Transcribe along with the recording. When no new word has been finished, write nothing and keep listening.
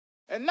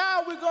And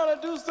now we're gonna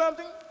do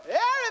something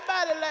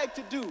everybody like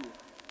to do.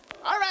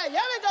 All right,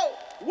 here we go.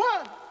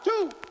 1,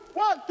 2,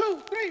 1,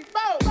 2, 3,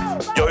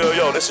 4.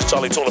 Yo, this is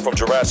Charlie Tuna from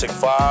Jurassic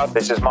 5.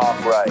 This is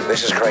Mark Gray.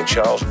 This is Craig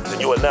Charles.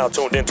 And you are now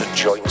tuned into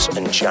Joints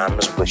and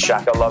Jams With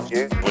Shaka Loves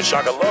You. with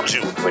Shaka Loves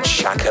You. With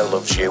Shaka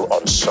Loves You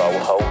on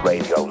Soho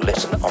Radio.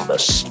 Listen on the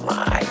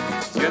slide.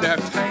 You had to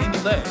have tiny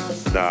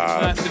legs.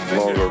 Nah,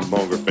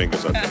 longer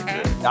fingers, I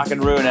think. Yeah. I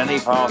can ruin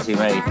any party,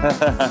 mate.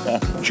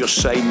 Just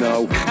say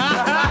no.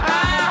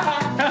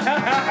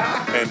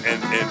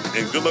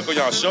 And good luck on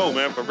y'all show,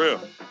 man, for real.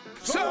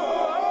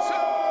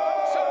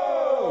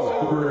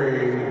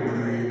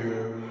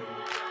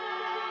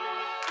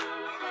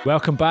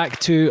 Welcome back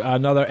to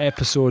another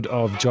episode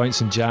of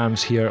Joints and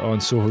Jams here on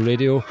Soho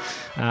Radio.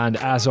 And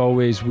as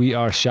always, we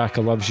are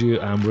Shaka Loves You,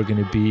 and we're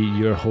going to be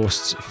your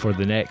hosts for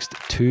the next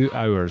 2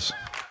 hours.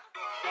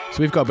 So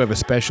we've got a bit of a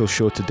special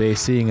show today,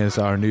 seeing as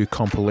our new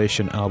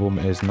compilation album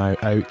is now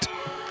out,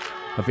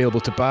 available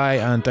to buy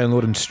and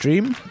download and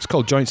stream. It's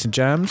called Joints and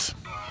Jams,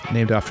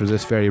 named after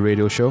this very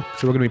radio show.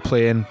 So we're going to be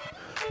playing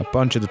a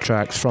bunch of the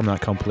tracks from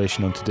that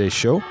compilation on today's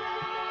show.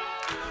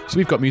 So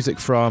we've got music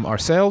from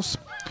ourselves,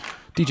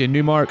 DJ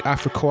Newmark,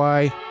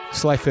 Afriquai,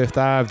 Sly Fifth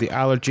Ave, The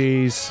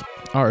Allergies,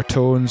 Art of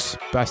Tones,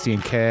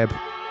 Bastien Keb,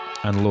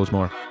 and loads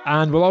more.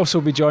 And we'll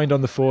also be joined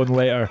on the phone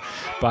later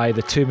by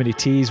the Too Many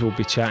T's. We'll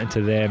be chatting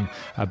to them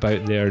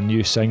about their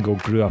new single,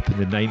 Grew Up in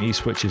the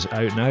 90s, which is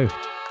out now.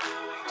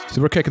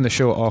 So we're kicking the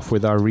show off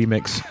with our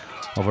remix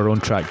of our own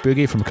track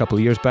Boogie from a couple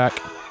of years back,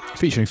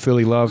 featuring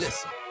Fully Love.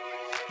 Listen,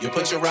 you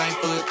put your right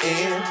foot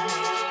in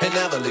and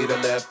never leave the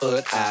left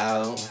foot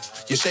out.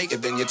 You shake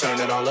it, then you turn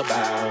it all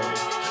about.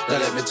 Now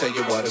let me tell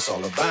you what it's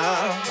all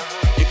about.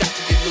 You got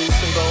to get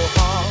loose and go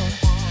hard.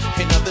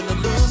 Ain't nothing to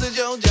lose, it's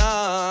your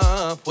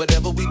job.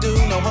 Whatever we do,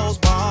 no holds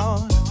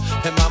barred.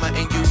 And mama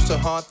ain't used to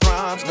hard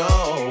throbs,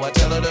 no. I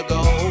tell her to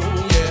go,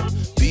 yeah.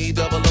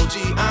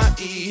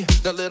 B-double-O-G-I-E.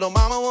 The little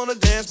mama wanna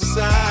dance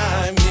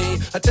beside me.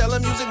 I tell her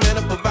music meant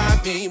to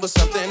provide me with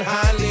something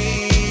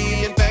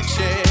highly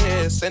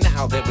infectious. And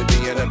now they be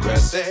being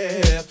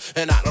aggressive.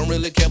 And I don't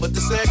really care what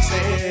the sex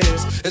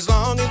is, as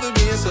long as we're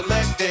being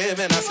selective.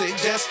 And I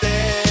suggest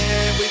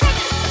that we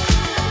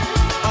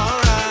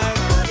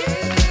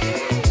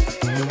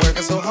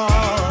so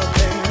hard,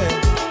 baby.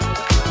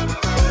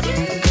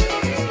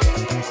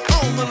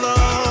 On the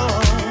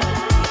lawn,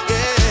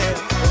 yeah.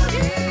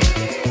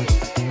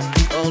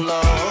 Oh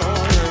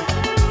Lord,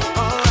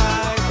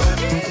 alright.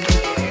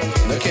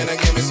 Now can I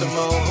give me some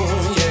more,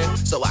 yeah?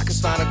 So I can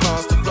slide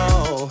across the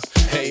floor.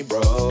 Hey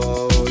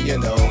bro, you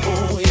know,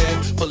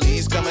 yeah.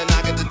 Police come and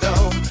knock at the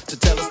door to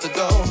tell us to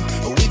go.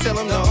 We tell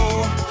them no.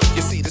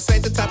 You see, this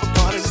ain't the type of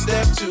party to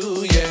step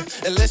to, yeah.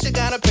 Unless you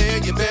got a pair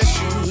of your best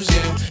shoes,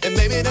 yeah. And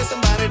maybe there's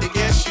somebody to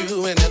get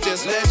you, and they'll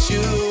just let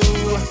you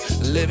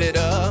live it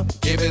up,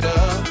 give it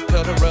up,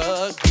 cut a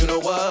rug, you know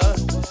what?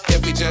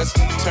 If we just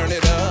turn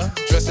it up,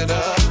 dress it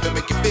up, and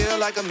make you feel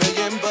like $1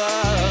 million, and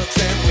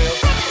we'll,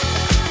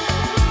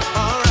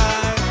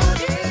 alright,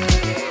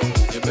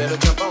 you better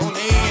jump on in.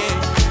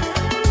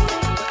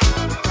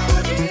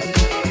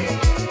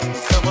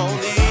 Come on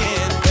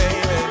in,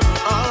 baby,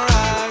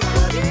 alright.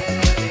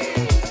 Oh,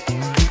 yeah.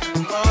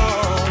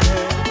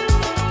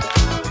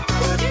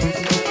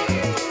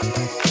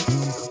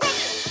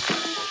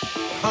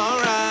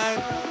 Alright,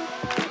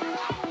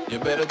 you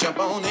better jump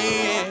on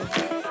in.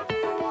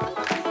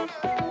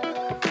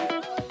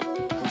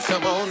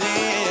 Come on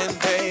in,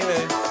 baby.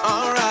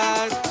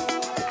 Alright.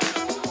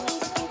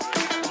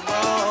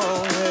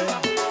 Oh, yeah.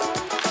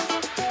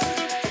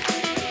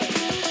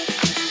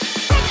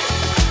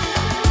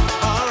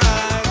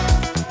 Alright,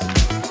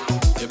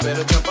 you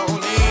better jump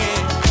on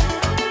in.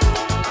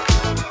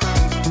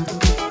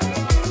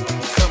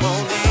 Come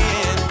on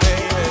in,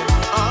 baby.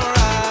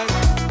 Alright.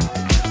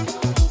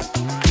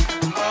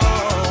 Oh,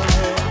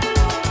 yeah.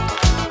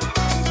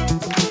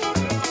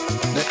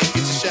 Now if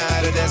you're too shy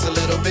to dance a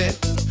little bit,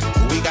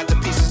 we got the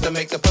pieces to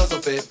make the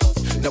puzzle fit.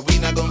 Now we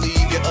not gonna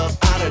leave you up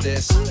out of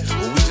this.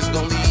 We just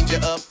gonna lead you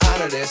up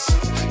out of this.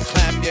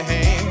 Clap your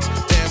hands,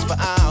 dance for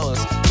hours.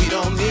 We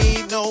don't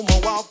need no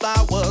more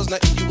wallflowers. Now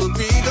if you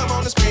agree, come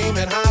on and scream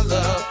and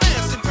holler.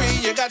 Fancy free,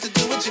 you got to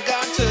do what you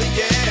got to,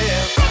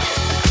 yeah.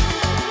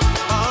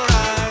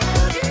 Alright,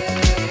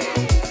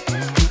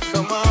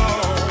 come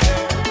on.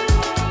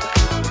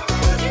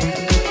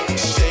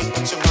 Shake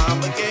what your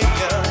mama gave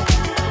ya.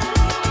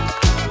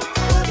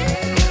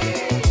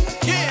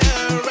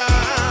 Yeah,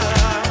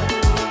 right,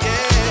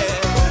 yeah.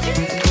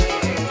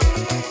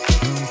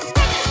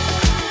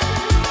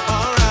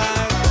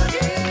 Alright,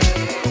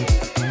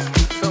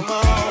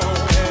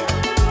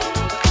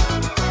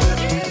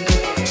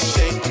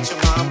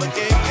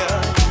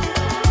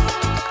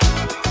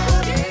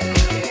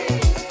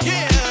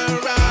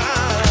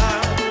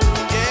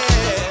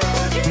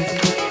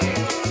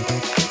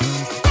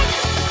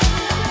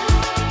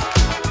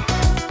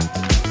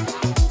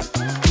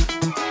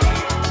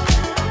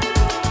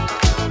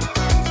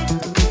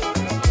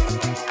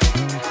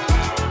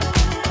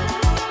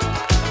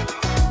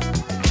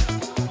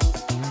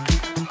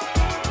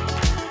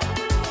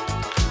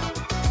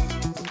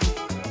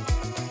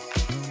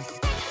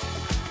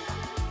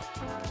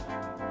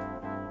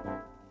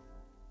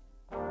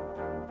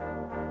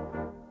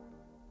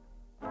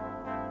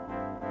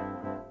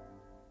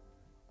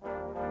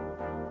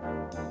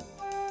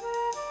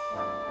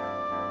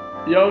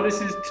 Yo,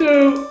 this is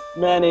Too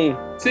Many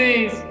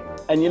T's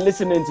and you're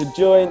listening to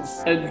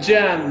Joints and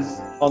Jams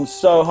on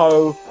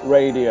Soho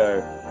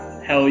Radio.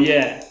 Hell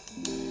yeah.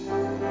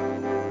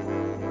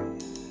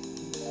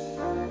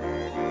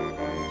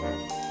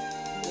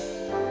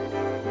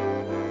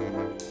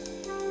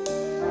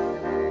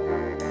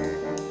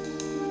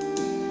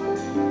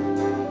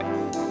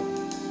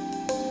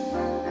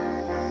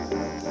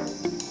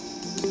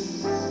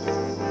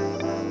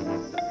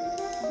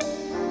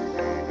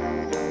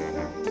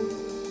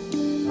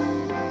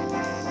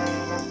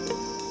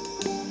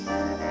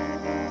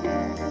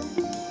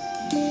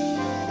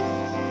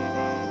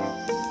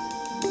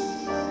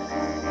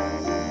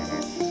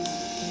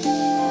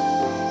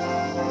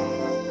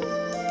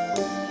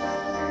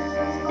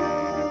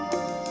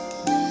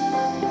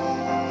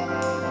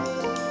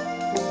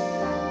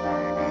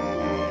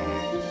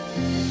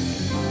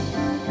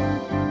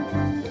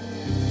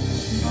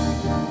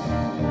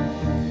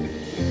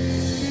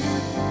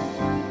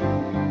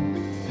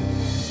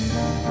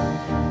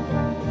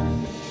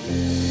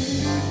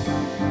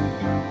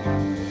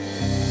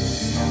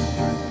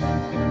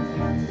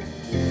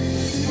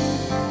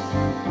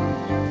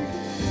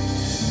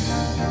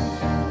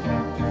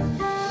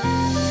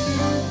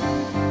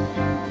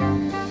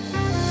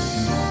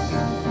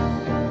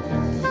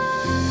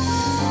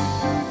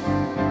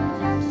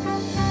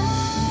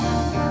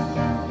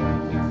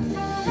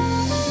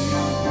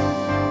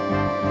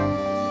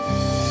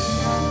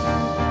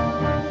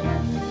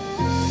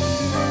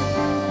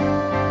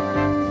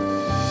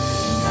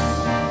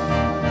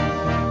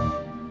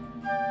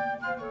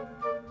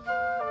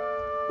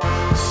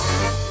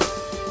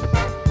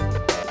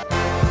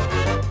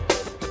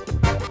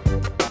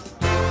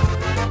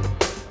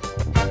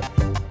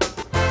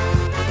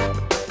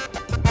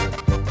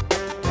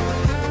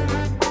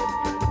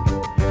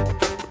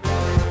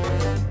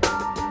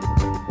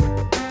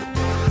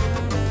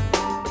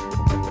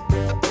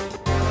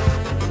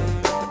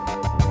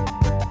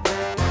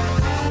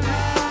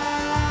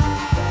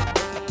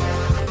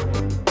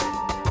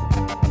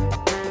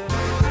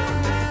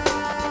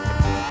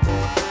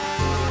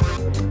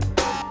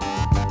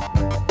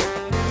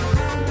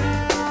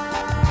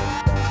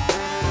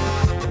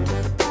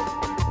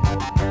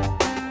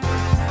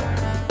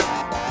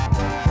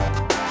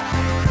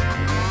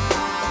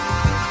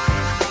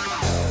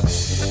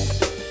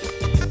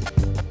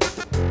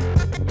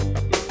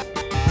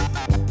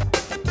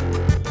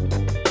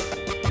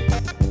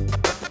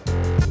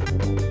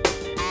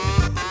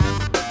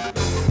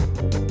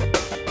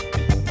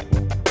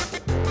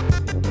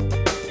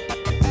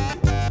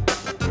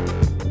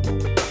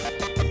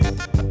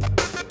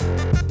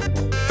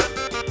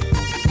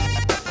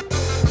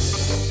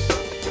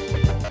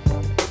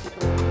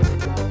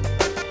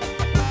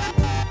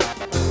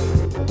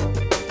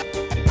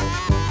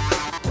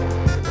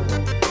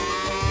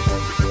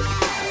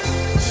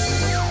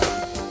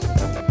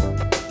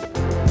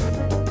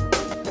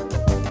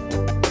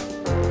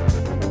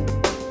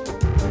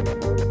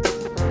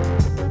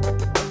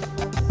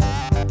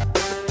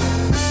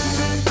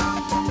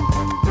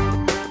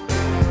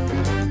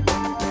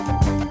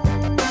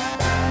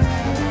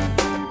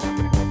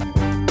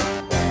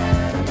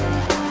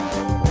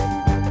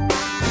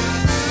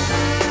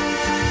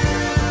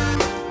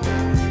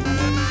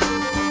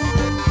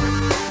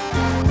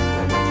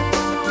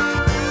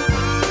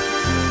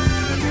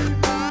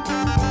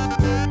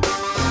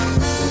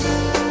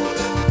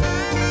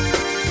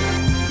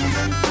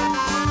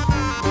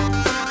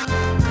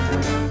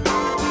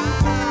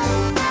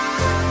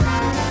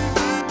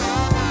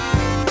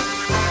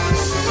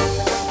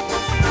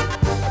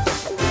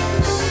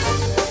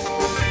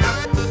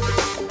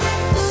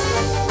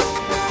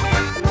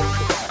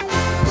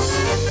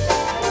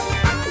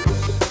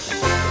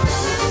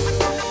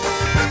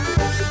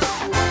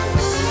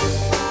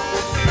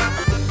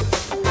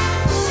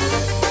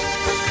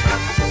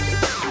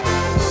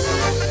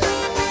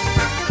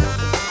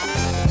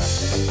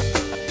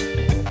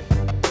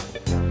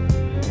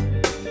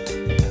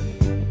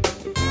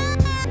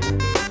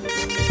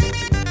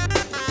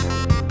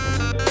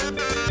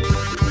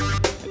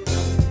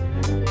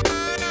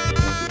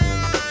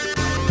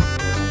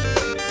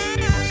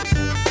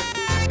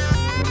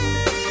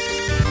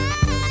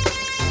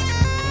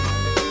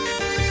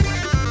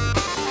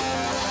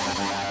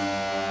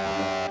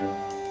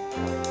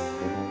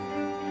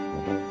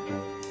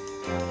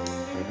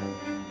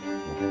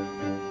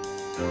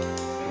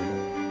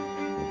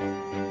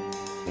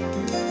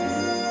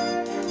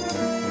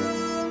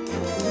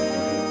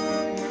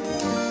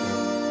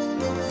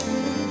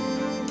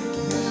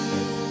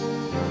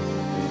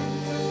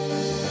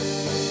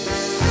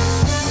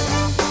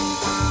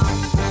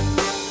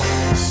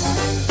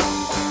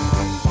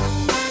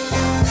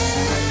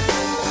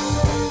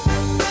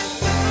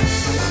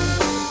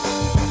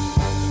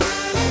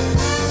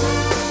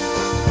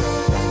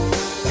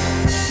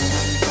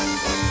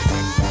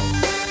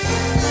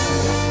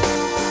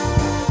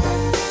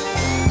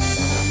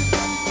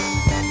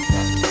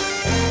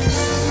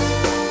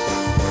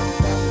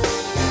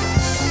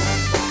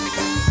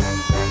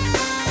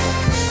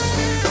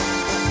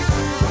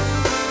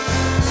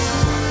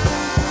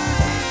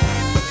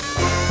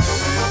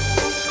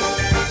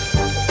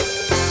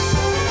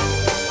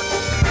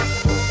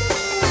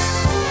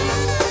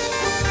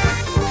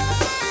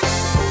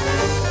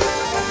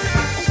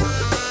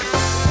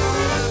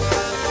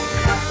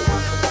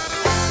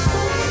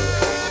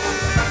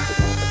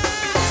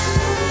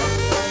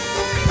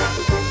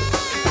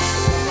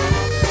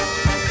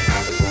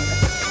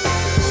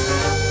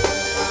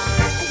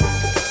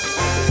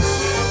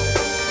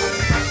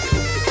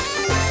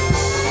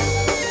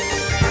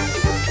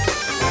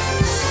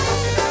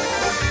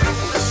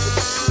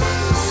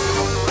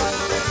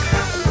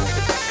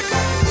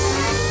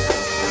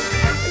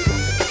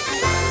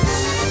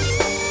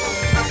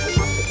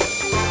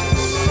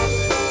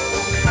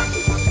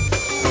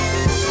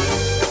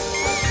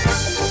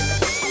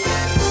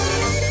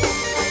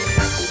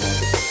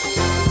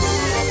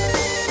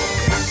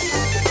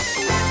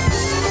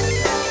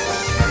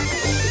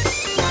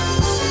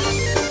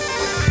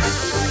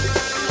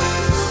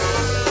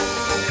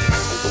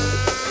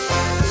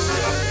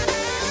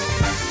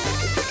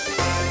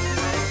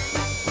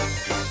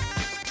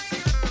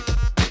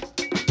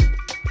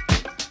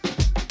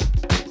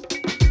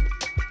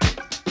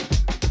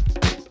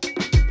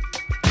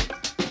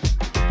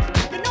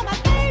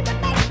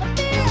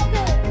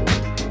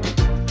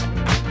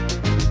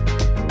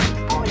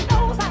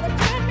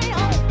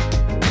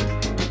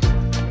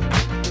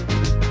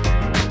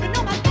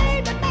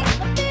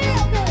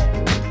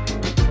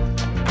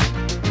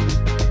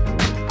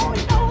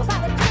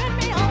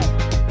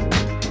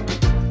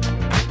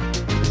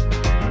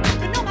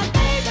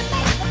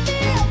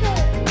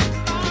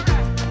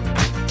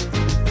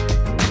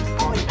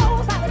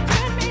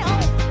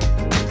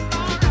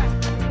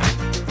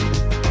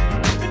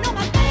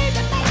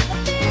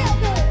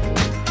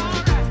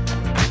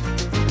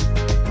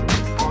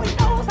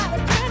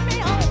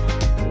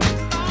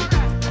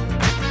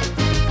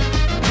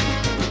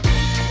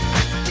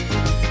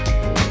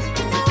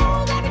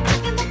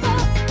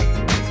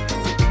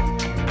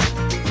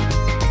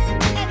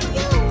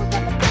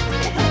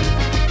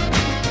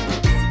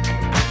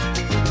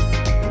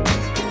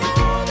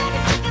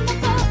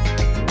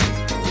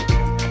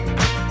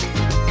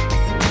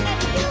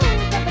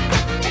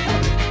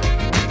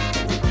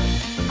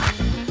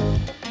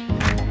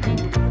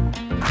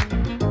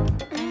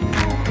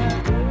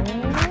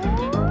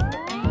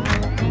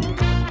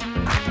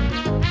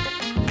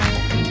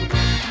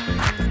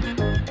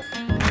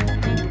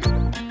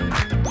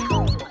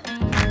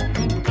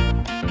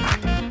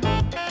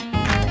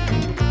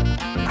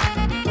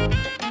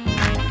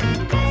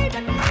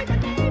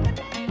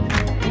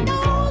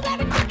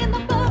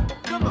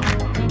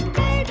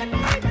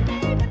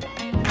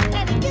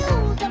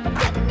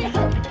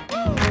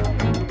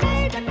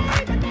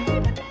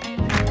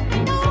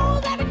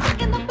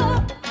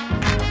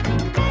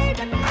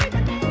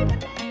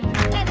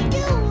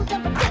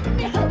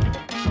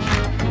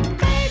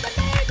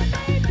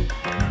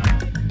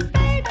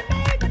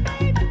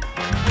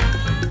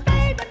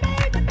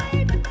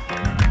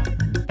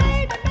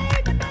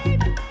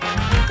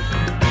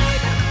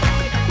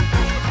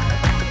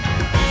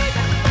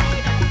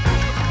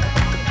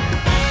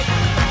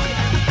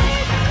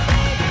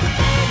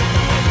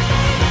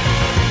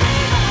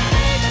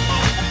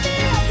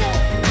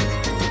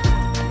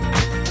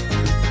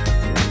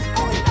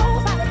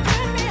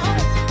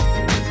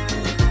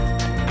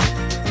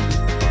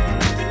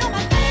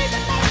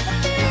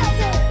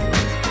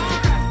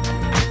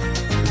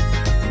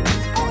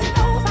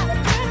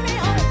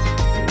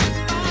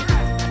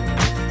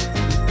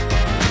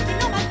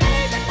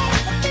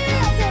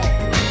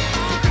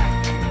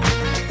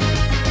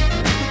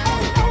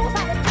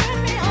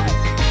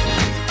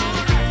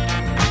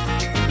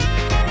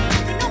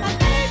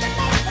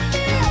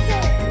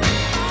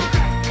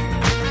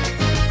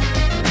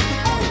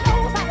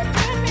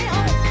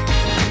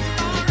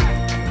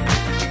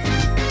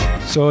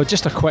 So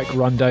just a quick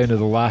rundown of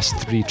the last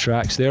 3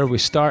 tracks there. We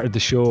started the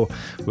show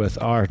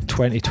with our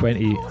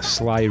 2020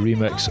 Sly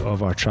remix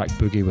of our track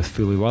Boogie with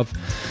Fully Love,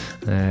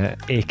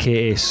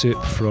 aka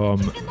Soup from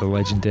the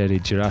legendary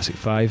Jurassic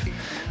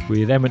 5.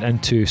 We then went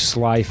into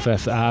Sly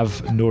Fifth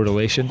Ave, No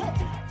Relation,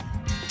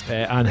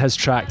 and his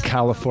track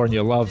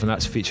California Love, and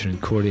that's featuring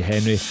Corey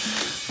Henry,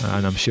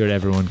 and I'm sure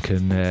everyone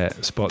can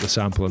spot the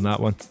sample in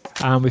that one.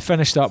 And we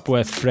finished up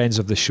with friends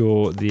of the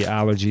show, The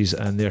Allergies,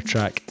 and their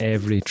track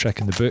Every Trick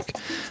in the Book.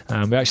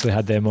 We actually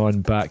had them on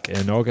back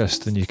in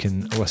August, and you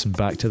can listen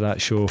back to that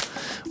show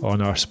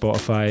on our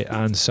Spotify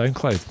and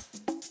SoundCloud.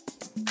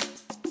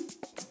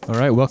 All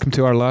right, welcome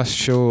to our last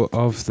show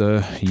of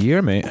the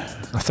year, mate.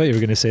 I thought you were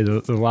going to say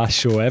the last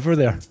show ever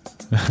there.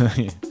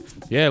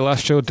 Yeah,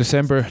 last show,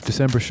 December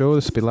show.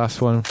 This will be the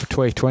last one for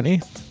 2020.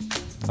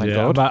 Thank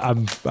God.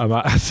 I'm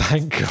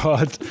thank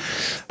God.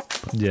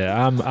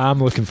 Yeah, I'm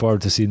looking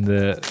forward to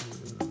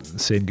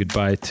saying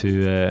goodbye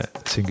to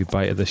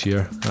this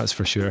year. That's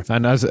for sure.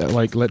 And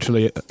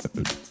literally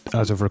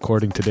as of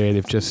recording today,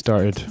 they've just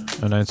started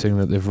announcing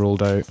that they're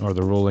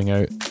rolling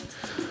out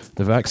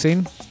the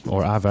vaccine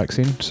or a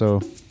vaccine.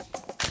 So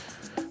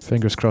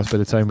fingers crossed by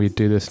the time we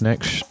do this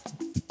next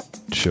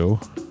show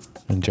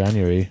in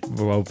January,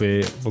 we'll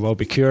all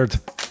be cured.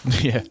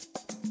 Yeah.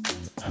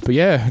 But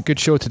yeah, good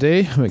show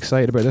today. I'm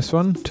excited about this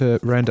one. To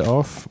round it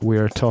off,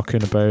 we're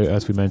talking about,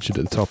 as we mentioned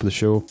at the top of the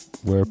show,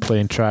 we're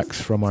playing tracks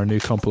from our new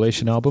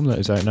compilation album that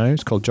is out now.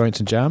 It's called Joints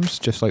and Jams,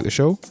 just like the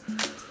show.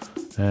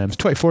 It's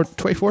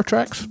 24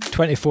 tracks?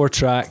 24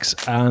 tracks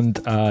and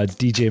a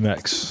DJ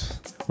mix.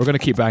 We're going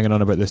to keep banging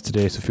on about this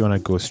today, so if you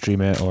want to go stream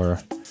it or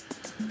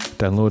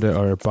download it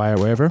or buy it,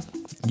 whatever,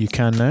 you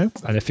can now.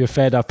 And if you're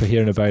fed up of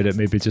hearing about it,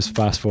 maybe just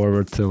fast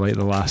forward to like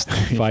the last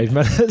 5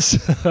 minutes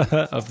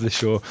of the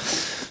show.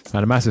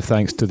 And a massive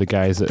thanks to the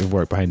guys that have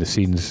worked behind the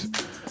scenes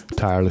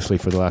tirelessly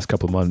for the last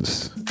couple of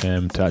months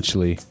to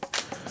actually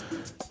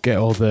get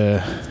all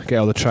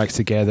the tracks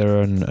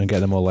together and get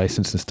them all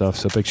licensed and stuff.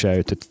 So big shout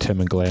out to Tim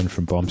and Glenn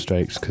from Bomb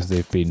Strikes, because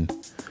they've been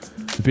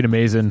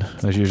amazing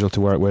as usual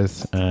to work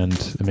with, and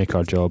they make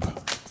our job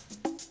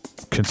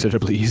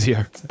considerably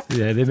easier.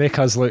 Yeah, they make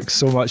us look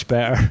so much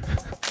better.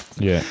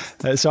 Yeah,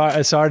 it's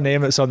our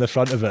name. It's on the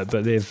front of it,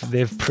 but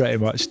they've pretty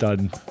much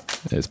done.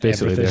 It's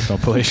basically everything. their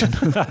compilation.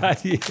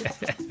 Yeah.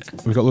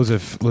 We've got loads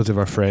of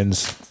our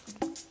friends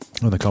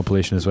on the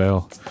compilation as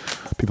well.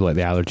 People like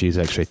The Allergies,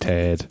 X-Ray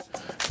Ted,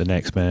 The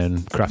Next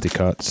Men, Crafty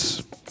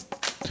Cuts.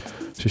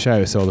 So shout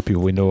out to all the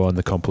people we know on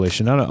the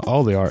compilation, and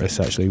all the artists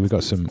actually. We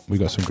got some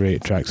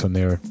great tracks on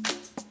there,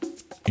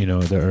 you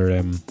know, that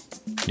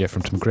are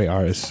from some great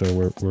artists.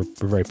 So we're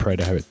very proud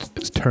of how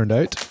it's turned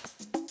out.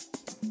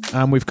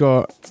 And we've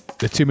got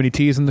the Too Many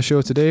T's on the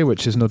show today,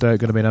 which is no doubt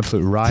going to be an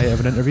absolute riot of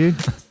an interview.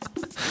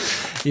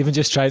 Even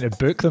just trying to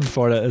book them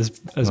for it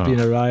has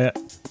been a riot.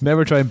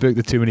 Never try and book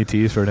the Too Many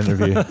T's for an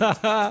interview.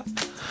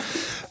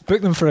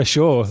 Book them for a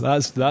show.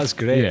 That's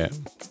great. Yeah,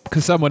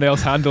 because someone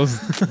else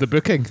handles the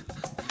booking.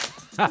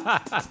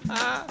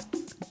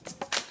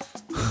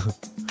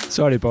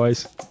 Sorry,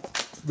 boys.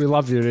 We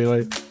love you,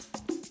 really.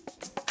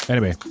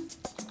 Anyway,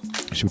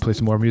 should we play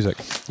some more music?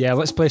 Yeah,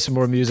 let's play some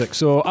more music.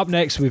 So up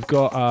next, we've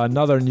got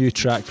another new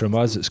track from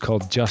us. It's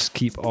called Just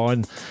Keep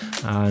On,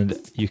 and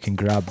you can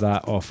grab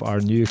that off our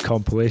new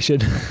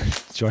compilation,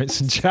 Joints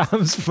and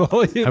Jams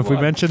Volume Have 1.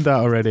 we mentioned that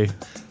already?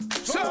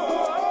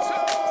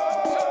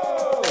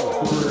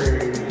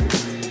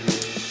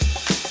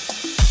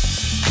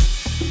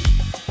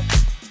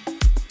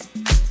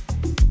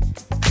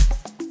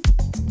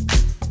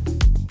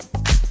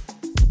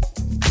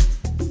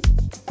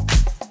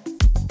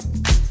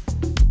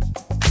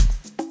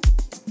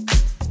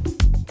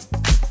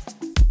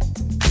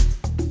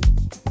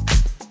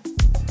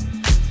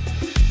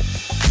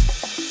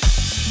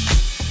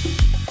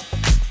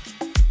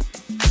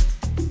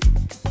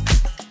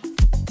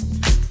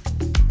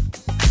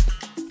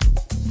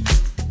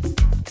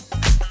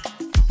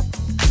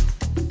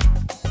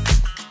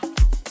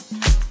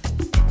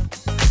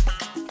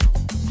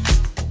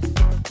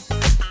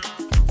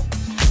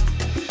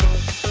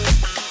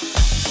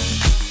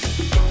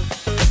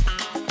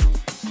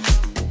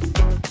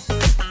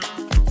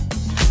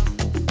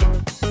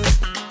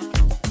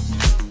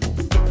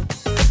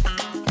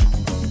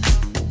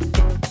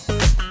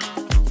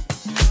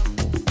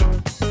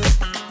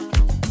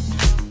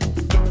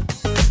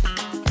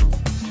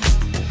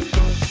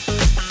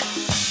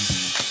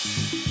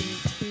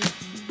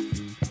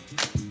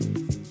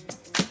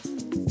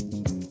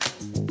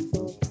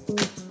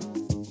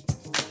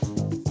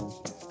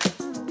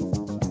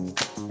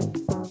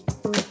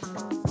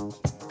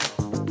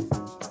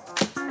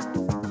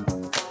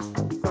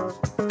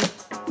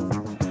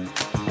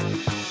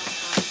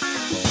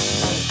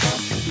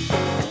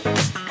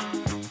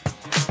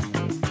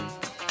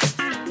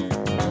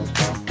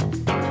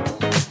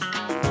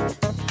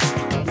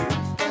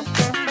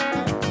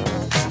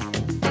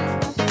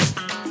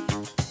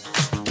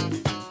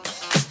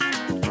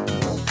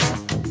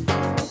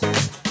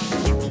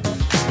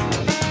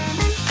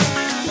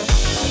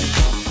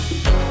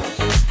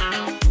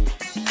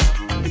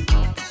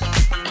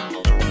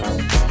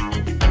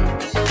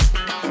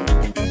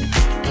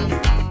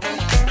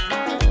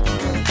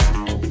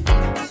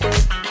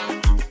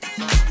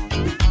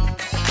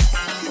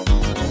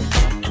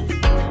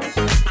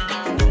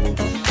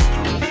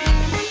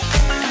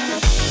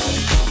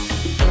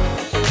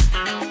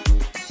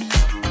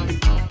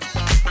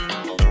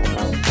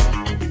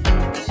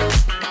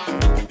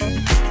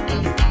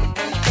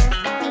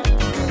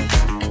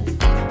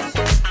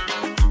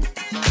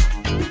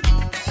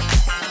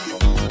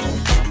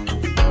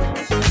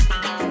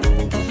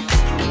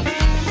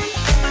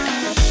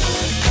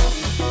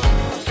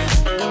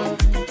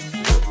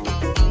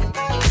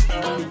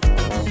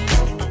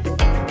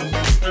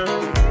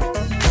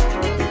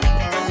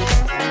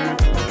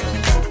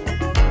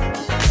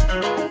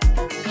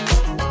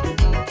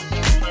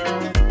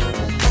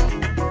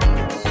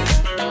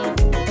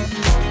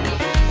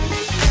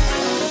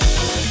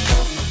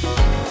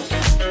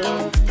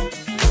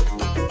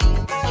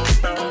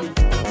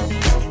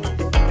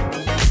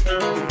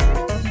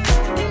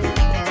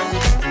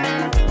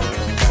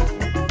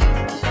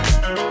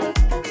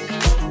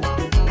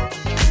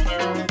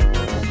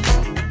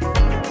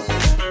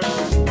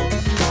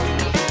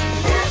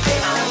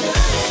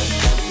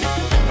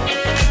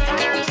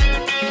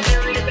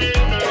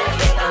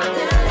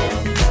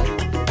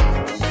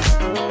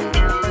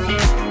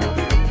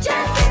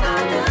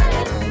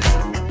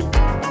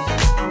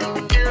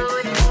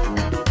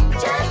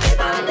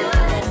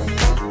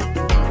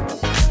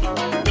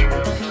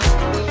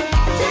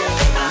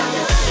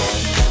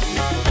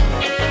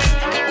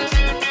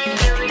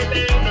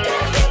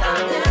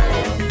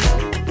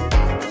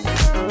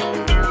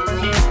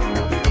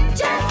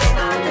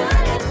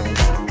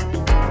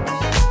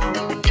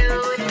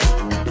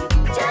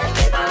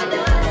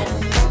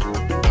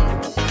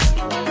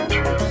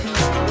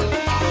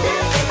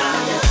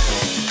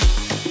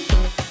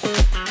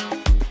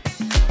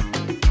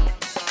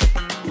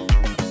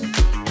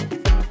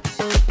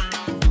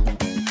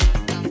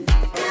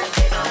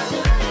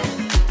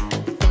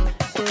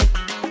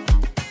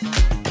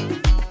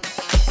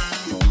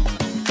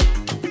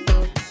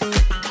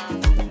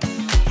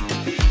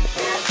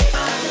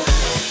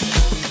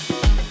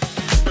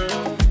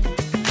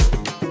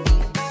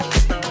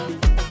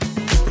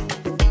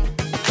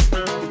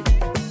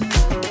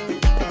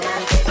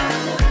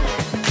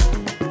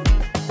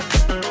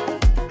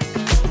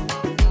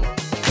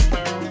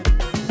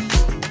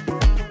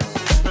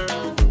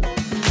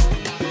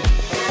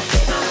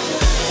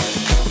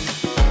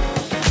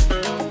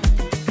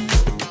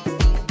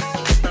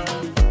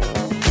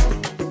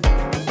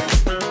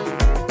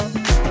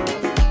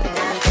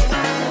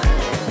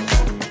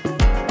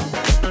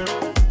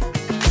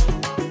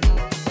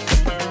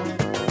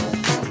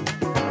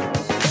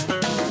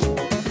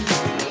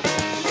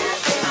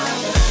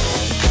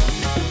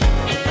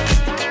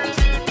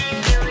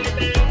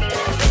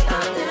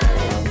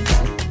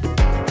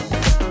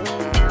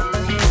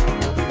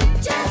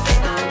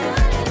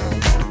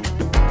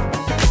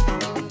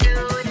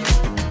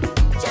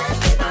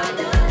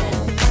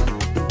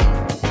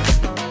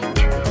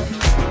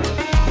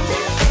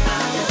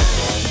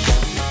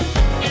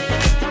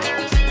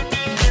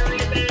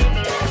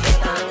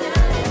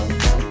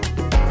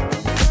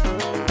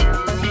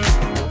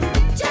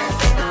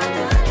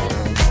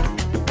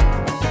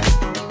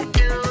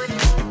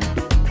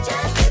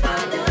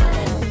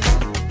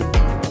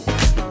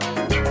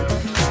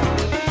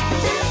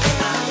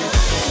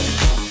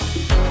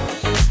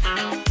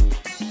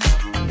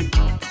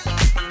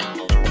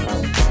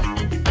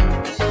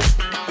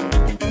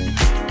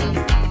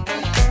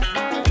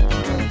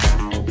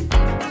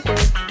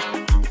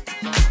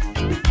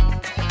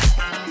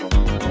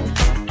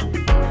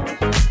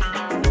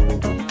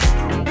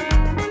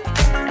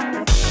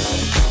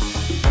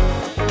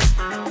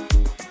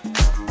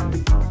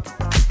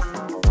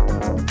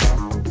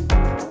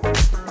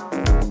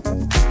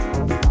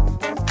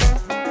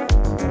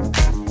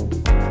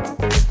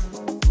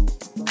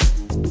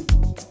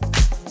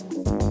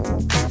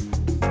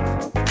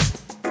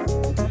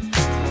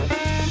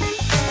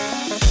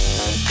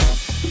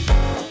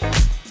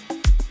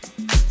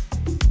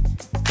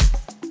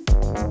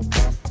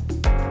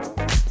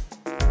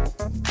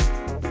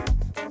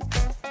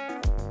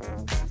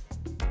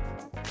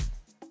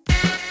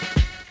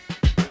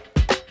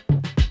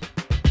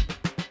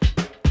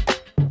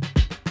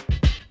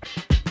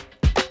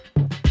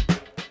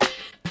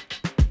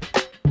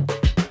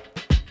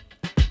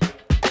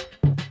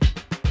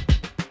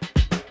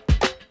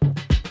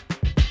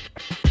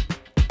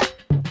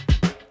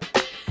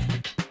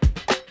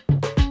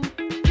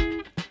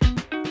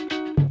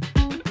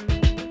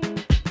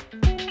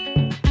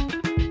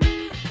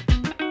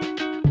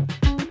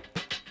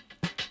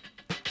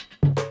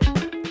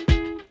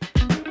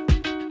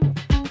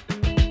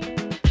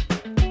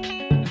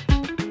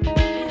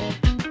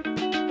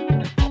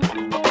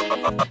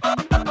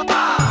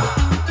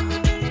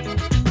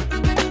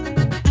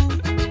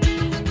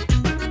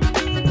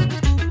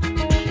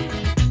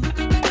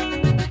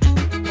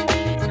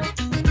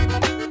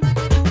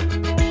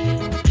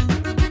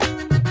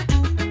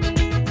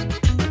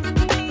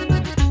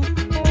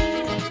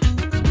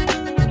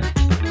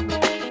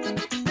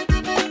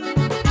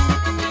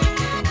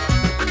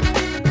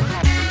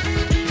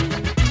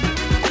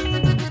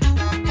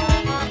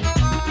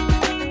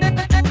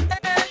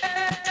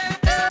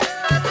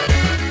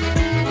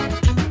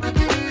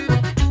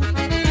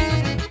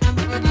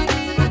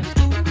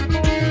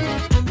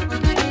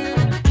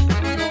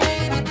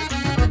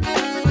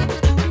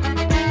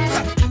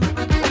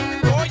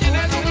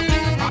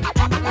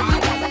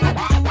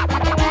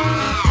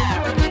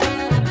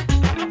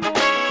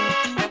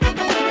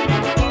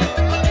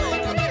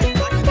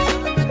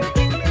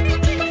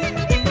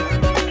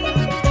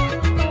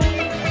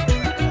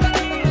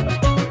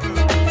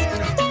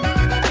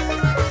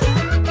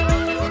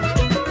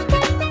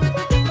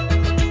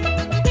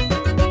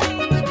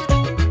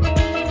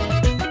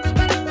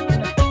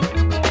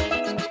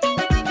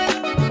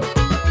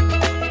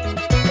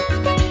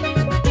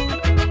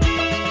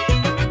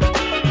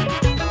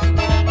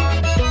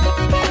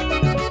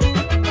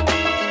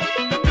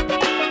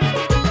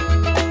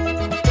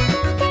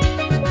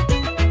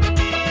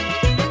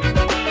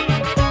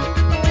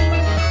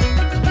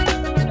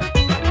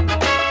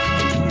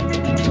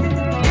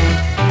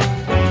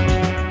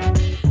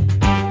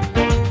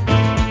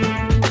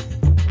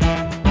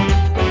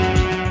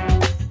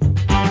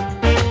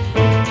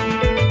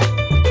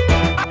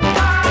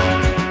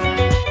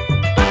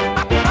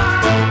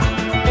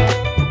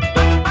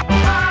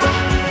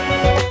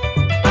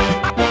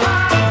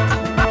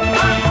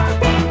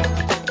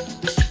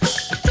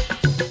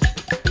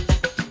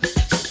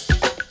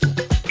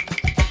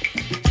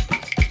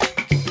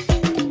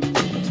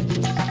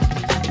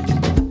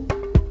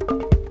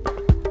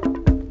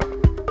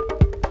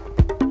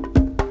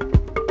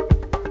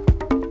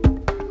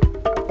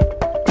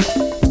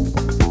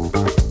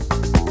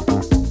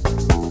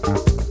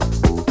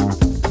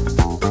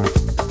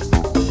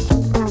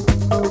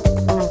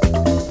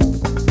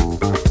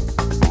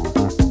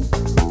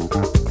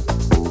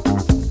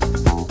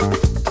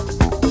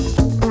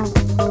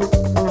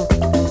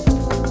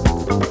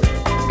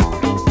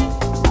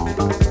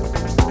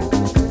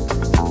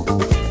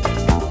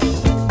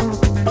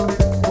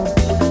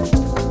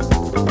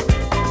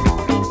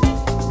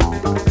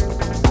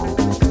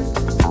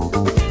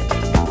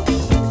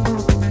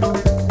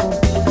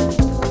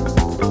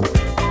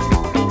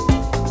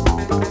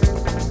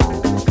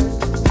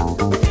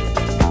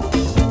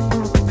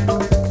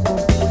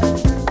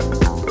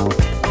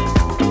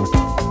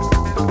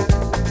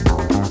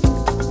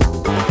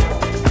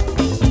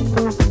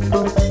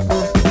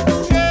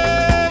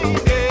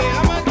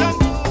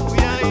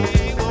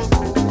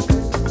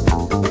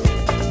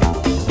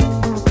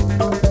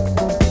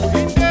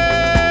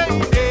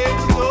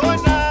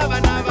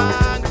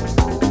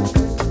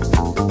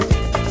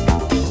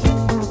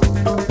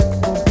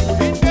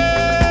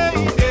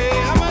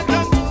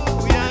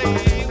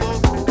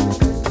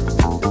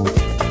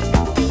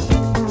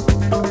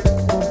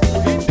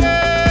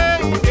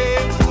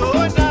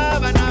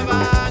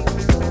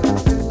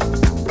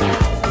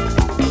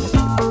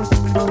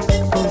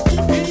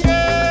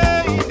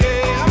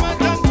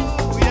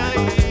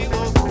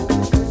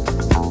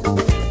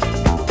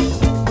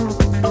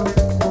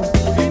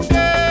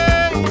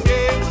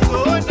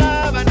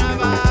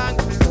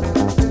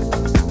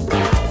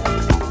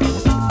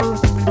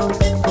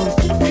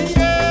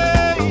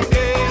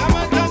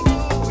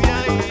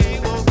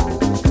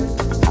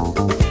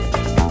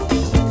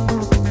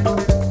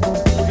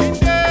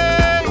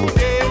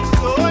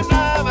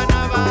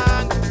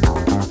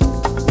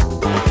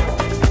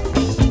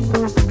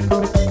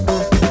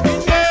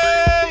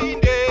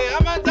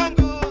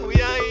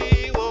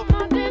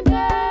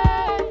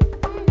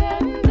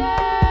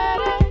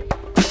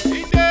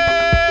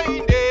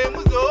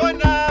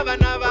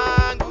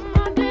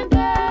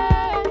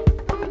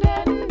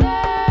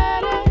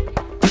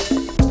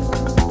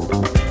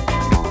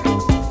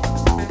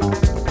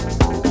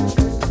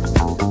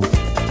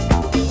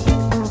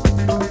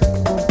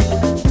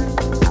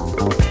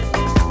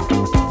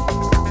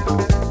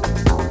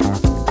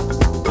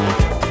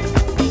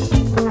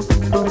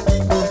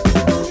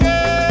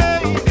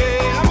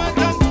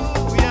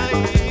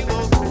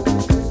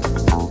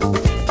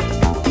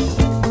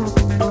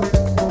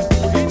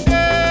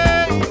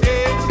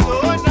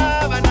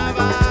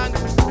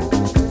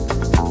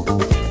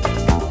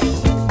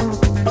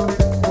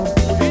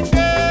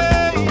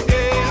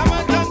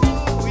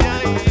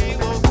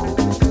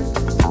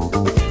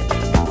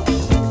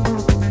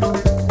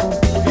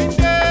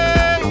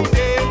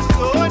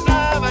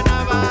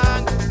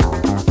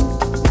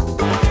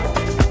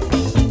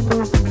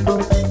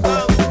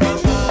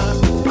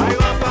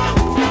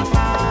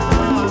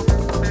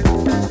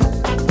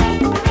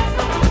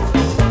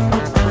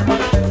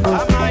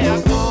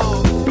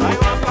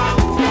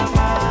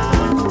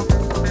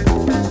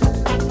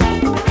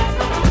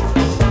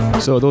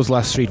 So those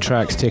last 3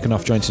 tracks taken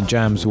off Joints and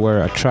Jams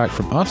were a track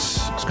from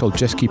us. It's called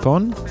Just Keep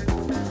On.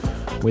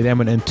 We then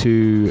went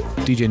into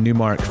DJ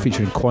Newmark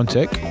featuring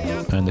Quantic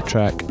and the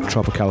track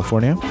Tropic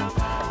California.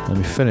 And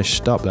we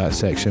finished up that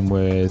section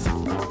with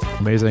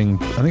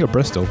amazing, I think a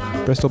Bristol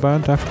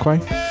band, Afriquai.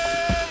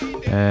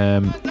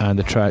 And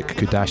the track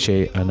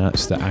Kudashe, and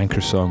that's the Anchor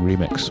Song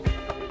remix.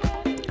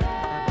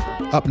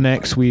 Up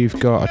next we've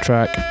got a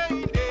track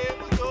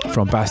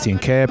from Bastien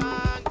Keb,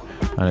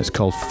 and it's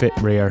called Fit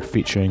Rare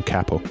featuring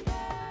Capo.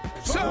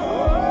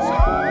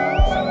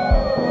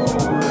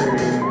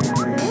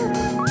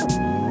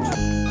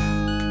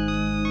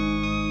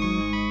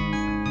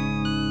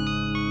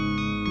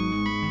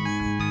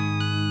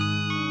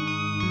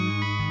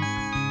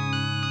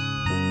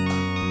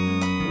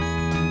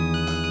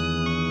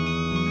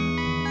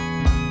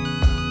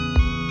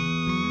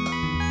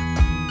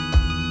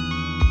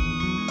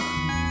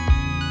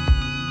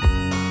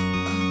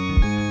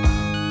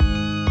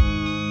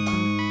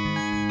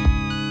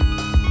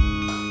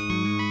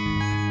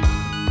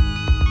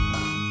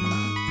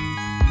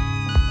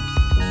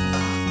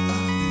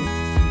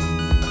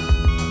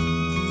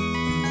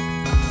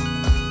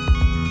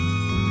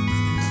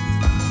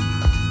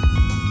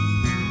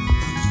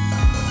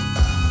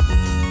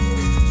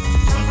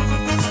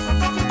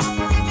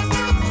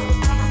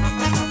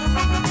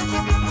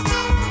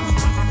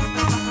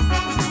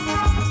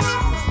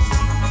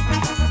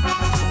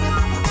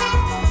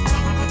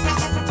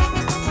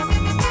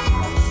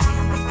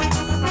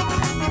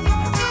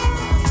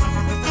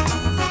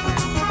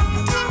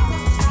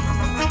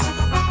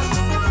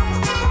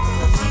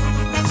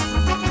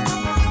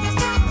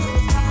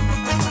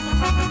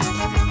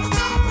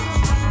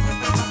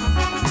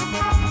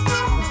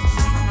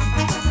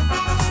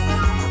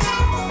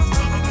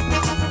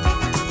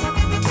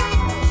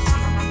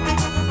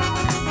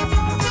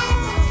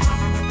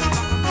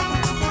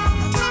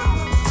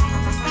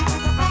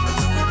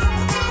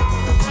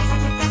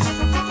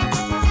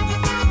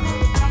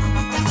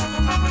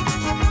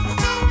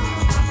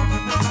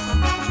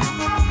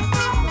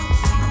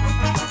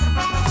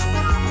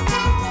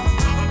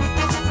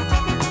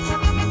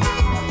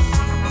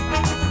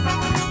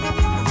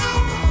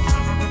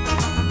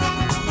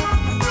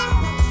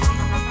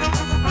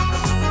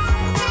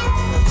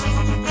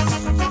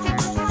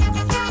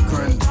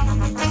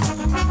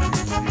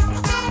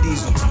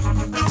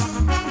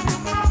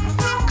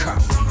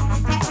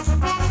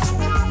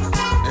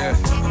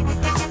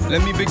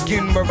 Let me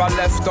begin where I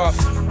left off.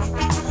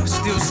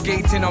 Still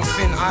skating on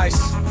thin ice.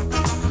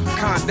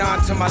 Count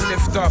down to my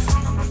lift off.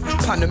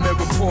 Panamera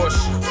Porsche.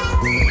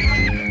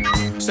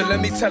 So let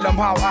me tell them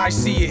how I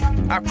see it.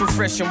 Aqua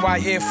Fresh and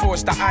white Air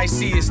Force, the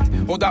iciest.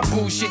 All that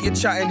bullshit you're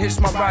chatting, here's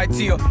my right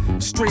ear.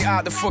 Straight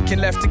out the fucking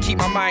left to keep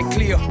my mind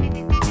clear.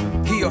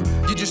 Here,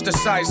 you're just a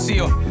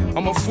sightseer.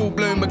 I'm a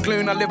full-blown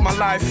McLoon, I live my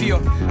life here.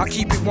 I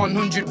keep it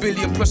 100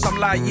 billion, plus I'm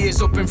light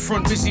years up in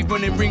front, busy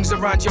running rings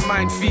around your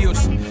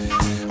minefields.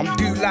 I'm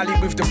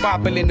doolally with the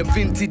Bible in the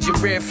vintage and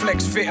rare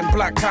flex fit and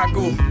black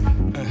cargo.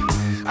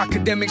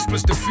 Academics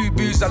plus the food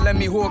booze, I let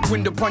me hawk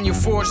wind upon your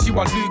force, you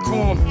are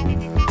lukewarm.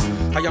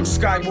 I am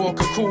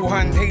Skywalker, cool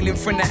hand, hailing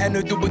from the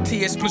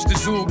NOTTS plus the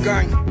Zool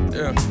gang.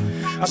 Yeah.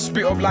 I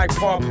spit up like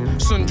pop,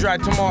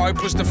 sun-dried tomato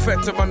plus the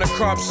feta on the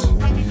crops.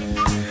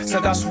 So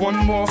that's one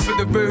more for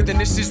the road, and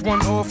this is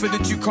one offer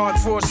that you can't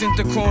force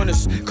into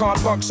corners.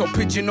 Can't box or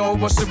pigeonhole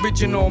what's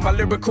original. My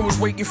lyricals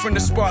waiting from the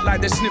spotlight,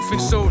 they're sniffing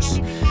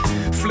souls.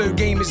 Flow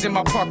game is in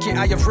my pocket,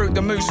 I have wrote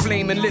the most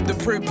flame and lit the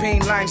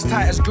propane. Lines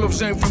tight as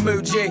gloves on from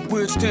OJ.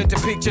 Words turn to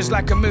pictures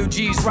like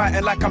emojis,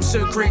 writing like I'm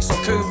Socrates or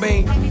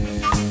Cobain.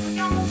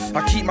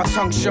 I keep my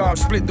tongue sharp,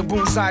 split the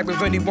bullseye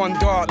with only one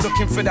dart.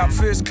 Looking for that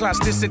first class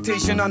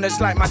dissertation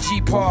honors like my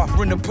G-Par.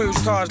 Run the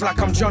postcards like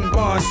I'm John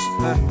Barnes.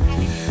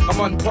 I'm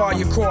on par,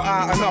 you caught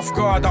out and off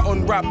guard. I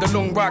unwrap the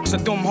long racks, a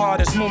dumb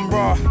hard as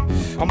Mumbra.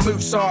 I'm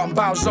Mozart and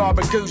Bowser and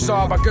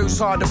Gozar. I goes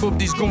hard above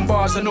these gun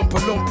bars and Oompa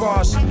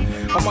Loompas.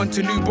 I'm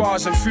onto new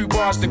bars and few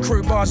bars. The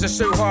crew bars are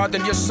so hard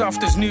and you're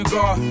soft as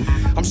nougat.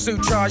 I'm so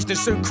charged and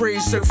so crazy,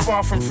 so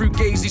far from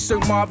fruitgazy, so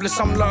marvelous.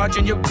 I'm large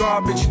and you're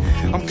garbage.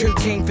 I'm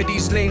cocaine for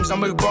these lames.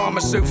 I'm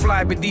Obama, so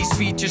fly with these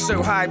features,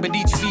 so high with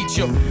each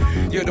feature.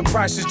 Yeah, the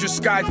price is just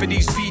sky for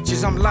these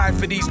features. I'm live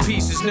for these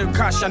pieces, no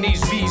cash, I need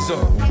Visa.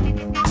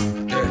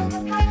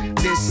 Yeah,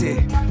 this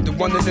here, the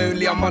one and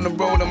only. I'm on a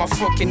roll and my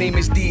fucking name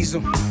is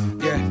Diesel.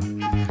 Yeah,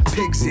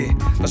 pigs here,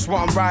 that's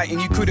what I'm writing.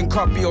 You couldn't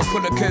copy or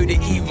color code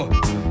it either.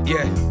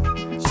 Yeah,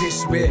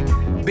 this way,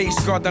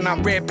 bass guard and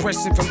I'm rare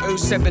pressing from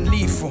 07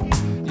 Lethal.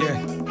 Yeah,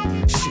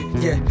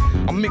 shit, yeah.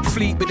 I'm Mick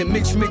Fleet with a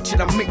Mitch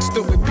Mitchell, I'm mixed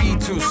up with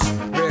Beatles.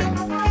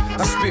 Yeah,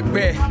 I spit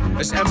rare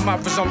as M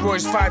Mothers on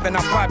Royce 5 and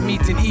I bad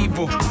meeting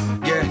evil.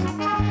 Yeah,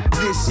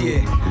 this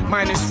year,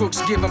 mine is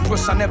fucks given,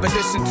 plus I never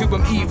listen to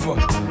them either.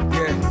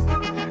 Yeah,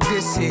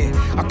 this year,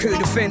 I could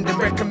defend and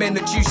recommend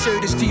that you show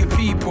this to your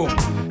people.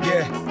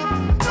 Yeah,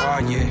 oh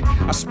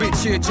yeah, I spit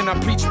church and I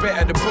preach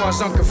better, the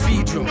bars on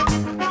cathedral.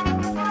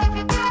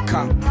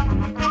 Come,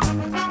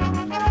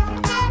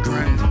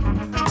 Grand,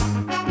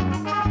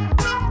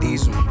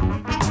 Diesel.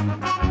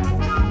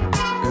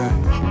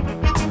 Yeah.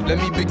 Let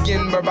me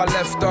begin where I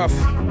left off.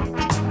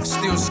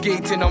 Still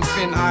skating on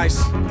thin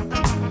ice.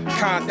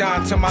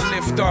 Countdown to my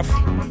lift off.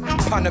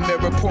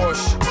 Panamera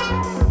Porsche.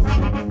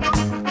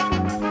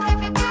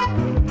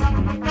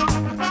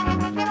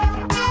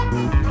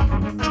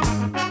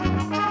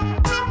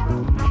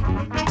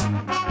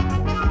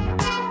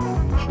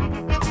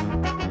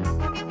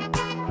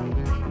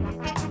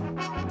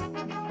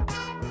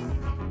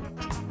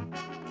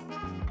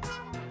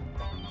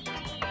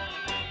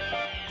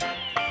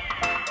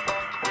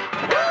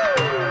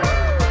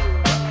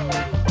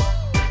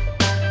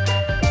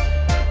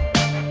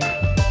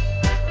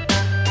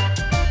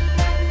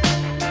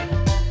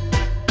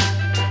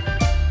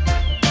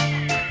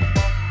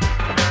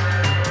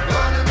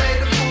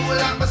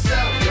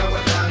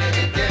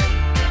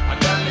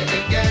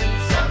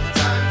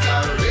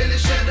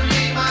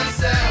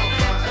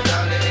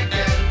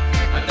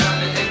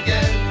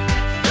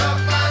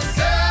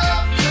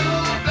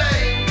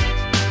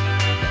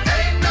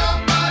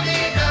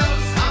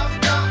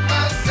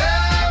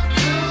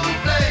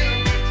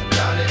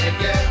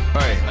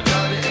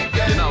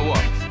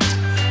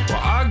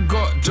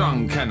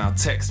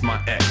 Text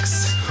my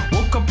ex.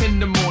 Woke up in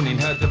the morning,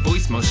 heard the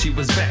voicemail, she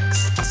was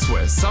vexed. I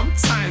swear,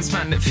 sometimes,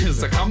 man, it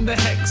feels like I'm the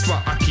hex.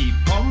 But I keep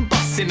on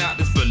busting out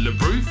this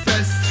bulletproof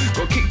vest.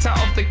 Got kicked out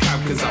of the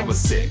cab cause I was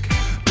sick.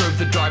 Drove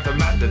the driver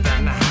madder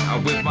than a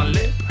hatter with my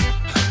lip.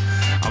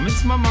 I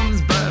missed my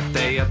mum's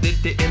birthday, I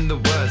did it in the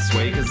worst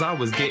way. Cause I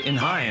was getting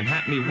high and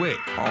had me wick.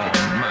 Oh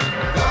man.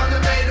 Gonna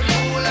make a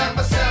fool of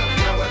myself,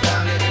 yo, I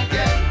done it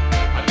again.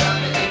 I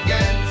done it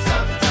again.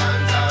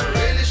 Sometimes I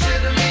really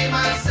should've made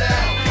myself.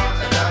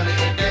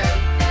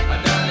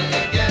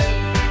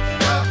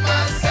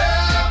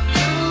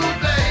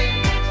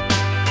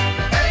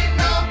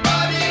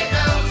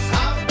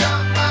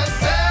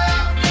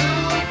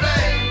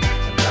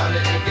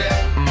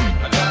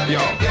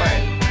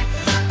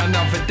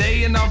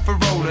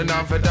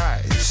 Another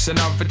dice,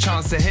 another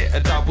chance to hit a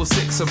double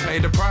six or pay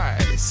the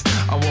price.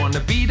 I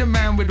wanna be the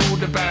man with all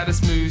the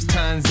baddest moves.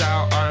 Turns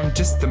out I'm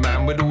just the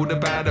man with all the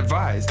bad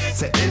advice.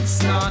 So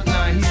it's not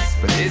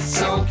nice, but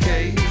it's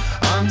okay.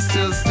 I'm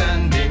still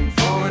standing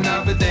for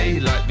another day.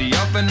 Like the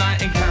other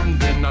night in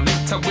Camden, I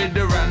linked up with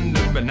a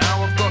random, but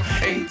now I've got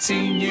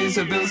 18 years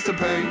of bills to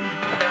pay.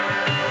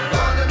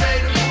 Gonna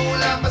make a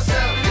fool of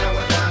myself, yo,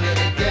 I done it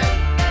again.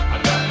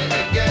 I done it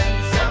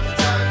again.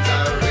 Sometimes I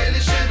really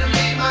should've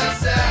made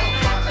myself.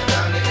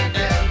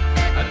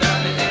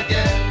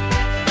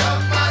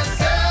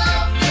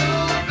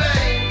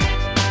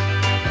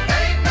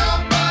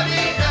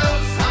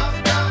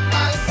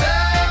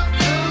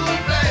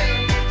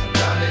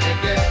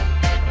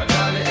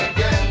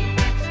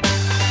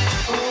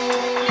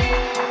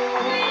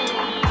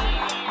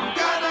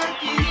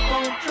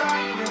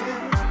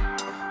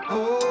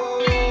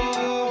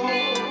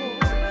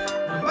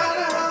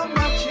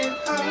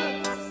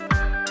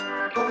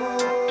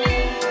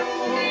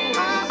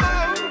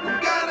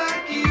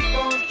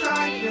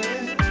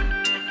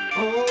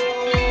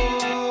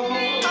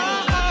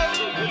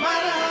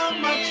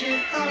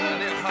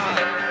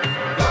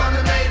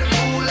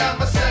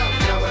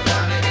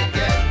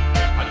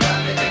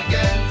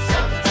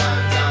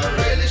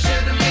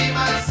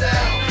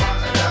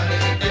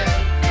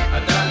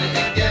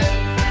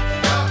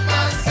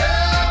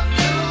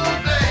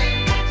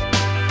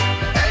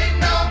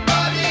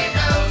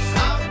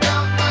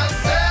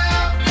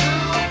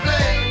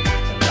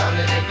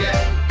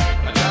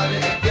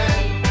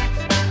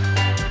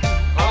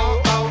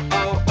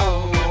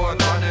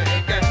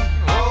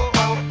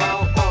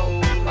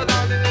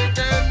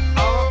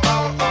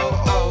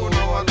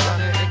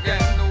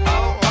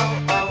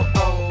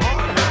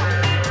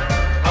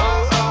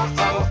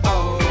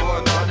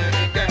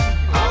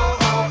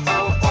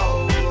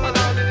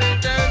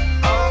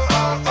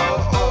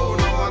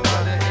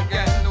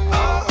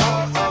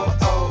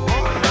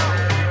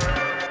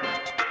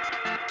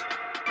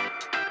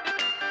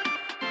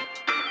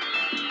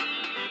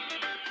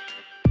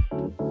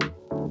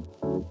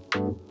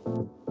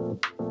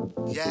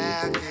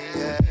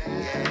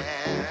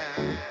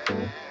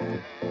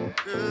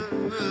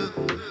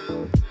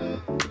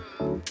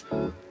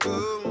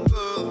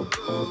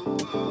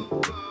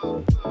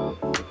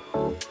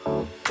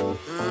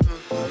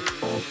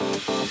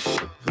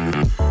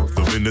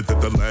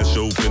 That the last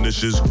show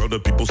finishes, crowd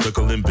of people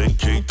circle and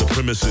vacate the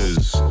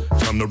premises.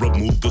 Time to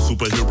remove the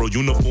superhero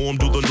uniform,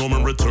 do the norm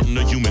and return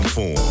to human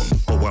form.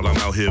 But while I'm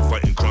out here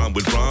fighting crime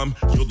with rhyme,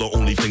 you're the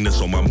only thing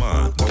that's on my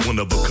mind. My one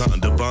of a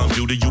kind, divine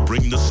beauty, you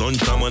bring the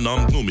sunshine when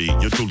I'm gloomy.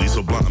 You're truly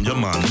sublime, your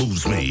mind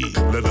moves me,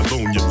 let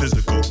alone your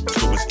physical.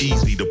 So it's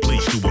easy to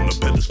place you on a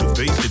pedestal,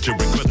 face it, you're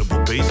incredible,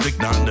 basic,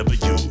 nah, never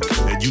you.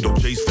 And you don't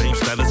chase fame,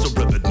 status, or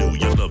revenue,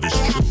 your love is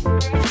true.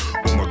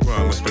 On my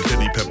grind, like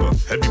spaghetti pepper,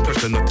 heavy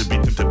pressure not to be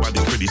tempted by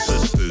these pretty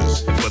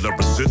sisters. But I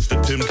resist the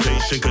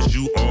temptation, cause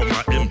you are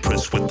my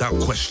empress without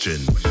question.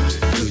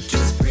 You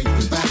just bring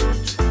me back.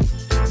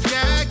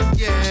 Yeah,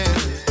 yeah.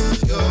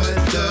 Your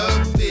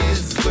love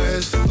is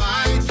worth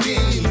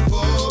fighting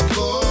for.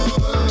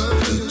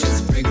 You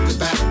just bring me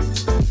back.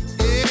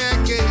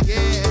 Yeah, yeah,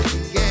 yeah,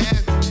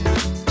 yeah.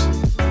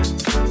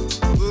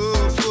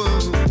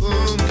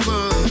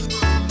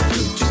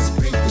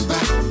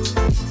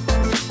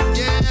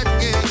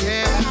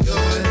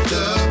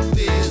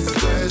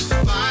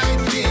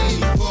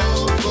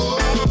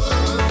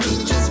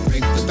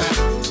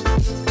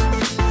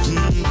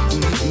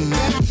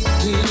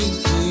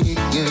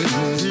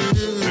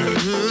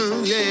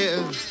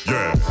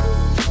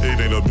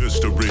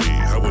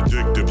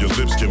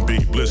 lips can be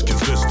bliss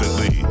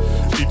consistently.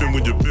 Even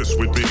when you miss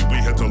with me, we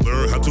had to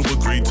learn how to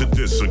agree to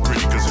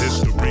disagree. Cause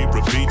history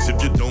repeats if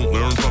you don't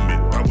learn from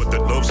it. Power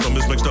that love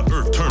summons makes the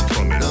earth turn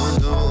from it.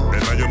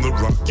 And I am the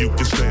rock you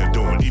can stand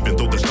on. Even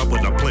though that's not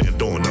what I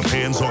planned on, I'm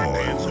hands on.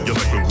 You're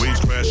like when waves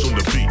crash on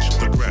the beach.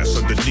 The grass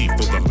underneath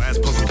for the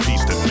last puzzle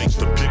piece that makes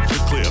the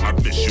picture clear. I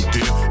miss you,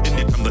 dear.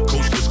 Anytime the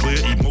coast is clear,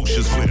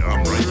 emotions clear.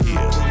 I'm right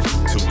here.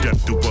 Till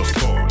death do us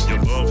part.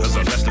 Your love has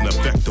a lasting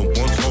effect on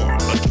one's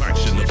heart.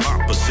 Attraction of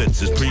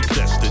opposites is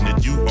predestined,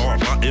 and you are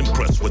my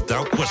impress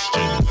without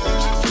question.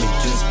 We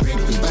just bring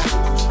me back.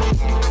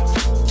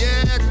 Yeah.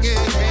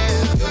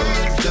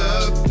 Your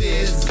love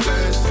is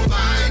worth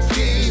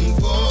fighting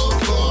for.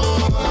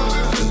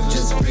 We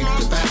just bring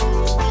me back.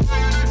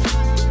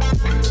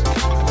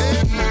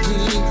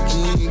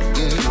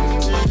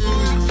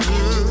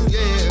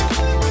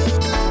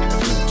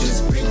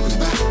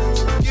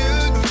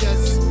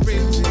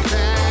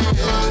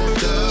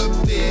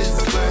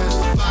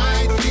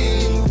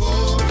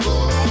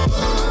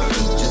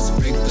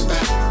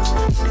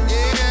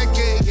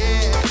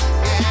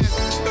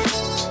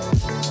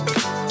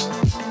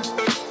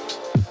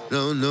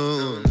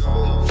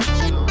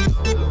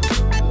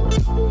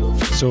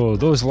 So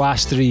those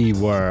last three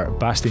were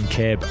Bastien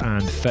Keb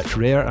and Fit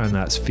Rare, and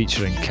that's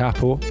featuring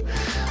Capo.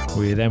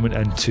 We then went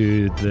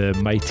into the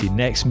Mighty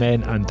Next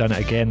Men and Done It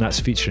Again, that's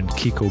featuring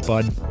Kiko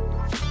Bun.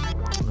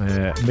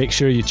 Make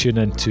sure you tune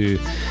into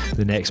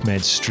the Next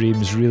Men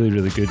streams,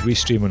 really good. We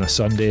stream on a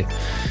Sunday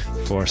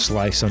for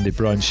Sly Sunday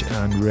Brunch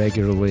and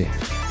regularly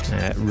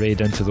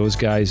raid into those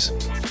guys.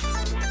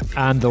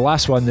 And the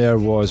last one there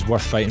was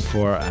Worth Fighting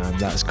For, and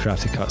that's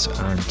Crafty Cuts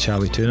and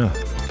Charlie Tuna.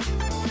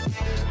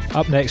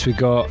 Up next we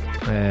got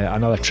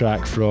another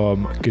track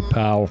from good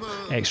pal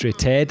X-Ray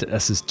Ted.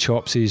 This is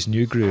Chopsy's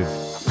New Groove.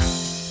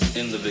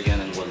 In the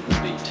beginning was the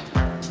beat,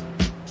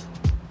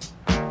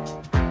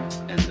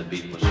 and the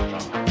beat was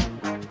strong.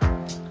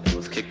 It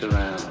was kicked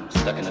around,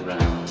 stuck in the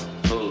ground,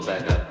 pulled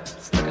back up,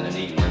 stuck in an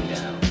evening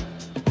gown,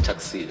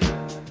 tuxedo,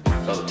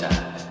 bow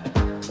tie,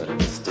 but it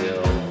was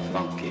still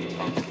funky.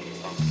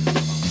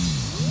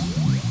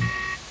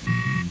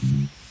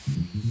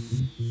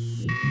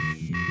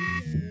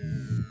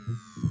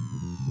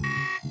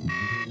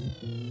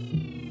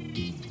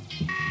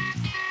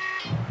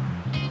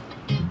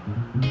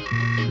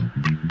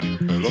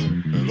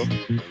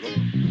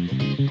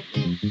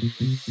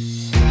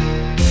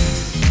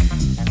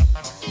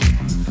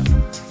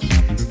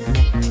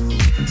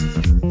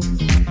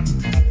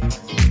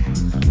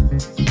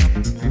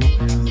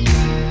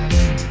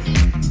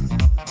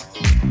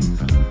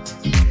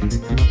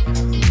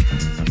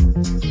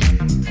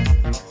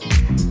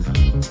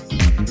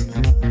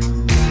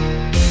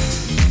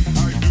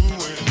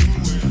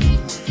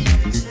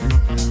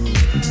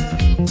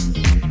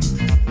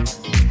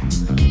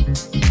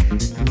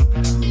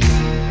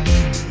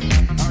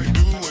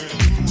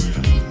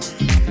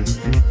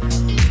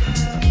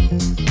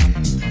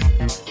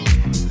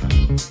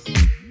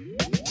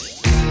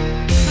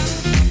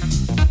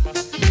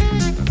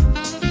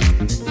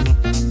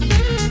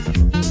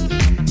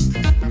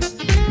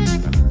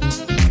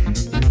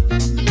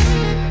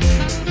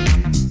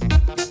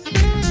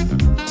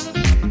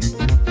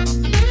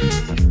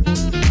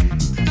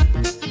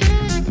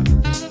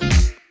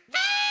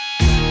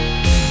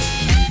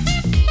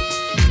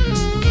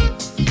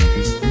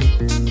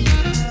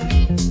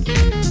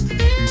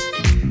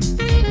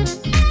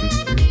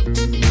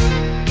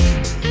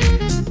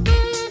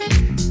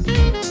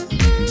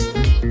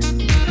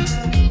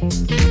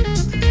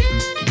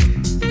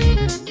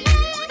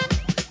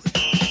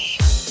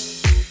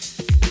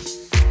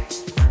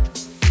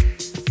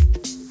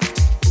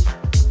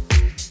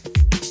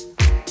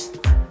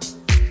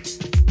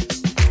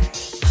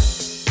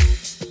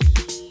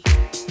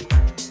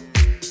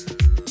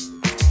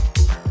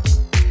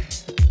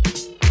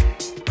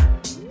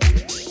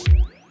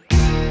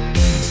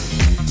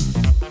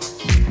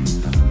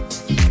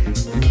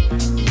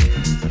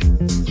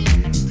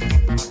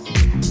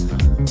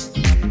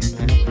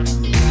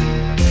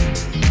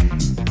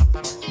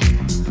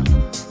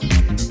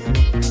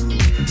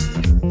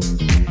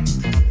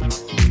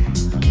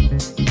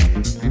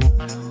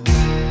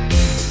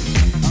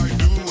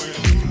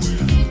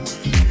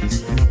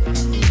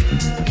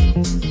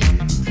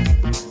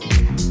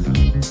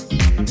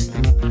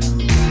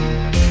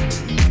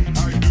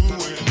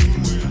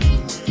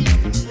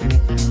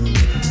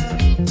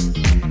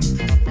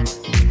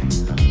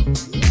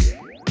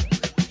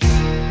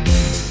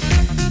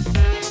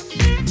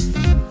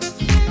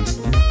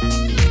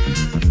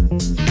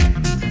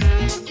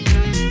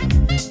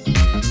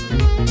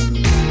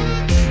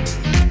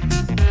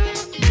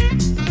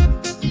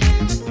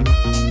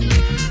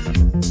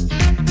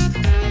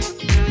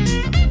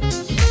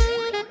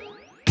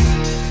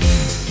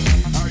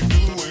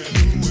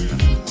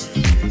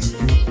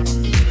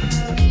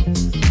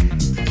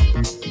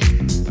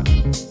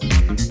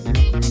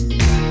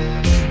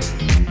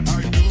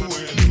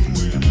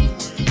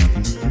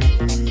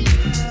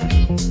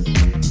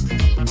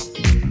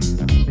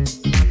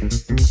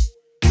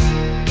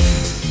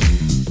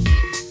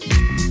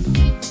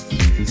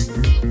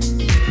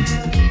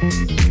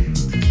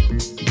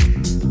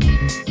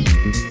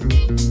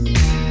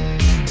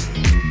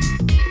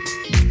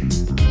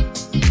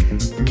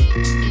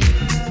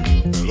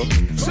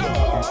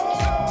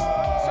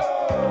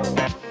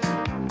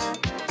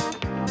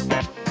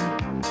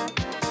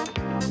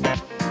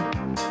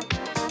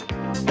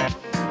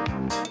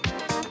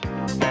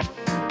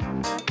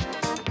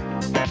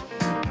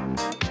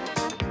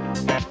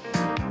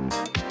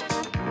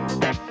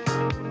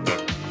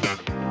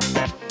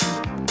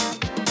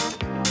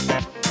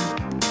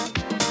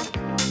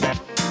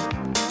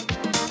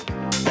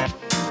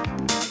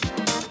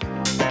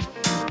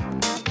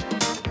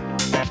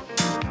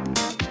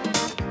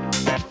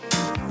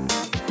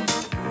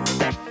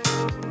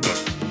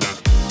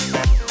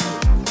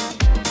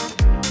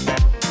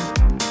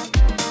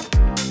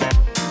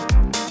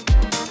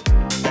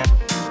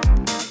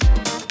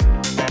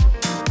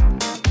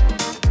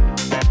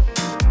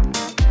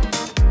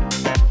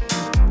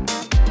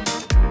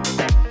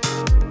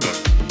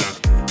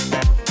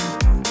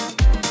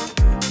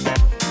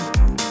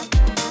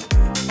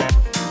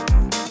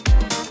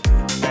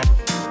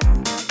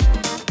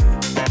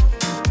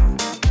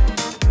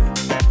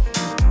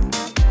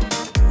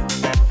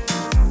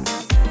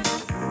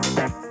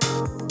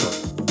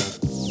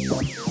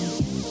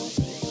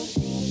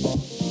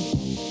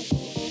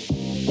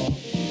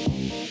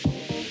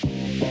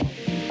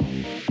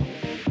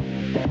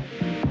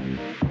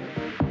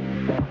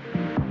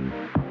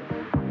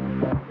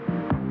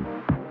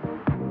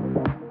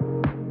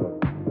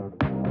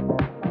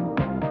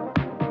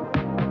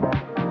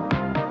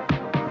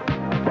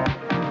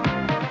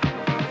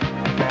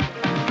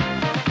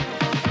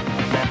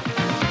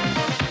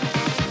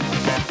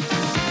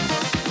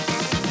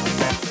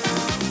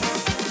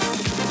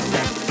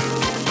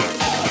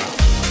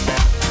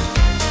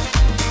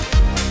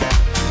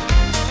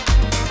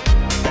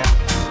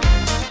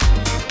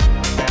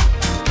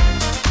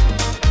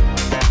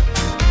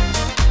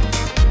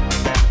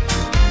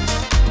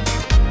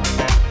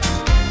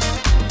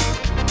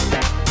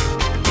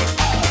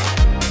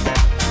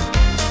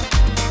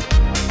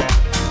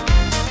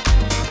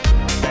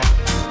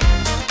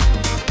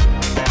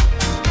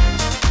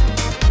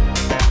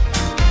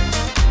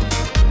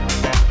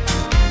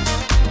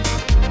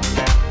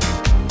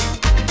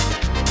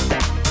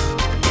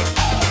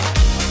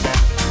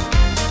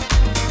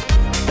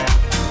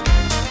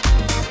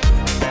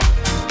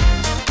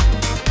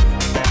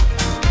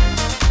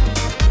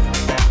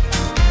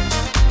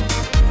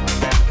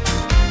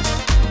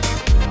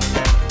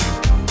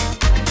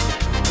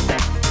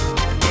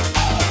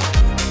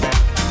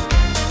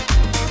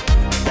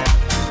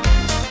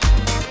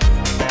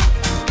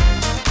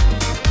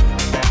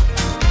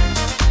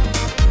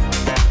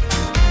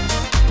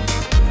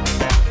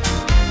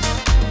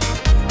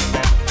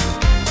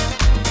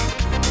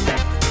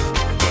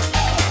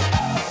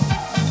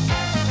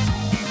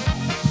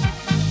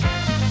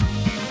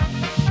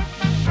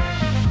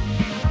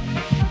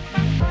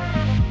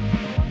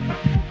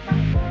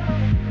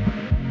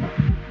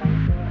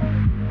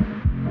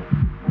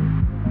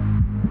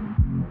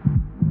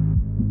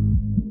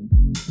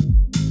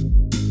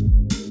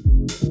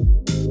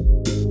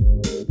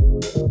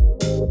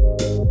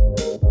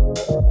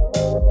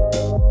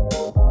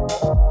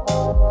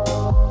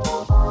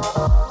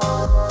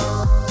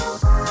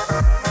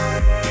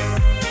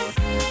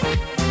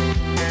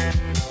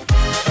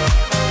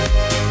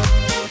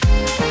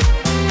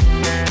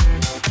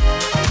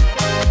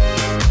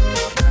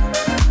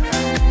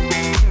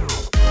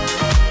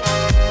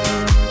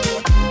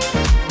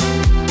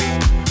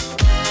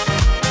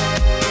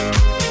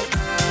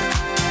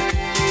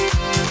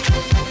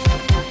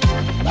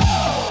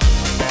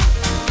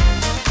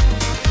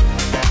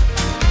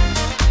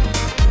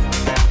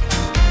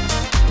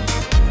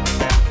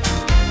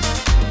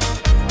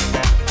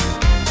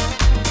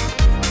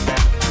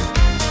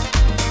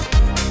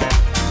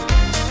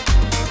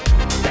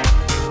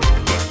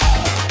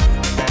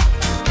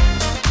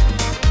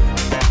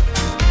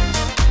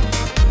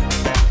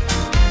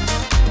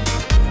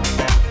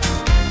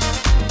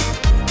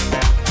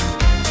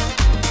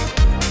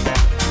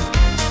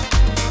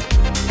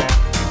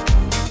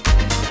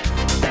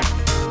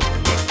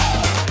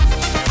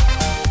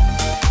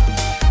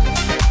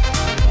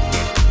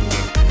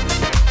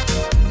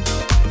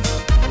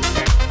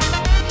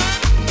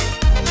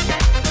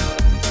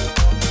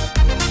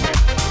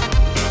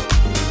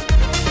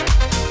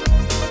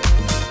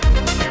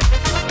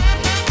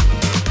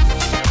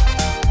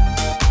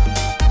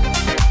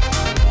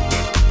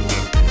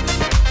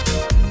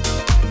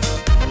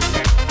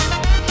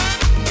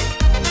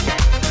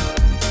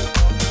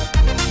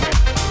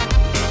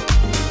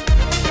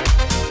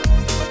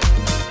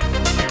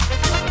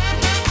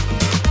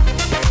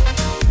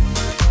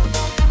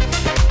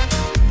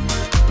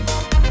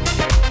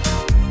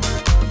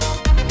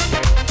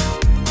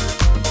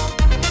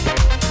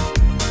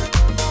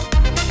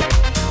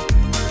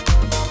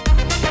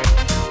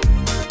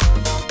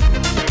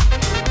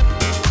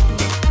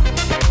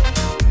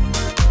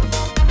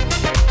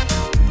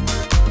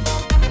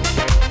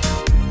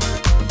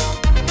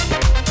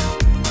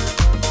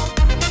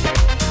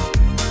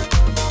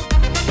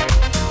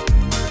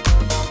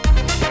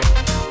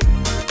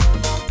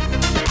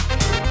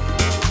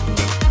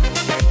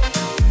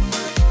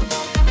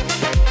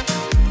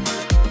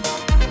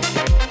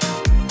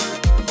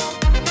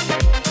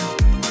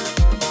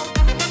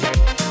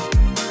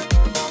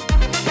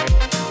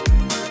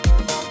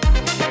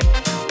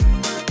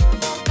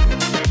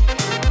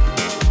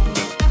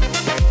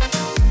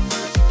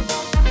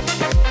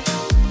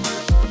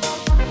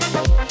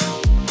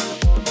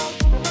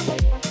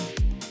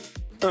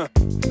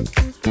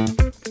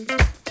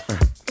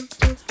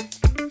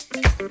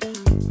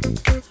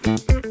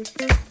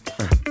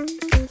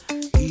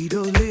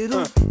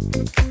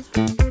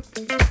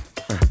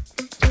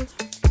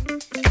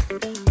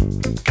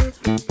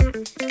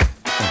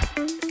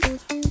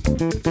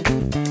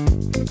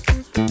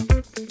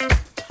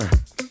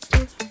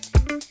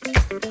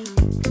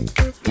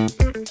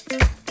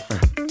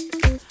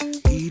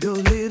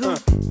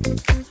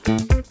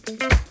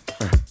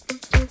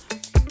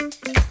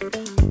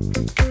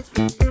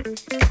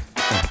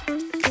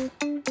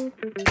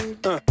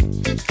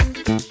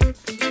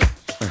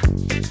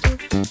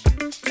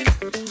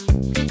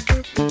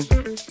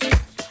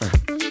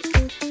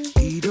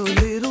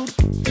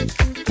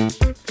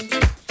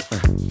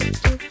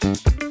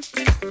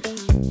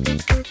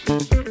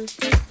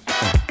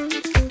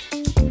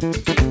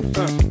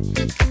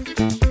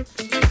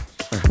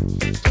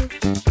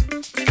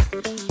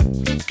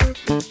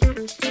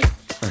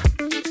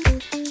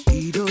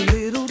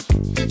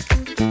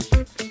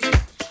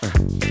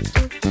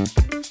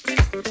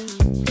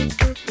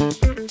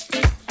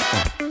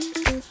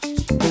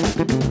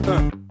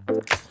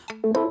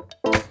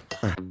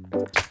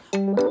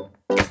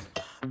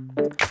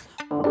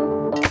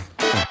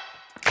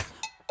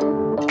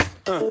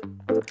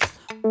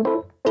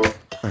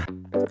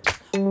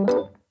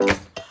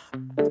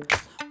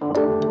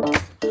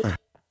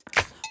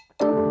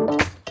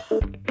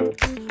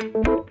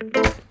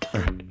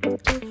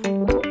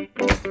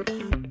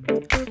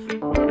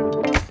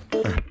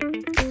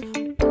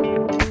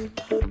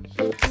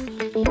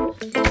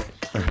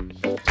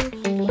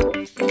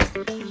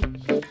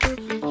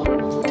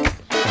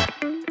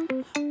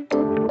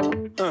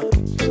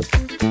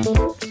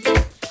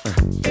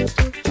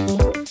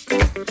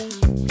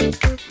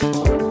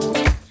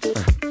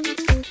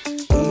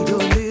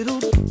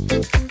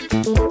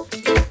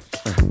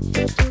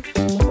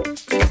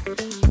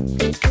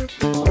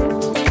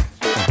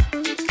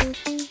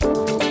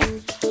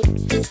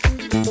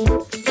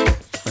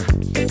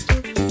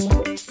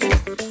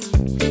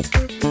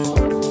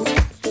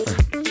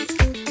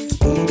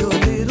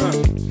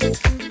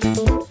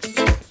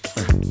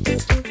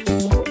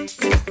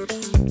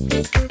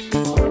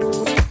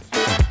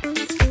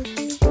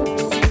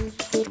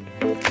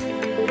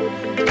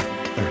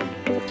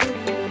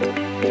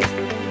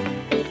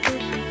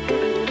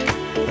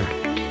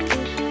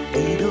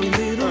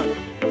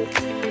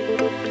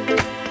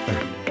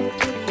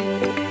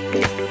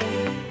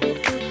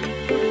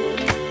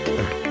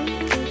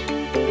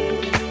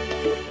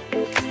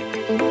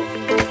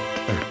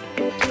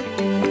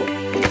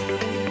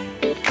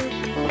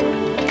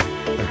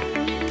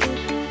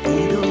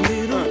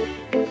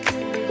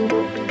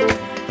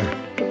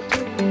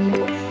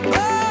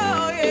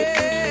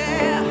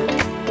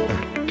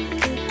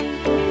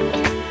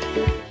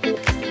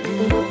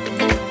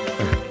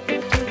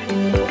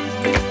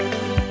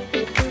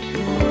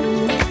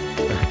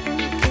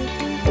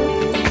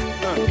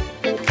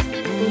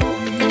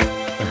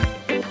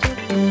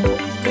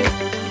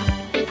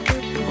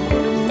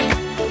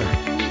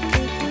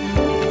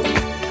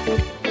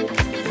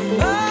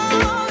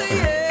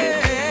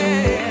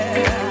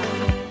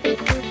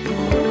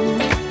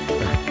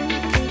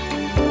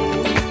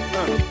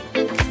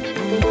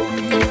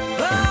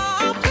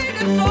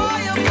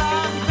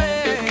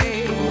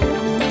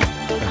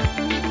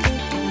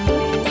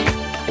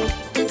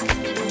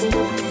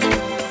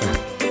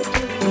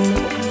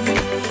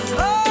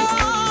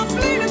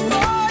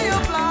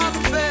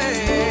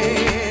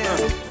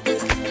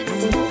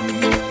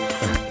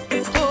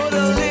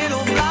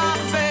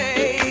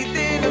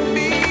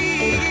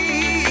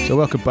 So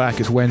welcome back.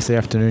 It's Wednesday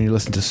afternoon. You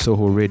listen to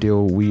Soho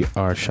Radio. We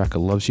are Shaka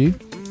Loves You.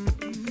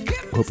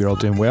 Hope you're all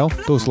doing well.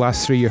 Those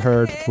last three you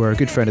heard were a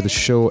good friend of the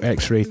show,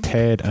 X-Ray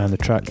Ted, and the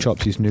track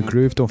Chopsy's New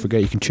Groove. Don't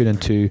forget you can tune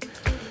into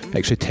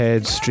X-Ray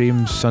Ted's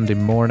streams Sunday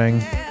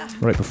morning,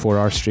 right before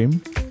our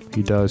stream.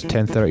 He does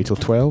 10:30 till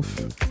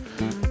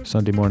 12,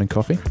 Sunday morning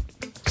coffee.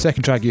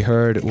 Second track you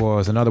heard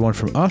was another one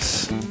from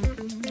us.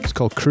 It's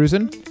called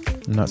Cruisin',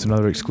 and that's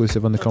another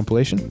exclusive on the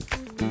compilation.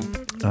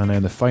 And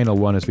then the final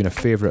one has been a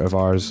favourite of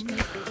ours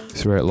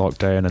throughout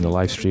lockdown and the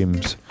live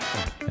streams.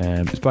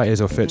 It's by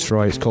Izzo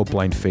Fitzroy. It's called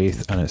Blind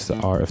Faith, and it's the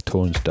Art of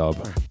Tones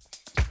dub.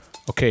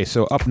 Okay,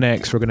 so up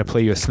next we're going to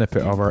play you a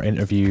snippet of our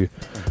interview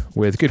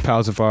with good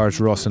pals of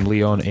ours, Ross and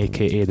Leon,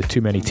 aka the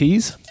Too Many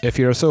Teas. If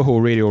you're a Soho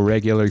Radio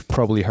regular, you've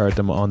probably heard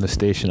them on the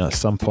station at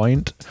some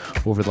point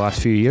over the last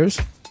few years.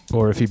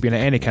 Or if you've been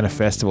at any kind of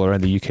festival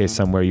around the UK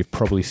somewhere, you've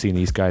probably seen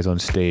these guys on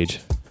stage.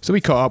 So we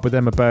caught up with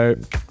them about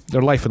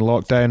their life in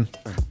lockdown,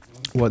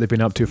 what they've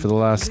been up to for the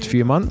last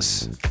few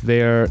months.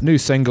 Their new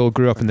single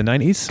grew up in the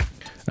 90s,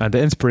 and the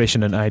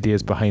inspiration and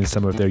ideas behind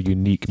some of their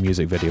unique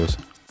music videos.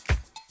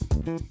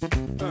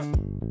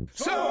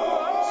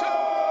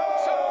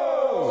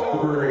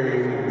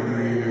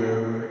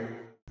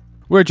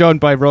 We're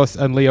joined by Ross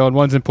and Leon.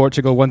 One's in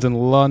Portugal, one's in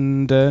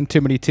London. Too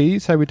Many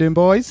Teas. How we doing,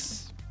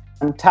 boys?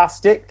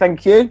 Fantastic,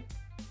 thank you.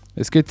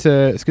 It's good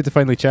to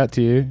finally chat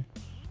to you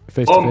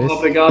face to face.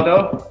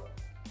 Obrigado.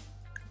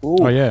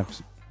 Oh yeah.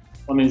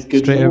 I mean, it's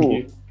good Straight for in.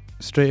 you.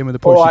 Straight in with the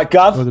Portuguese. All right,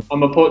 Gav.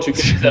 I'm a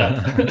Portuguese.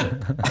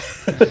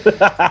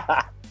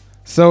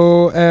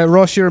 So,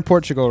 Ross, you're in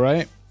Portugal,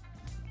 right?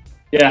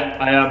 Yeah,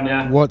 I am.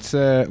 Yeah. What's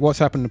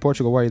happened in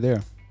Portugal? Why are you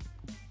there?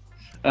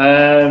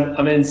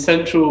 I'm in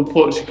central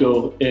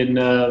Portugal in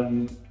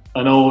an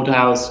old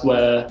house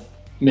where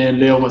me and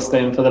Leon were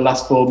staying for the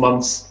last 4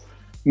 months,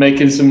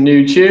 making some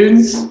new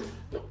tunes.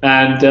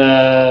 And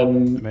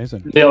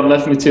Amazing. Leon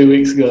left me 2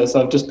 weeks ago,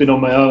 so I've just been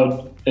on my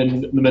own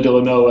in the middle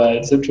of nowhere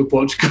in central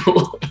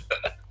Portugal.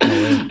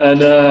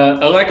 And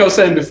like I was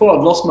saying before,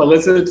 I've lost my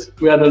lizard.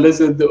 We had a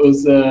lizard that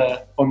was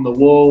on the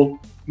wall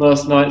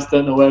most nights,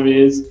 don't know where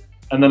he is.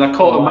 And then I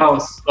caught a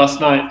mouse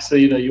last night, so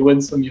you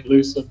win some, you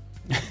lose some.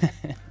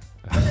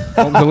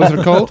 What was the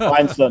lizard called?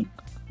 Find some.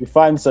 You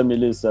find some, you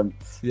lose some.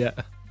 Yeah.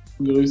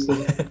 You lose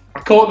some. I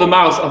caught the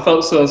mouse. I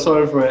felt so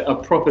sorry for it. A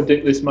proper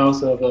dickless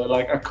mouse over.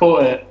 Like I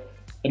caught it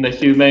in a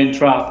humane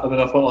trap, and then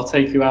I thought I'll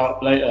take you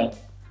out later.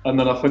 And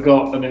then I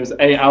forgot, and it was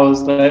 8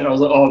 hours later. I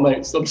was like, "Oh,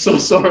 mate, I'm so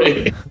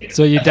sorry."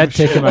 So you did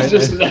take him out. I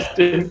just left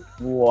him.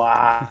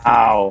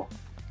 Wow.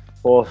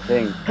 Poor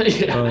thing.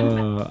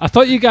 Yeah. I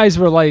thought you guys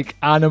were like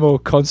animal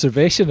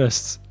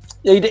conservationists.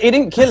 Yeah, he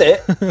didn't kill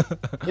it.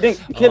 You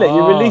didn't kill it.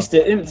 You released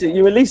it, didn't you?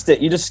 You released it.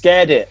 You just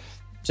scared it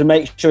to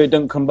make sure it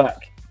don't come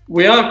back.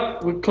 We are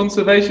with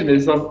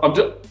conservationists.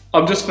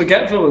 I'm just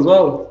forgetful as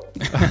well.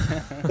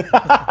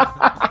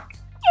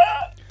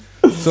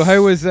 So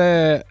how was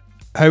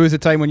the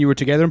time when you were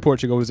together in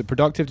Portugal? Was it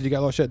productive? Did you get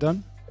a lot of shit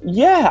done?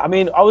 Yeah, I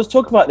mean, I was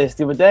talking about this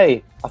the other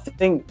day. I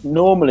think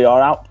normally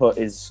our output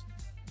is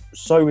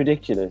so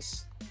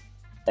ridiculous,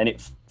 and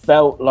it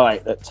felt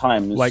like at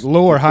times like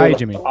low or high, do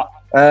you mean?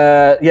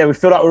 Yeah, we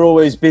feel like we're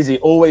always busy,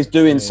 always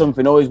doing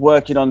something, always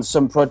working on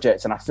some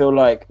projects, and I feel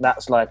like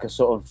that's like a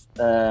sort of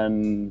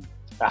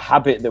a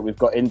habit that we've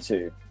got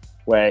into,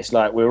 where it's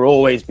like we're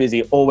always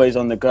busy, always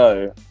on the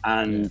go,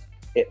 and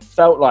it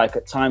felt like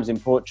at times in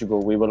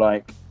Portugal we were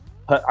like,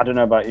 I don't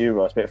know about you,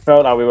 Ross, but it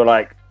felt like we were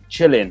like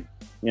chilling,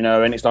 you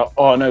know, and it's like,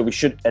 oh no, we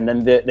should, and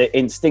then the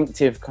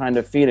instinctive kind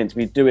of feeling to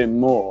be doing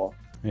more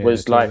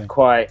was totally. like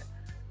quite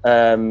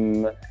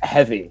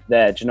heavy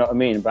there, do you know what I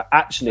mean? But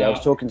actually I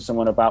was talking to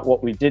someone about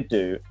what we did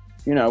do.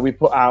 You know, we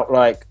put out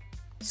like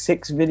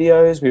 6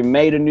 videos, we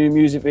made a new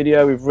music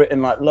video, we've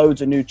written like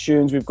loads of new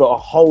tunes, we've got a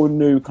whole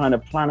new kind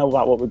of plan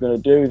about what we're going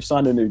to do, we've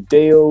signed a new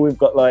deal, we've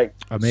got like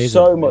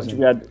so much.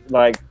 We had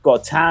like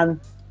got a tan,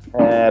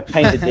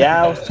 painted the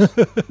house,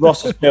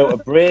 Ross has built a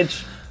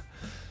bridge,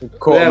 we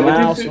caught a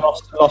mouse,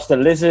 lost a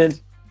lizard,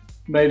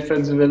 made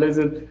friends with a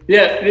lizard.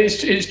 Yeah,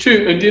 it's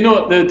true. And do you know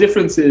what the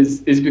difference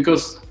is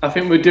because I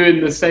think we're doing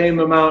the same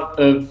amount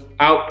of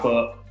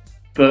output,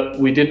 but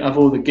we didn't have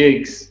all the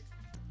gigs.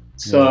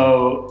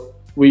 So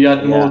we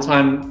had more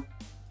time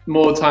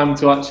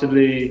to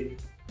actually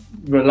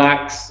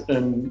relax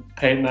and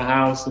paint the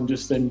house and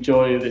just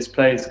enjoy this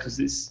place, because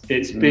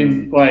it's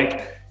been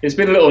like, it's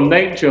been a little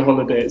nature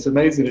holiday. It's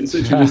amazing. It's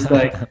literally just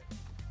like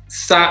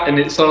sat in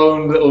its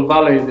own little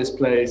valley, this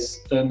place,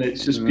 and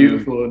it's just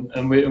beautiful.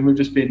 And we've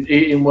just been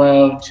eating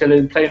well,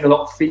 chilling, playing a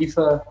lot of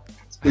FIFA.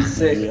 It's been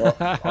sick.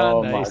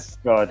 Oh nice.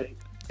 My God.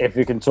 If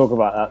we can talk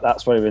about that,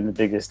 that's probably been the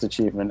biggest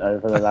achievement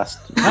over the last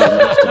few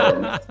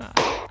months.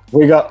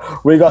 We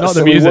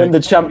won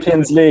the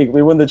Champions League.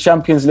 We won the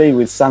Champions League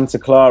with Santa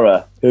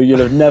Clara, who you'll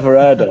have never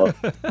heard of.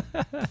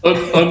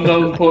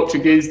 Unknown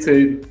Portuguese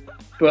team.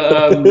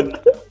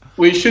 But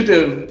we should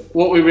have,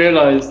 what we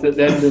realised at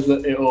the end of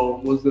it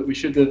all was that we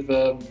should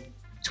have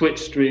Twitch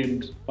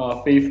streamed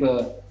our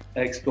FIFA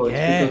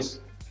exploits.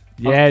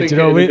 Because do you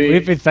know,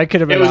 we've been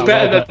thinking about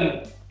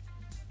it.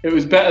 It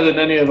was better than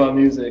any of our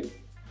music.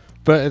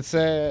 But it's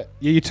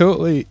you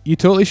totally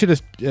should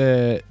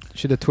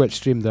have Twitch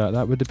streamed that.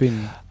 That would have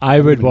been.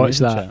 I would watch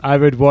that. I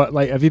would watch.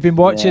 Like, have you been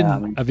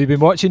watching? Have you been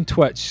watching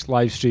Twitch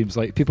live streams?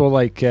 Like people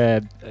like,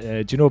 do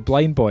you know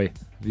Blind Boy?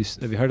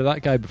 Have you heard of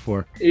that guy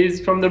before? He's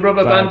from the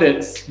Rubber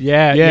Bandits.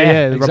 Yeah,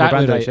 the exactly Rubber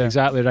Bandits, right,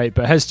 exactly right.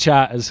 But his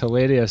chat is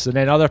hilarious, and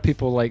then other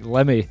people like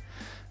Lemmy,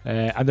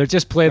 and they're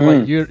just playing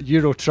like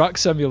Euro Truck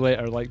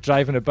Simulator, like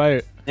driving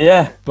about.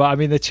 Yeah. But I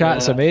mean, the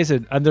chat's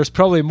amazing, and there's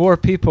probably more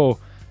people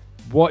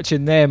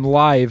watching them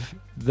live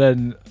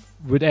than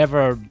would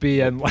ever be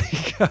in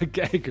like a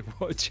gig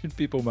watching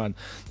people, man.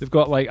 They've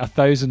got like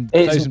 1,000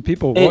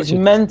 people watching. It's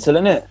mental,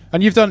 isn't it?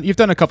 And you've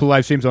done a couple of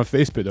live streams on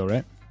Facebook though,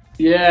 right?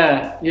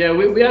 Yeah.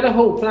 We had a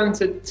whole plan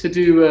to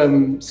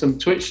do some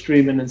Twitch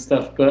streaming and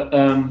stuff, but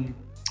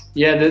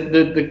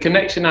the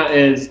connection out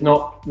here is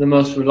not the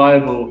most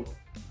reliable,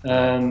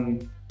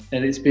 and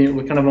we're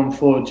kind of on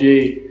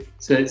 4G,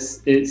 so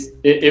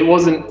it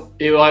wasn't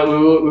we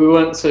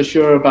weren't so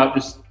sure about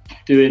just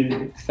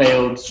doing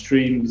failed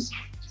streams.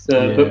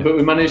 So, but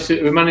we managed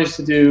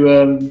to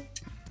do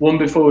one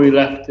before we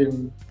left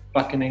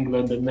back in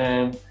England, and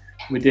then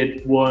we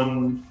did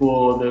one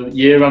for the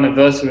year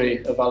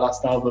anniversary of our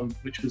last album,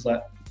 which was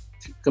like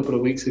a couple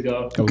of weeks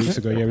ago. And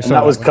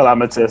that was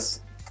calamitous.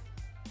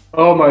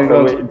 Oh my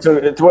God!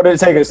 What did it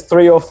take us?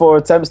 3 or 4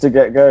 attempts to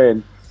get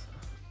going?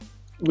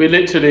 We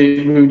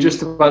were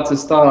just about to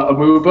start, and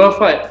we were both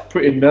like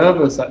pretty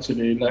nervous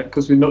actually, like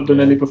because we've not done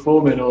any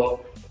performing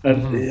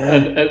and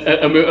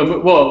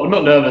we're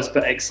not nervous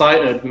but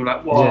excited. We were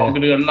like, "Whoa, I'm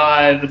gonna go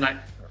live and like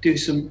do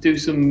some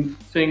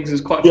things."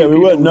 There's quite a few we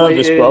weren't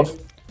nervous, bruv.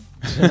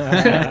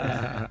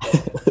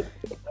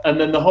 And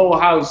then the whole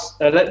house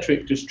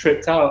electric just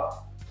tripped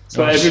out.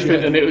 So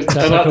everything, and it was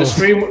and like the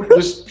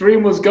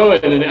stream was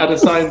going, and it had a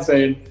sign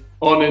saying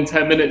on in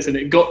 10 minutes, and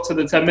it got to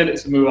the 10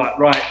 minutes, and we were like,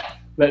 right,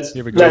 let's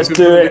do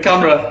the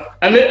camera,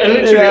 and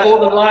literally all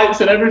the lights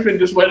and everything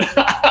just went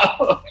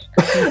out.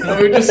 And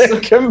we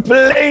just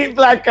complete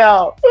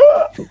blackout.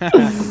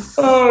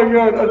 Oh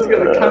God, I had to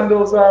get the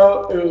candles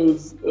out. It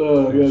was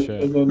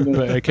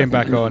but it came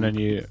back on, and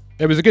it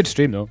was a good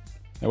stream though.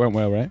 It went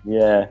well, right?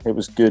 Yeah, it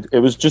was good. It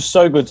was just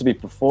so good to be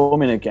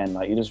performing again.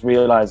 Like, you just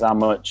realise how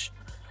much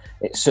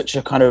it's such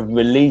a kind of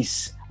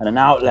release and an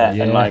outlet.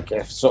 Yeah. And like,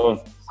 if sort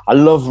of, I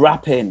love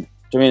rapping. Do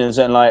you mean?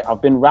 And like,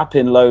 I've been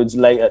rapping loads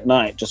late at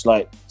night, just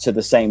like to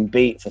the same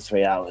beat for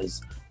 3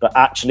 hours. But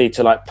actually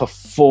to like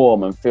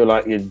perform and feel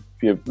like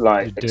you're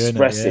like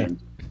expressing.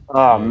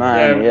 Oh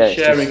man, yeah,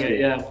 sharing it.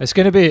 Yeah, It's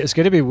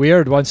gonna be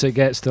weird once it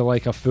gets to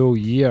like a full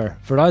year.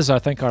 For us, I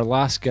think our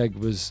last gig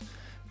was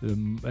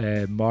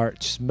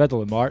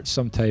middle of March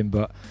sometime.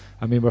 But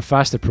I mean, we're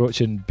fast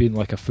approaching being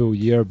like a full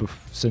year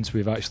since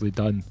we've actually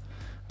done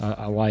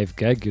a live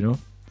gig. You know.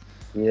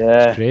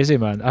 Yeah, it's crazy,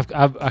 man.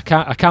 I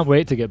can't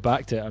wait to get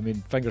back to it. I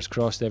mean, fingers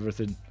crossed,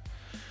 everything.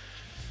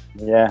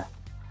 Yeah,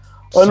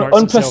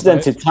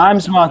 unprecedented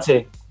times,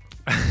 Marty.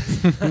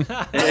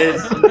 It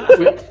is.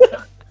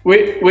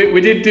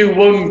 We did do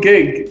one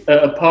gig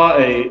at a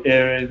party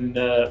here in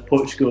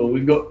Portugal.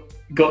 We've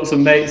got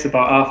some mates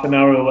about half an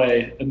hour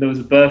away, and there was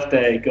a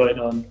birthday going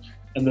on,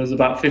 and there was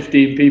about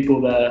 15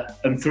 people there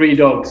and 3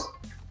 dogs.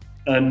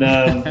 And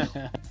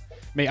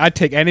mate, I'd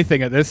take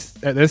anything at this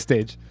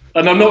stage.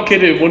 And I'm not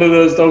kidding. One of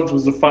those dogs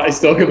was the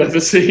fattest dog I've ever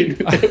seen.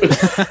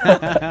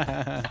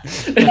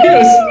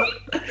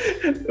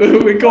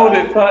 We called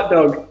it Fat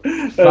Dog.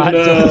 Fat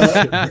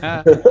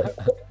Dog.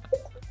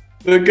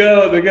 The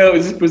girl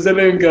was this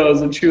Brazilian girl,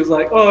 and she was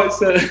like, "Oh,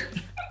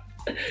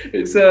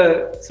 it's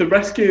a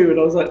rescue," and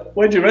I was like,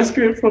 "Where'd you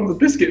rescue it from? The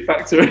biscuit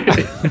factory?"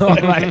 Oh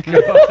my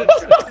god!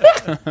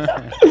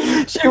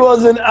 She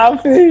wasn't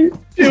happy.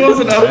 She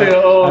wasn't happy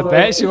at all. I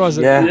bet she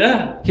wasn't.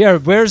 Yeah. Here,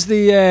 where's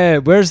the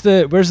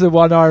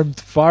one-armed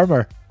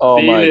farmer?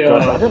 Oh my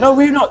god! I don't know.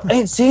 I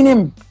didn't see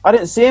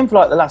him for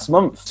like the last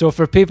month. So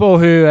for people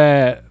who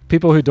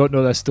don't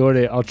know this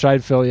story, I'll try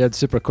and fill you in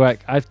super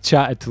quick. I've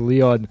chatted to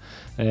Leon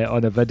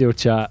on a video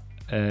chat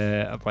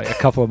like a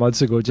couple of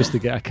months ago just to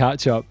get a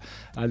catch up,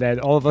 and then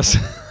all of us,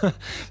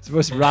 it's the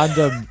most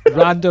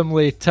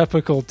randomly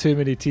typical Too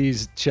Many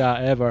Teas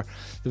chat ever.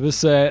 There was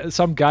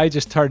some guy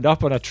just turned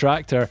up on a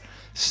tractor,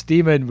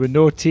 steaming with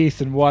no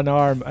teeth and one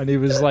arm, and he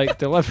was like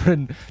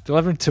delivering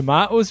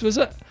tomatoes, was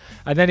it?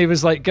 And then he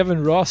was like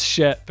giving Ross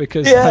shit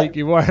because like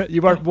you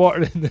weren't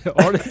watering the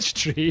orange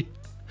tree.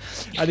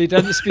 And he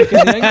didn't speak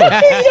any English. Yeah,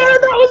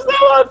 that was the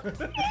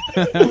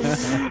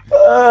one.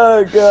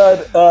 Oh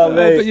god! Oh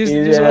mate, but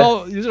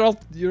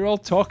you're all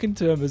talking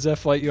to him as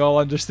if like you all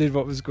understood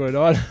what was going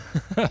on.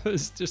 It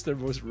was just the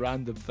most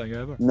random thing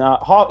ever. No,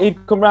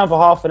 he'd come round for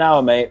half an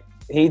hour, mate.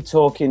 He'd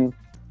talking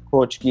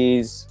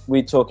Portuguese,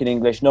 we'd talking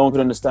English. No one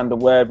could understand a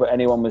word what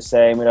anyone was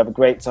saying. We'd have a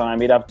great time.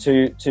 He'd have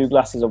two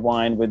glasses of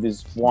wine with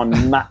his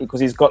one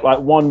because he's got like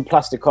one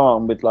plastic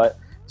arm with like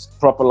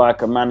proper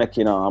like a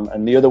mannequin arm,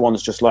 and the other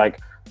one's just like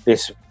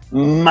this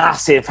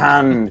massive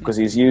hand because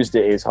he's used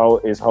it his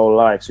whole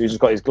life. So he's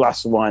just got his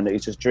glass of wine that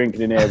he's just drinking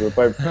in here.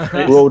 We're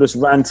all just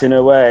ranting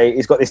away.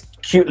 He's got this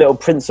cute little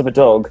prince of a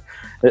dog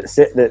that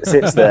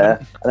sits there,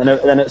 and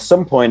then at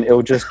some point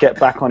he'll just get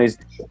back on his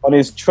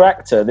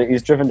tractor that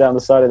he's driven down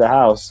the side of the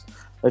house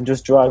and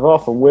just drive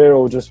off, and we're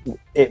all just,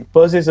 it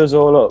buzzes us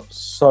all up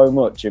so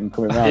much him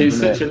coming around. He's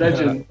such a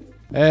legend.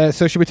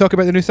 So should we talk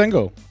about the new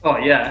single? Oh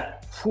yeah.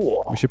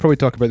 We should probably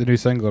talk about the new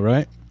single,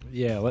 right?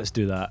 Yeah, let's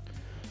do that.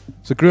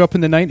 So grew up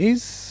in the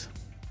 90s.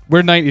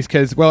 We're 90s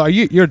kids. Well,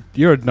 you're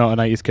not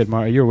a 90s kid,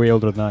 Marty. You're way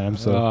older than I am,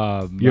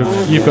 so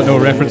you've got no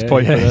reference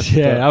point for this.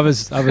 Yeah, I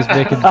was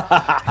making.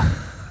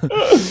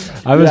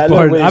 I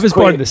was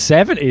born in the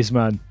 70s,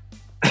 man.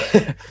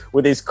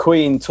 With his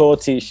Queen tour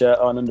t-shirt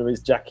on under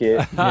his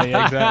jacket.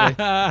 Yeah,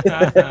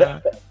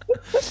 exactly.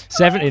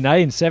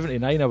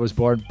 79 I was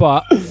born,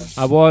 but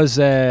I was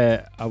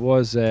in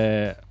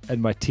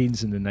my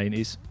teens in the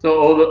 90s. So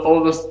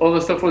all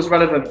the stuff was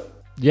relevant.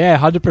 Yeah,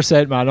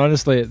 100%, man.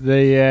 Honestly,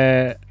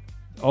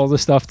 all the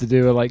stuff to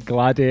do with like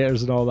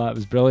gladiators and all that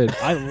was brilliant.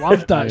 I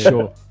loved that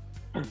show.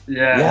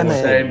 Yeah,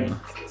 same.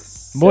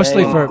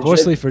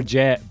 Mostly for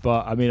Jet,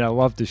 but I mean, I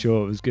loved the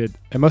show. It was good.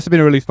 It must have been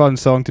a really fun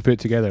song to put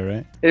together,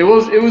 right? It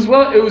was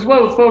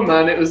well fun,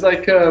 man. It was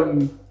like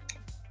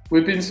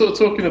we've been sort of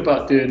talking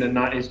about doing a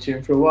 90s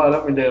tune for a while,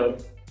 haven't we, Dylan?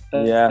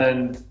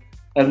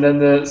 And then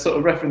the sort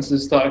of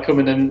references started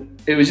coming, and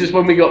it was just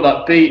when we got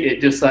that beat, it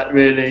just like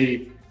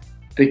really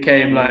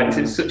became like,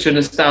 it's such a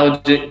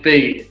nostalgic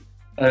beat,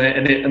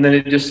 and then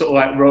it just sort of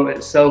like wrote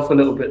itself a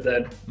little bit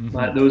then.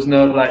 Like there was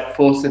no like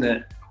forcing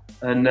it,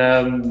 and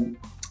yeah,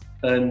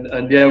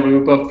 we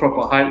were both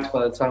proper hyped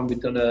by the time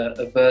we'd done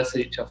a verse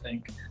each, I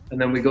think,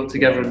 and then we got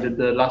together and did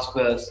the last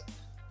verse,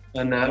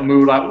 and we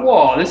were like,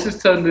 whoa, this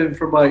has turned in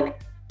from like,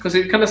 because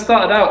it kind of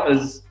started out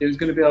as it was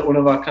going to be like one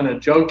of our kind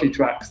of jokey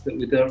tracks that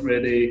we don't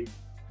really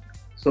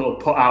sort of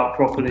put out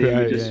properly.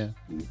 We just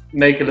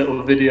make a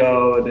little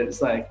video, and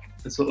it's like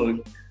a sort of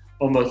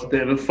almost a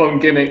bit of a fun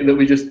gimmick that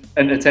we just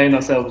entertain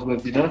ourselves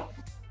with, you know.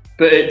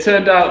 But it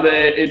turned out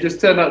that it just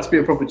turned out to be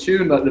a proper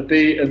tune, like the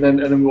beat, and then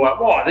we were like,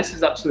 wow, this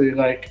is actually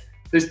like,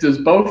 this does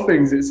both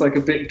things. It's like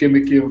a bit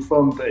gimmicky and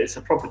fun, but it's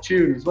a proper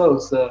tune as well.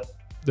 So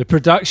the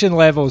production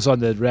levels on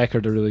the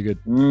record are really good.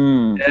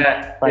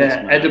 Thanks,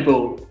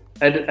 edible.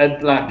 Ed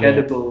Black, Yeah.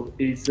 Edible.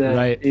 He's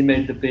he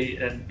made the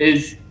beat, and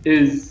his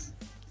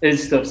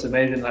stuff's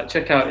amazing. Like,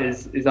 check out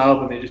his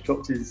album. He just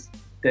dropped his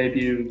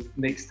debut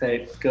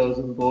mixtape, Girls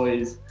and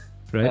Boys.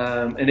 Right.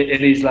 And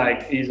he's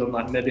on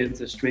like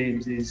millions of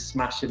streams. He's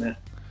smashing it.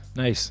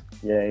 Nice.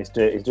 Yeah, he's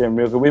doing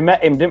real good. We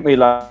met him, didn't we?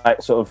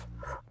 Like sort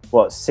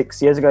of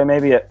 6 years ago,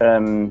 maybe at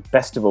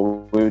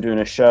Festival. We were doing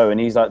a show, and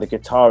he's like the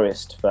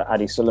guitarist for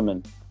Addy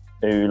Suleiman,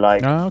 who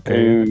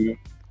who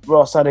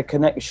Ross had a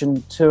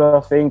connection to, I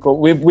think. Or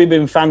we've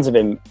been fans of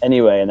him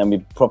anyway, and then we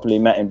properly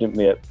met him, didn't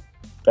we, at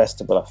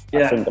Festival?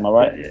 I think, am I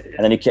right? Yeah. And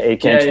then he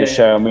came to the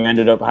show, and we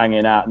ended up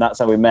hanging out, and that's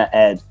how we met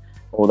Ed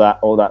all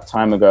that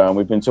time ago. And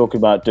we've been talking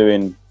about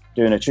doing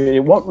a tune.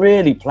 It wasn't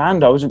really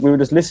planned. We were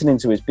just listening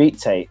to his beat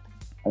tape,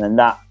 and then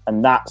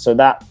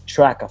that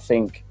track, I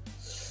think,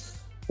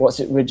 what's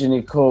it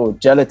originally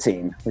called?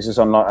 Gelatine, which is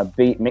on like a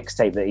beat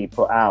mixtape that he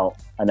put out,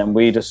 and then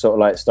we just sort of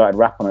like started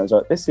rapping. I was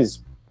like, this is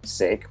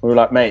sick. We were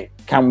like, mate,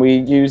 can we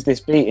use this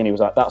beat? And he was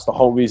like, that's the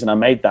whole reason I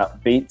made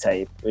that beat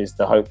tape, is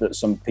the hope that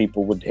some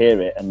people would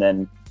hear it and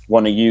then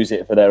want to use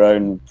it for their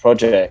own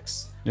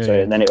projects.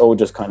 And then it all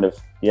just kind of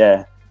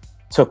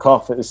took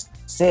off. It was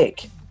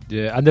sick.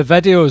 Yeah, and the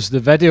video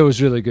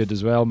is really good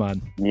as well,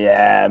 man.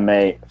 Yeah,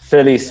 mate,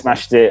 Philly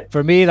smashed it.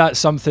 For me, that's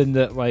something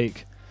that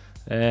like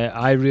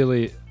I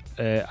really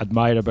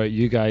admire about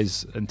you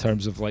guys in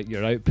terms of like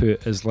your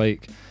output, is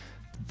like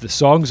the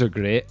songs are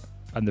great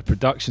and the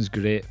production's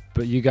great,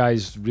 but you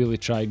guys really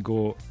try and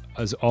go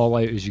as all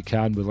out as you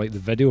can with like the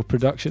video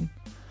production.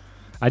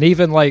 And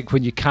even like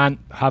when you can't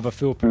have a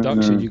full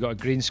production, you got a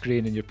green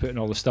screen and you're putting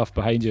all the stuff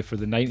behind you for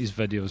the 90s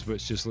videos,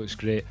 which just looks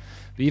great.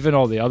 But even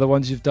all the other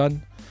ones you've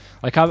done,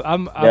 like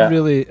I'm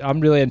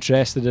really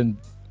interested in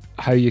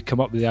how you come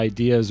up with the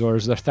ideas, or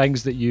is there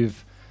things that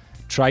you've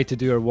tried to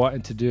do or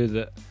wanted to do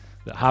that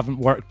haven't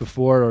worked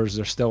before, or is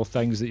there still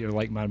things that you're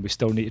like, man, we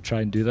still need to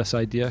try and do this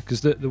idea? Because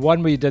the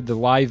one where you did the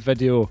live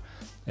video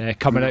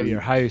coming out of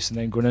your house and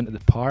then going into the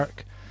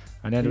park,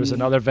 and then there was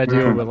another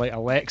video with like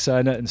Alexa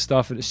in it and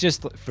stuff, and it's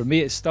just, for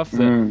me, it's stuff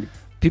that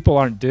people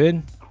aren't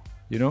doing,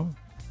 you know?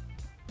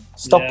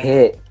 Stop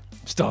it.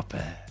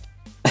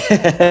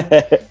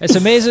 It's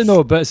amazing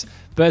though, but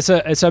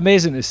it's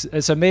amazing.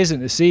 It's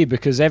amazing to see,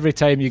 because every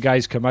time you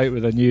guys come out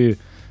with a new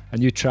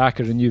track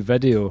or a new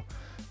video,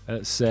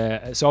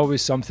 it's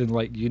always something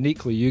like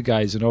uniquely you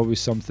guys, and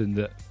always something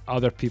that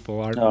other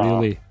people aren't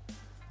really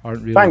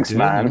Thanks, doing,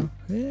 man.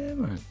 You know? Yeah,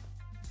 man.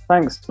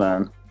 Thanks,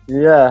 man.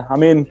 Yeah, I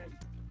mean,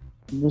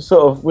 there's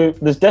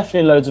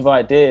definitely loads of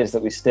ideas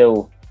that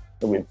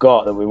we've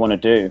got that we want to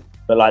do,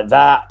 but like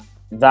that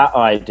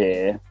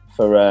idea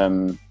for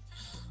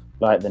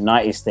like the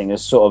 90s thing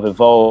has sort of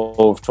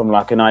evolved from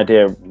like an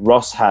idea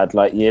Ross had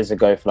like years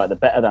ago for like the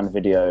Better Than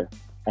video,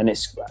 and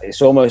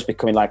it's almost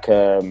becoming like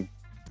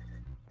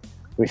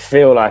we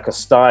feel like a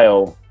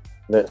style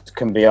that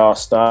can be our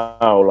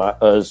style, like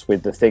us,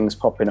 with the things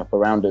popping up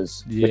around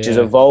us, which is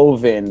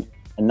evolving.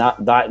 And that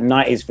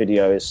 90s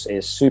video is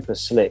super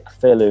slick.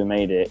 Phil, who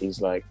made it, he's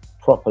like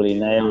properly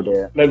nailed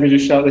it. Let me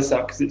just shout this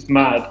out because it's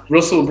mad.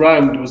 Russell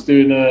Brand was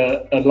doing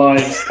a live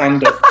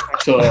stand-up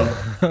tour.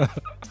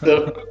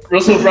 So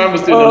Russell Brand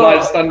was doing a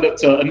live stand-up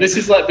tour, and this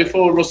is like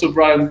before Russell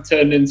Brand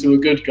turned into a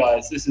good guy.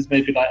 So this is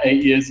maybe like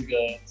 8 years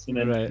ago.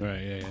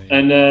 Right.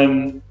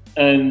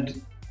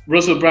 And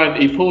Russell Brand,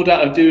 he pulled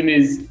out of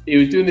he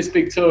was doing this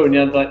big tour, and he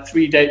had like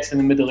 3 dates in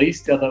the Middle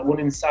East. He had like one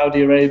in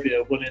Saudi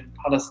Arabia, one in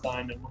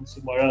Palestine, and one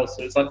somewhere else.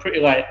 So it's like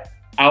pretty like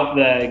out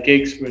there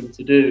gigs for him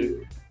to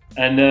do.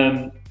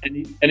 And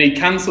he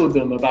cancelled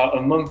them about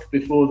a month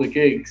before the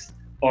gigs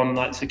on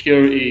like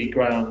security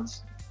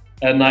grounds.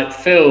 And like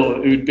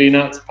Phil, who'd been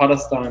out to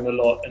Palestine a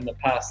lot in the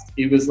past,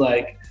 he was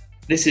like,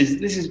 this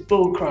is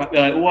bullcrap.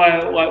 Like,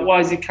 why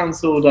is he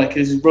cancelled? Like,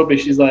 this is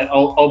rubbish. He's like,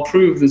 I'll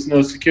prove there's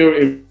no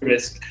security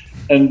risk.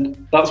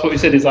 And that's what he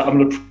said. He's like, I'm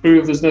going to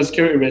prove there's no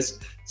security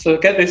risk. So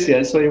get this,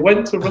 yeah. So he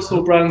went to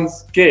Russell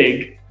Brand's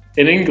gig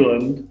in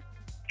England,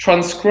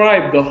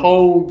 transcribed the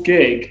whole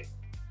gig,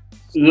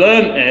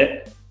 learnt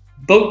it,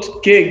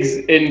 booked gigs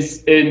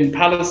in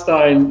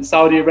Palestine,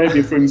 Saudi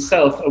Arabia for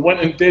himself, and went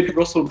and did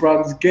Russell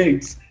Brand's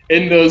gigs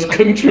in those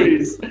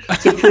countries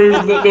to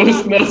prove that there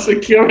was no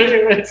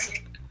security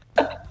risk.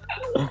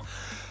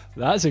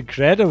 That's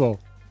incredible.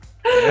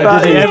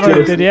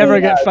 Did he ever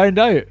get found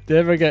out? Did he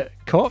ever get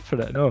caught for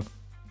it?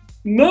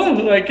 No,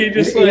 like he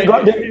just there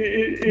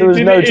was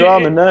no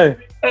drama, no.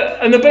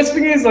 And the best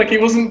thing is, like, he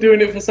wasn't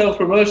doing it for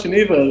self-promotion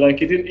either. Like,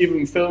 he didn't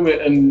even film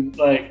it and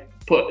like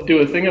do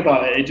a thing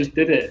about it. He just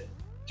did it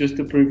just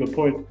to prove a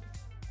point.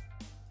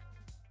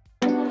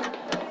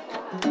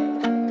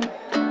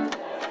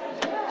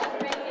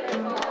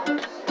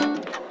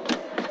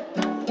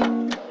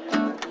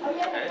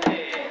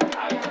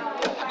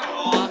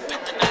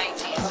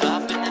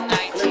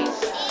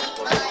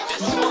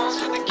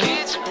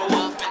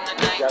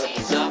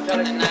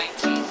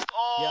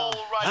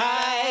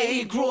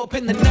 I grew up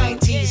in the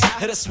 90s,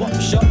 had a swap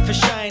shop for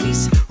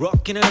shinies,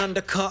 rocking rocking an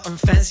undercut and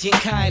fancying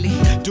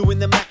Kylie. Doing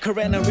the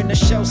Macarena in a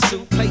shell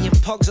suit, playing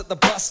pogs at the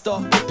bus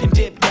stop, dipping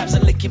dip dabs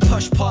and licking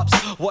push pops.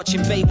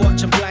 Watching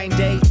Baywatch and Blind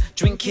Date,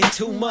 drinking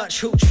too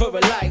much hooch for a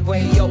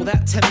lightweight. Yo,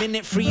 that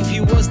 10-minute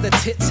preview was the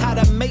tits. Had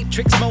a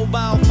Matrix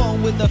mobile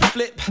phone with a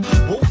flip.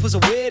 Wolf was a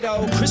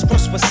weirdo, Chris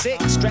Cross was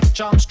sick. Stretch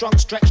Armstrong,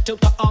 stretch till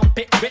the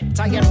armpit ripped.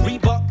 I had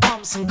Reebok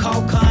pumps and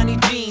Carl Carney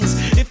jeans.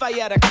 If I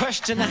had a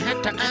question, I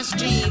had to ask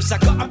Jeeves. I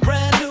got a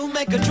brand new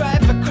Mega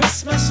Drive for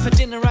Christmas. For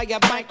dinner, I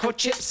had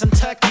microchips and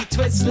turkey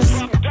twizzlers.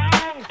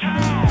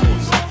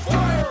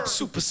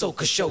 Super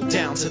Soaker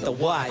Showdown to the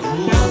Y. Grew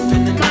up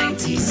in the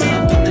 90s,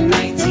 up in the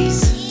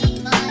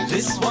 90s.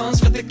 This one's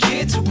for the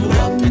kids who grew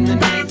up in the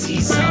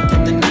 90s, up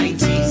in the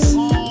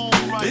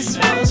 90s. This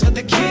one's for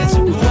the kids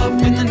who grew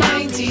up in the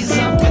 90s,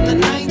 up in the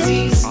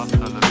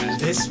 90s.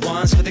 This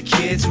one's for the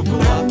kids who grew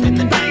up in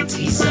the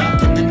 90s,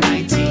 up in the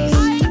 90s.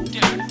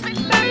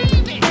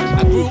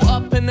 I grew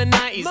up in the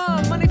 90s.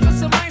 Mom, money for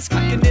some ice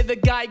cream. I can hear the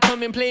guy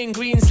coming playing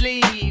green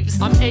sleeves.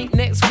 I'm 8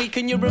 next week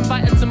and you're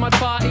invited to my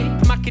party.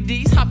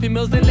 Maccadees, Happy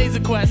Meals, then Laser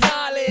Quest.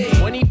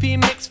 20p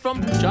mix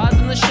from jars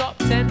in the shop.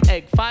 10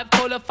 egg, 5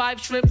 cola, 5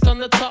 shrimps on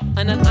the top,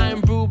 and an iron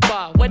brew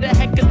bar. Where the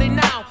heck are they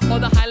now? All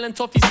the Highland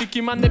toffee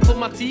sticky man, they pull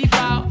my teeth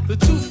out. The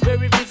tooth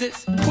fairy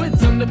visits,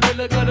 quids on the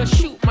pillar. Got a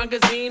shoot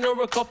magazine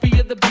or a copy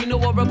of the Beano,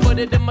 or I put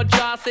it in my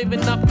jar,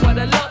 saving up quite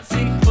a lot.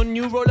 See, on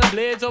new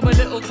rollerblades or a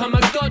little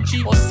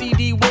Tamagotchi or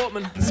CD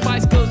Walkman.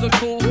 Spice Girls are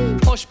cool,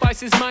 Posh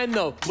Spice is mine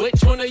though.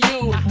 Which one are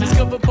you?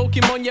 Discover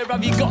Pokemon, yeah,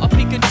 have you got a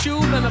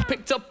Pikachu? Then I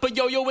picked up a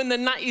yo-yo in the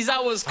 90s, I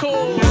was cool.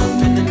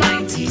 Up in the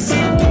 90s,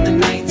 up in the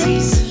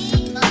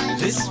 90s.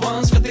 This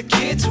one's for the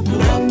kids who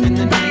grew up in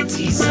the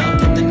 90s,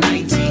 up in the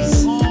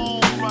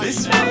 90s.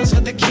 This one's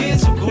for the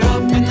kids who grew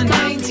up in the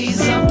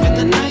 90s, up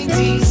in the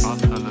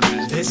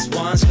 90s. This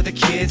one's for the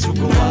kids who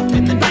grew up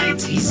in the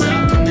 90s,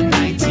 up in the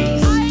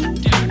 90s.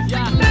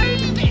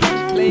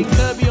 Playing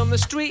Kirby on the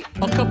street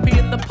or copy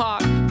in the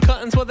park.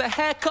 Curtains with a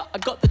haircut, I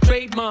got the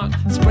trademark.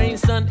 Spraying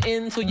sun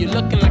in till you're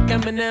looking like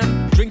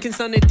Eminem. Drinking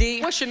Sunny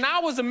D, wishing I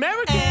was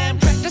American. And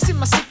practicing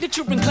my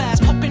signature in class.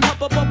 Popping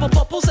hubba bubble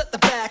bubbles at the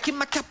back. In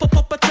my kappa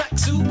popper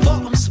tracksuit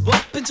bottoms.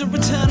 Up into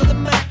Return of the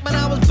Mac. Man,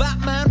 I was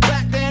Batman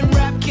back then.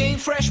 Rap King,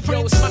 Fresh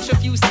Prince. Yo, smash a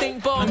few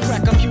stink bombs and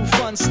crack a few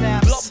fun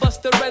snaps.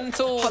 Blockbuster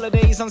rental.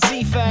 Holidays on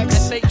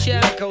CFAX.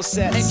 FHM. Echo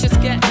sets.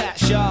 HSK. Pat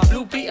Sharp.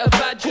 Blue Peter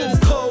Badgers.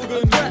 Hulk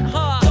Hogan. Bret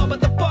Hart. Top of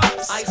the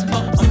Pops. Ice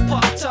Pops. And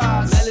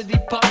Pop-Tarts. Melody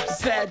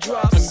Pops. Pear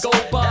drops. And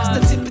Gold Bars.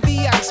 That's the tip of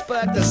the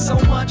iceberg. There's so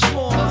much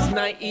more. Those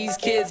 90s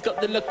kids got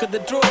the look of the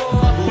draw.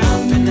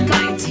 Up in the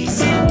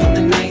 90s, up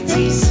in the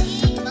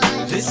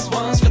 90s. This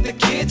one's for the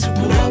kids who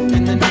grew up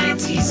in the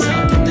 90s,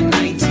 up in the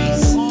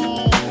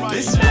 90s.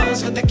 This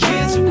one's for the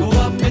kids who grew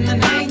up in the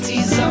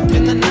 90s, up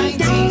in the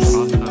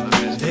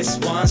 90s. This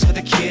one's for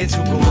the kids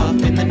who grew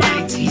up in the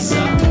 90s,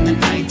 up in the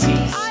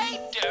 90s.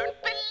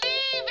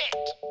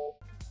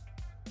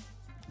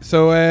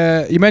 So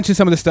you mentioned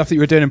some of the stuff that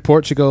you were doing in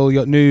Portugal. You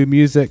got new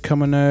music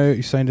coming out.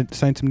 You signed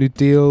some new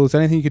deals.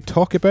 Anything you could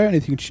talk about?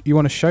 Anything you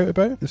want to shout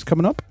about that's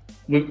coming up?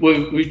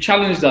 We've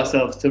challenged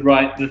ourselves to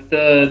write the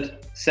third,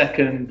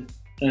 second,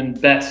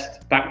 and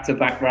best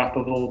back-to-back rap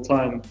of all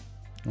time.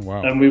 Oh,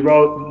 wow! And we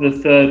wrote the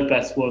third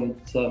best one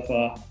so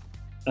far,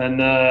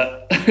 and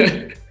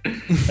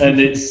and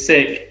it's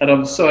sick. And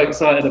I'm so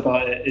excited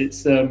about it.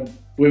 It's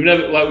we've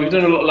done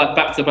a lot of like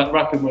back-to-back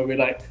rapping where we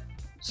like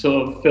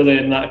sort of fill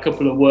in like a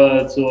couple of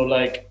words or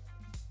like,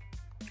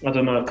 I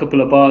don't know, a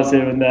couple of bars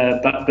here and there,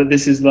 but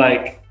this is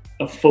like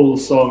a full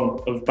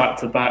song of back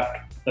to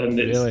back, and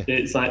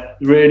it's like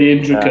really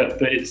intricate,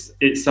 but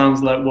it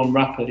sounds like one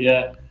rapper,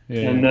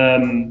 and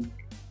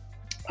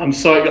I'm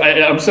so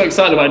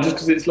excited about it just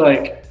because it's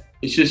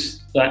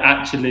just like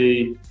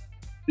actually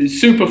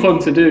it's super fun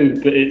to do,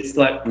 but it's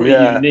like pretty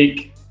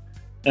unique,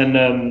 and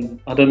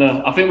I don't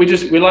know, I think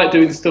we like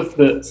doing stuff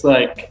that's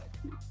like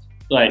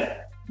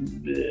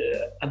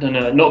I don't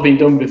know, not been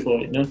done before,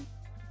 you know.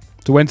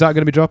 So when's that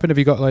going to be dropping? Have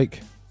you got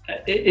like?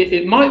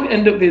 It might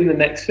end up being the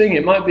next thing.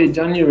 It might be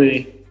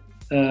January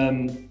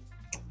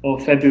or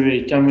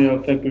February,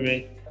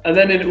 and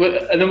then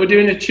we're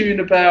doing a tune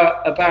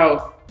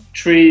about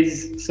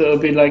trees. So it'll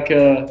be like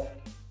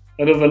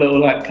another little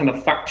like kind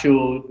of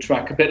factual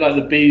track, a bit like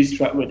the Bees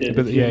track we did.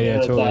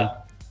 Totally.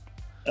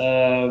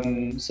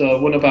 So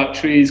one about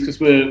trees because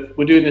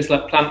we're doing this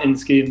like planting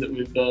scheme that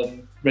we've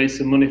raised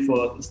some money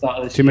for at the start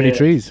of this year. Too many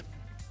trees.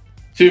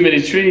 Too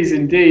many trees,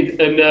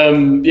 indeed.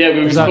 And we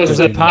were supposed to.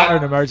 There's a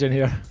pattern emerging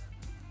here.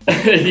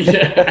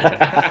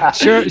 Yeah.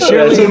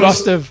 Surely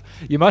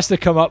you must have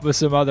come up with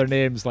some other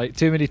names like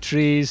too many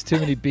trees, too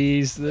many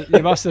bees.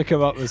 You must have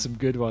come up with some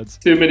good ones.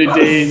 Too many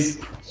D's.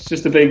 It's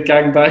just a big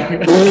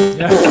gangbang.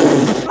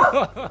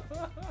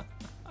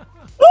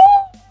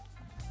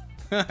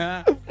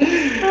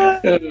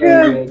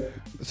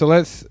 So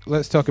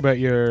let's talk about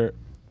your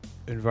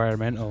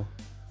environmental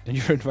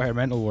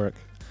work.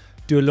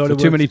 Do a lot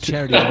of work for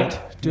charity, mate.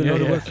 Do a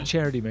lot of work for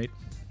charity, mate.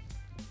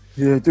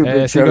 Yeah, do a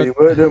bit of charity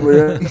work, don't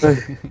we?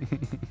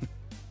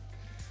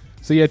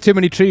 So yeah, too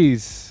many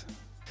trees.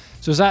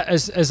 So is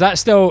that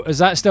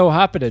still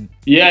happening?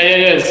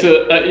 Yeah.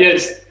 So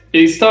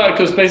it started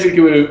because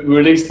basically we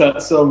released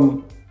that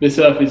song "This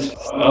Earth Is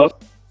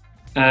Up,"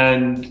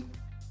 and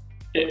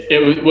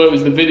it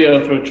was the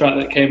video for a track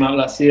that came out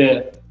last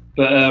year,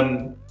 but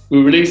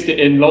we released it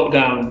in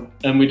lockdown,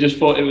 and we just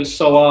thought it was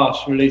so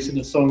harsh releasing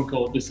a song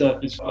called "This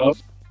Earth Is Up"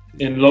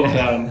 in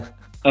lockdown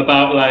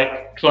about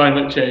like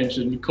climate change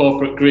and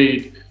corporate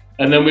greed.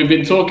 And then we've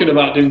been talking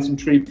about doing some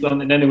tree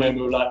planting anyway, and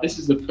we were like, this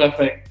is the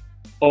perfect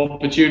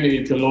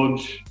opportunity to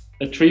launch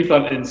a tree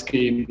planting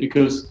scheme,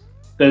 because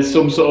there's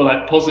some sort of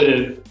like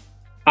positive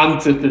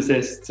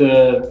antithesis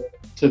to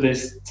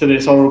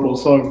this horrible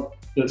song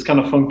that's kind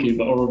of funky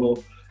but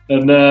horrible. So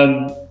we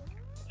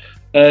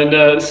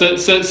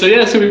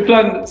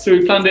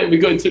planned it. We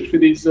got in touch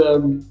with these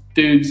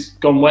dudes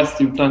gone west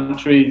who plant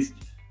trees,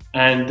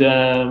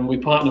 and we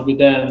partnered with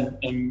them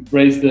and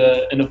raised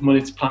enough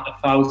money to plant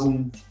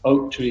 1,000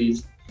 oak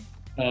trees.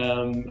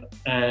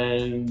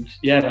 And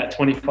yeah, like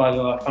 25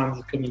 of our fans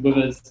are coming with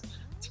us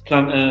to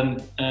plant them.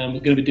 We're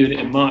going to be doing it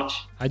in March.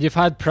 And you've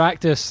had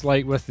practice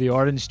like with the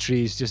orange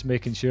trees, just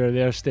making sure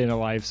they're staying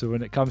alive. So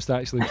when it comes to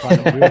actually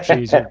planting real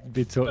trees, you'll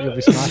be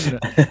smashing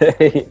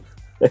it.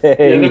 Yeah,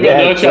 they've got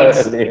no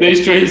chance.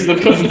 These trees,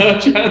 they've got no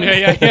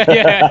chance.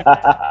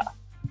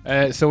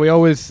 Yeah. So we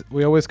always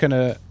kind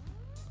of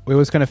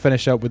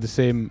finish up with the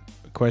same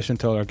question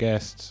to all our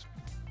guests.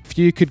 If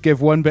you could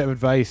give one bit of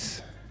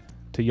advice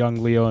to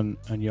young Leon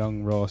and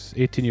young Ross,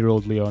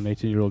 18-year-old Leon,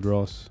 18-year-old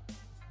Ross,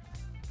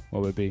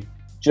 what would it be?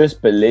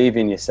 Just believe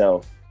in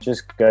yourself.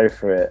 Just go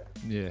for it.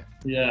 Yeah.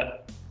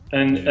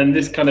 And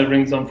this kind of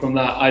rings on from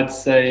that. I'd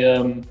say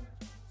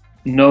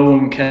no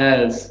one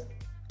cares.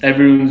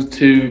 Everyone's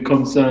too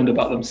concerned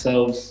about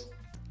themselves.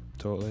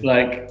 Totally.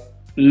 Like,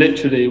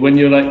 literally, when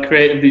you're like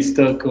creatively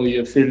stuck or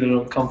you're feeling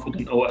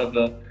unconfident or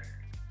whatever,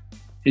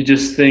 you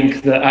just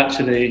think that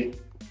actually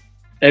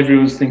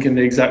everyone's thinking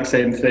the exact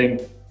same thing,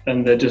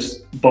 and they're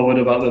just bothered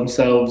about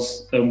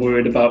themselves and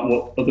worried about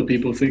what other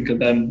people think of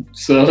them.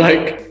 So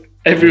like,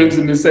 everyone's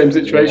in the same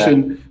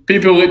situation. Yeah.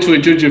 People literally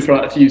judge you for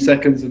like a few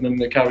seconds and then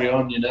they carry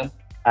on, you know?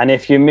 And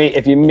if you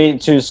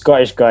meet two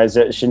Scottish guys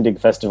at Shindig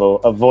Festival,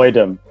 avoid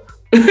them.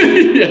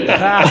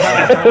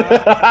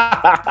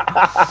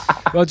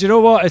 Well, do you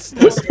know what? It's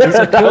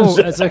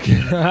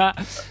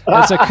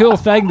a cool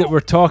thing that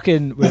we're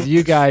talking with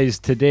you guys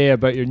today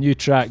about your new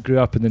track "Grew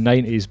Up in the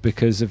 90s,"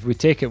 because if we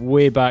take it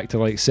way back to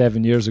like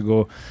 7 years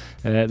ago,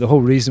 the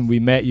whole reason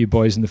we met you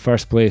boys in the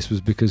first place was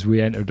because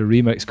we entered a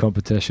remix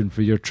competition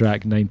for your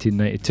track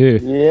 1992.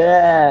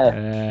 Yeah,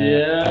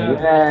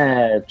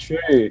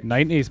 true.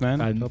 90s, man.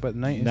 I know about the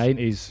 90s.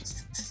 90s.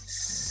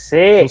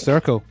 Sick.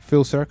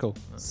 Full circle.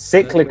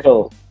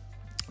 Cyclical.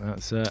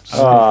 That's it.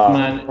 Oh,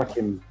 man.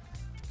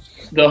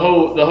 The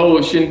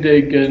whole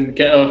Shindig and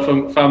Ghetto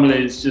Funk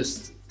family is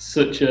just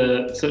such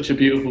a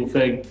beautiful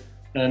thing.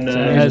 And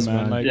it is,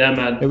 man. Like, yeah,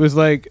 man. It was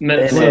like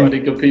met so many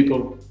good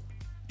people.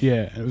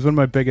 Yeah, it was one of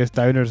my biggest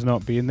downers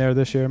not being there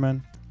this year,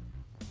 man.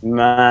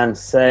 Man,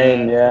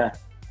 same, yeah.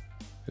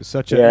 It's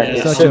such a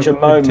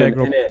moment,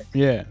 integral, isn't it?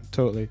 Yeah,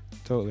 totally.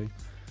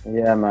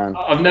 Yeah, man.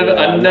 I've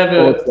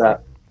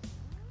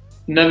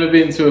never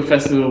been to a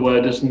festival where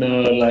I just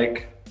know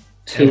like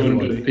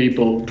 200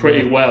 people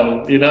pretty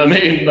well. You know what I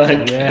mean?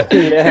 Like,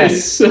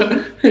 it's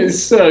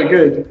so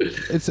good.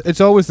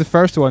 It's always the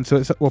first one, so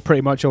it's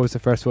pretty much always the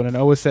first one, and it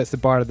always sets the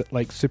bar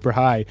like super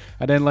high.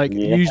 And then like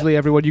usually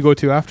everyone you go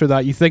to after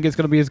that, you think it's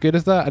gonna be as good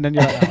as that, and then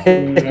you're like,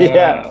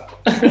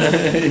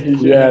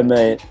 yeah,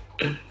 mate.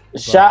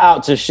 Shout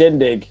out to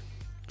Shindig.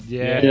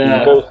 Yeah.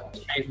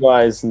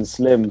 Streetwise and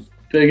Slim.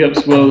 Big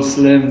ups, Will,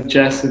 Slim,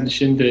 Jess, and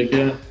Shindig.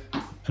 Yeah.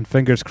 And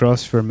fingers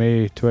crossed for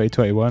May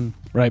 2021.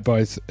 Right,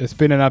 boys. It's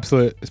been an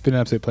absolute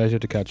pleasure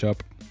to catch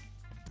up.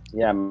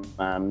 Yeah,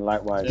 man.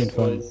 Likewise. It's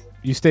been fun.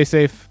 You stay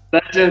safe.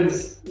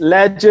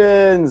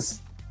 Legends.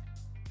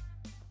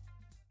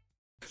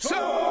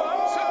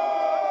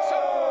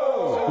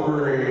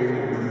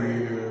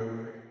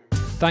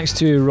 Thanks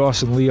to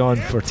Ross and Leon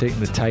for taking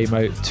the time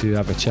out to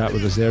have a chat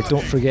with us there.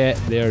 Don't forget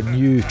their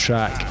new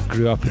track,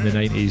 Grew Up in the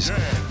 90s,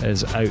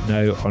 is out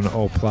now on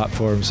all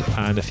platforms.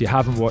 And if you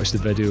haven't watched the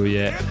video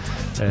yet,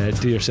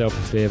 do yourself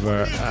a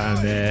favour.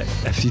 And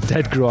if you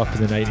did grow up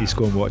in the 90s,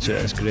 go and watch it.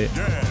 It's great.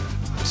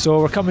 So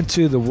we're coming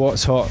to the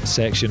What's Hot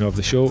section of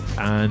the show,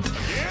 and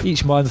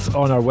each month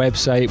on our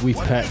website we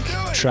pick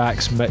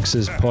tracks,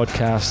 mixes,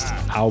 podcasts,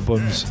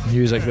 albums,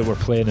 music that we're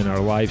playing in our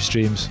live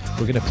streams.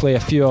 We're going to play a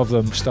few of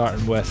them,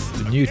 starting with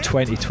the new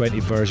 2020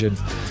 version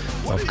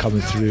of Coming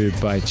Through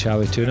by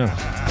Charlie Tuna.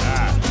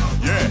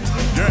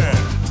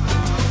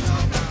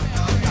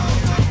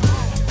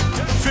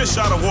 Fish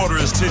Out of Water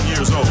is 10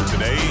 years old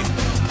today.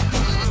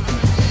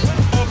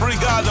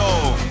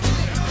 Obrigado.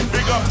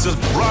 Big up to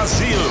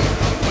Brazil.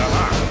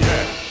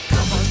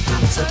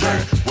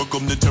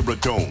 Welcome to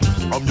Terratone.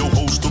 I'm your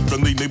host, the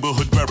friendly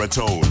neighborhood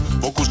baritone.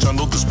 Vocals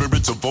channel the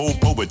spirits of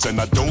old poets, and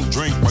I don't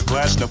drink. My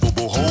glass never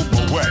will hold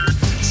my wet.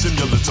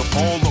 similar to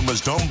Paul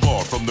Lomas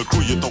Dunbar. From the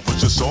crew you thought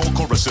was just all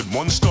chorus at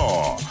 1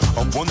 star.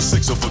 A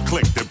 1/6 of a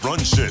click that run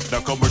shit.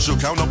 Now commercial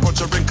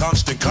counterpuncher in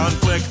constant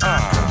conflict.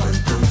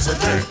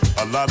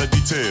 A lot of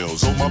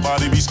details on my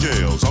body be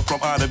scales. I'm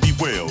from Ida B.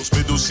 Wales,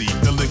 middle seat,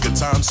 filling good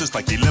times just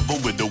like he level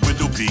with the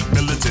widow peak.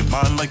 Militant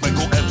mind like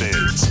Michael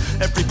Evans.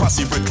 Every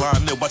posse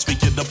recline and watch me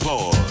get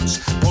applause.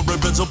 Pouring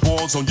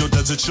reservoirs on your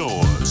desert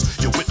shores.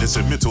 You're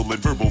witnessing mental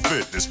and verbal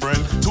fitness,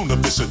 friend. Tuna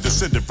fish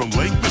descended from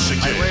Lake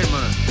Michigan. Hey, wait a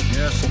minute.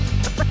 Yes.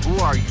 Who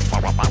are you?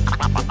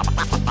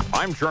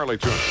 I'm Charlie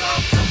Tuna.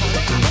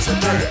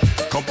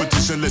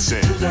 Competition,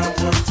 listen.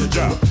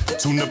 Yeah.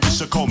 Tuna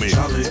fish call me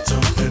Charlie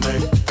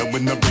Tuna. And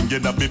when I bring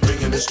it, I'll be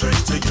bringing it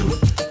straight to you.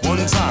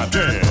 One time,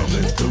 yeah.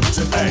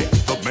 Hey,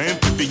 the man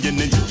Vivian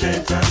and you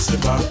can't pass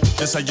it by.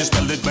 That's how you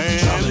spell it, man.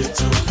 Charlie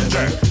Tuna.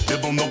 Yeah.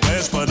 Live on the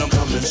west, but I'm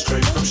coming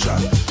straight from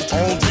shop.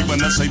 All three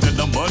when I say that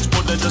I'm much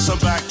more than just a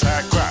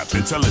backpack crap.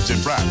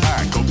 Intelligent rap,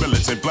 act, go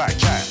militant black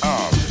cat.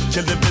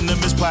 Killing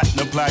venomous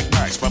platinum black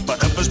max, but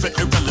forever spit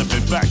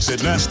irrelevant facts, and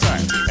that's that.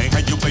 Ain't how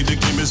you play the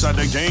game, is how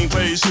the game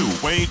plays you.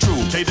 Way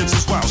true, cadence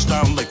is wild,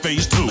 style like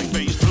phase 2.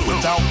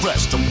 Without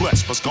rest, I'm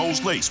blessed, my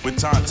skull's laced with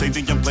time,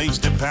 taking your blades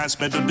that pass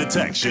metal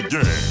detection,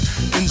 yeah.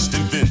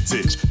 Instant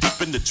vintage,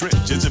 deep in the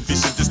trenches, if you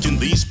said this can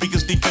leave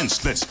speakers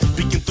defenseless.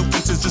 Speaking through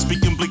fences, and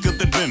speaking bleaker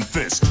than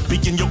Memphis.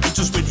 Speaking your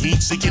interest with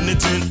heat, seeking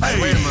intent.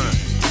 Hey, wait a minute.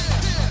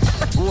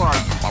 Who are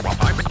you?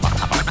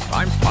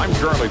 I'm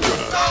Charlie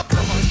Tuna.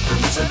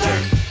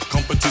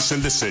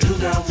 Competition, listen.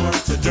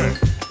 Yeah.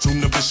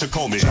 Tuna fish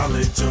call me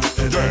Charlie Tuna.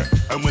 Yeah.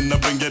 And when I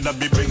bring it, I'll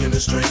be bringing it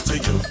straight to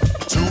you.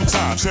 2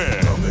 times, yeah.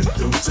 Coming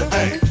through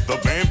today. The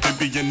band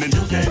Vivian and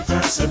you can't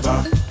pass it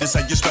by. This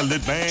how you spell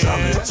it, man.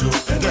 Charlie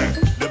Tuna. Yeah.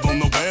 Live on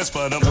the west,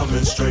 but I'm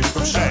coming straight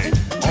from Shay.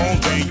 All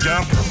day,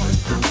 yeah. Coming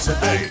through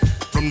today.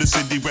 From the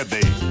city where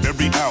they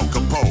buried Al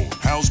Capone.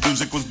 House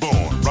music was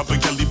born.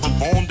 Robert Kelly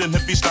performed and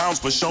heavy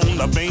styles were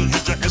shown. I made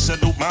Hydra and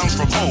settled miles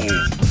from home.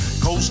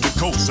 Coast to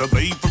coast,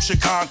 LA from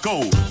Chicago.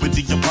 With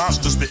the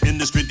imposters spitting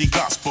this gritty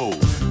gospel.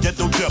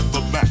 Ghetto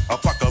diplomat,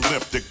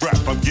 apocalyptic rap.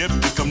 I'm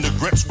gifted, come to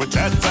grips with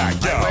that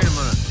fact, yeah. Wait a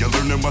minute. You're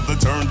learning about the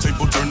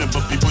turntable turning,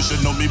 but people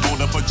should know me more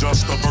than for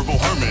just a verbal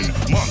Herman.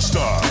 Monster,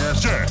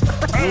 yes. Yeah.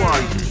 Who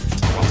are you?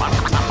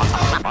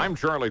 I'm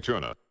Charlie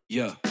Tuna.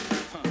 Yeah.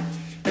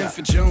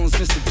 For Jones,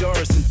 Mr.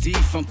 Doris, and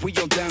D-Funk, we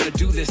all down to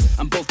do this.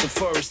 I'm both the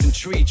forest and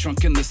tree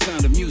trunk and the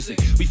sound of music.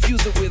 We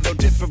fuse it with our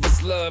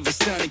difference, love, a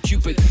sounding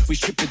Cupid. We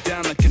strip it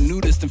down like a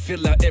nudist and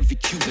fill out every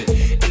cubit.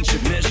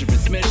 Ancient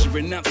measurements,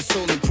 measuring out the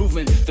soul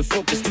improvement. The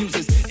focus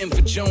muses, and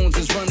for Jones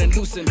is running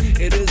loose, and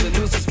it is a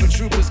nuisance for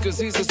troopers, cause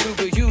he's a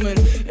superhuman.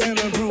 And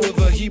a brew of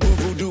a Hebrew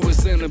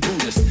voodooist and a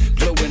Buddhist.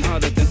 Glowing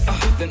harder than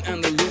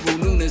Annaluru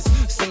Nunes.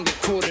 Sing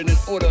it corded in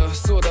order,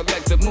 sorta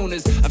like the moon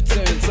is. I've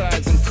turned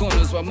tides and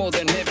corners while more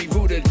than heavy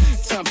rooted.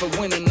 Time for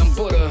winning, I'm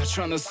butter,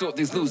 trying to sort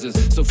these losers.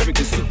 So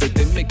freaking stupid,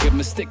 they make a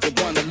mistake, I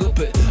wanna loop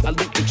it. I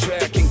loop the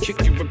track and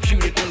kick you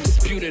reputed,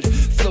 undisputed.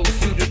 Flow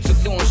suited to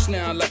launch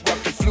now like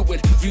rocket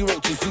fluid. We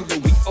wrote to Zulu,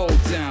 we all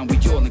down, we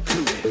all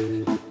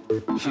included.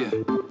 Yeah,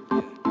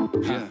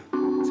 yeah,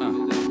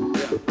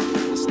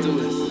 let's do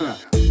it.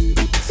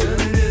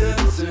 Turn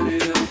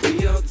it up, we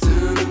all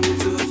down, and we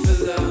do it for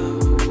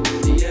love.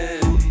 Yeah,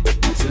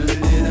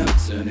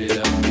 turn it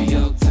up, we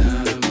all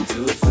down, and we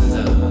do it for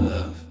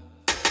love.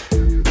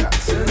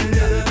 Turn it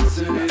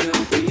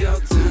up, we all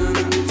down,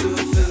 and we do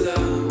it for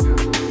love.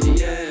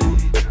 Yeah,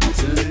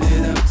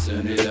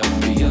 turn it up,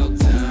 we all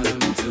down, and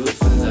we do it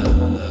for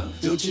love.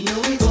 Don't you know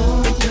we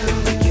all down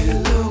to get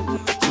low?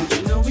 Don't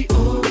you know we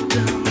all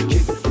down to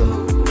kick the flow?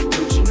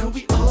 Don't you know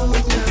we all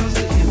down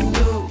to hit and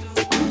go?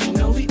 Don't you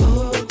know we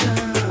all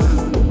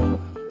down?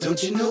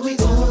 Don't you know we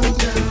all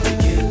down to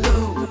get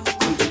low?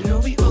 Don't you know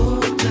we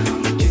all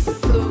down to kick the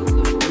flow?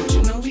 Don't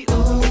you know we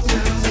all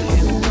down to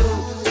hit and go?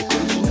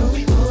 Don't you know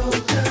we all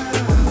down?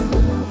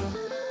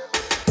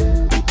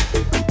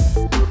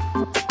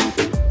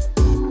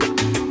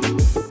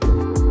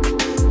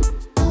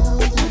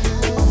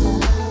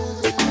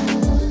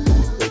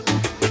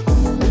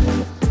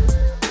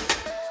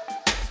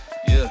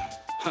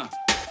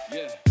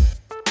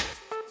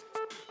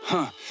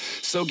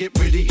 So get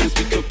ready as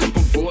we cook up a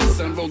board.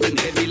 Sun rolling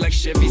heavy like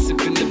Chevy,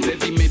 sipping the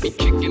bevy, maybe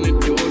kicking the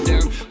door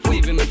down,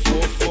 waving the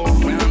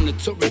 4-4 round.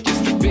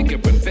 Notoriously bigger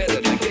and better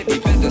like Eddie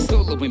Vedder,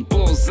 soloing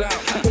balls out.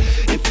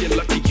 If you're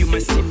lucky, you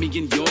might see me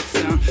in your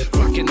town,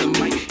 rocking the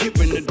mic,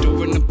 hearing the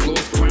door and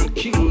applause. Crown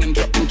king and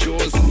dropping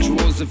jaws and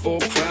drawers of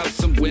all crowds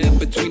somewhere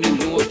between the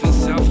north and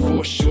south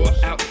foreshore.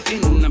 Out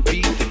in I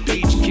beat the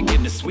beach,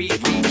 kicking the sweet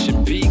reach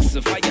and peaks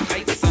of higher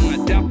heights.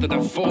 And I doubt that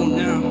I fall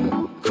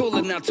now.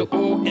 Calling out to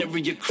all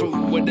area crew,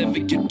 whatever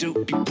you do,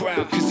 be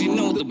proud, cause you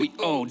know that we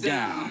all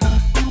down.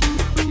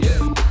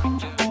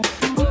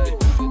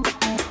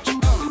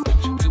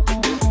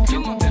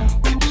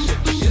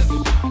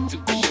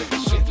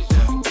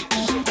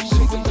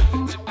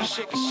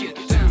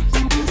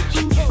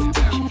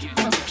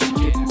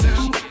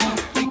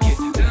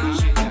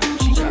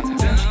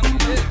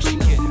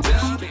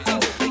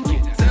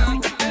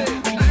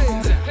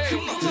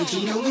 Don't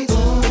you know we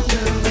all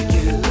down to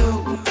get low?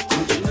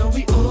 Don't you know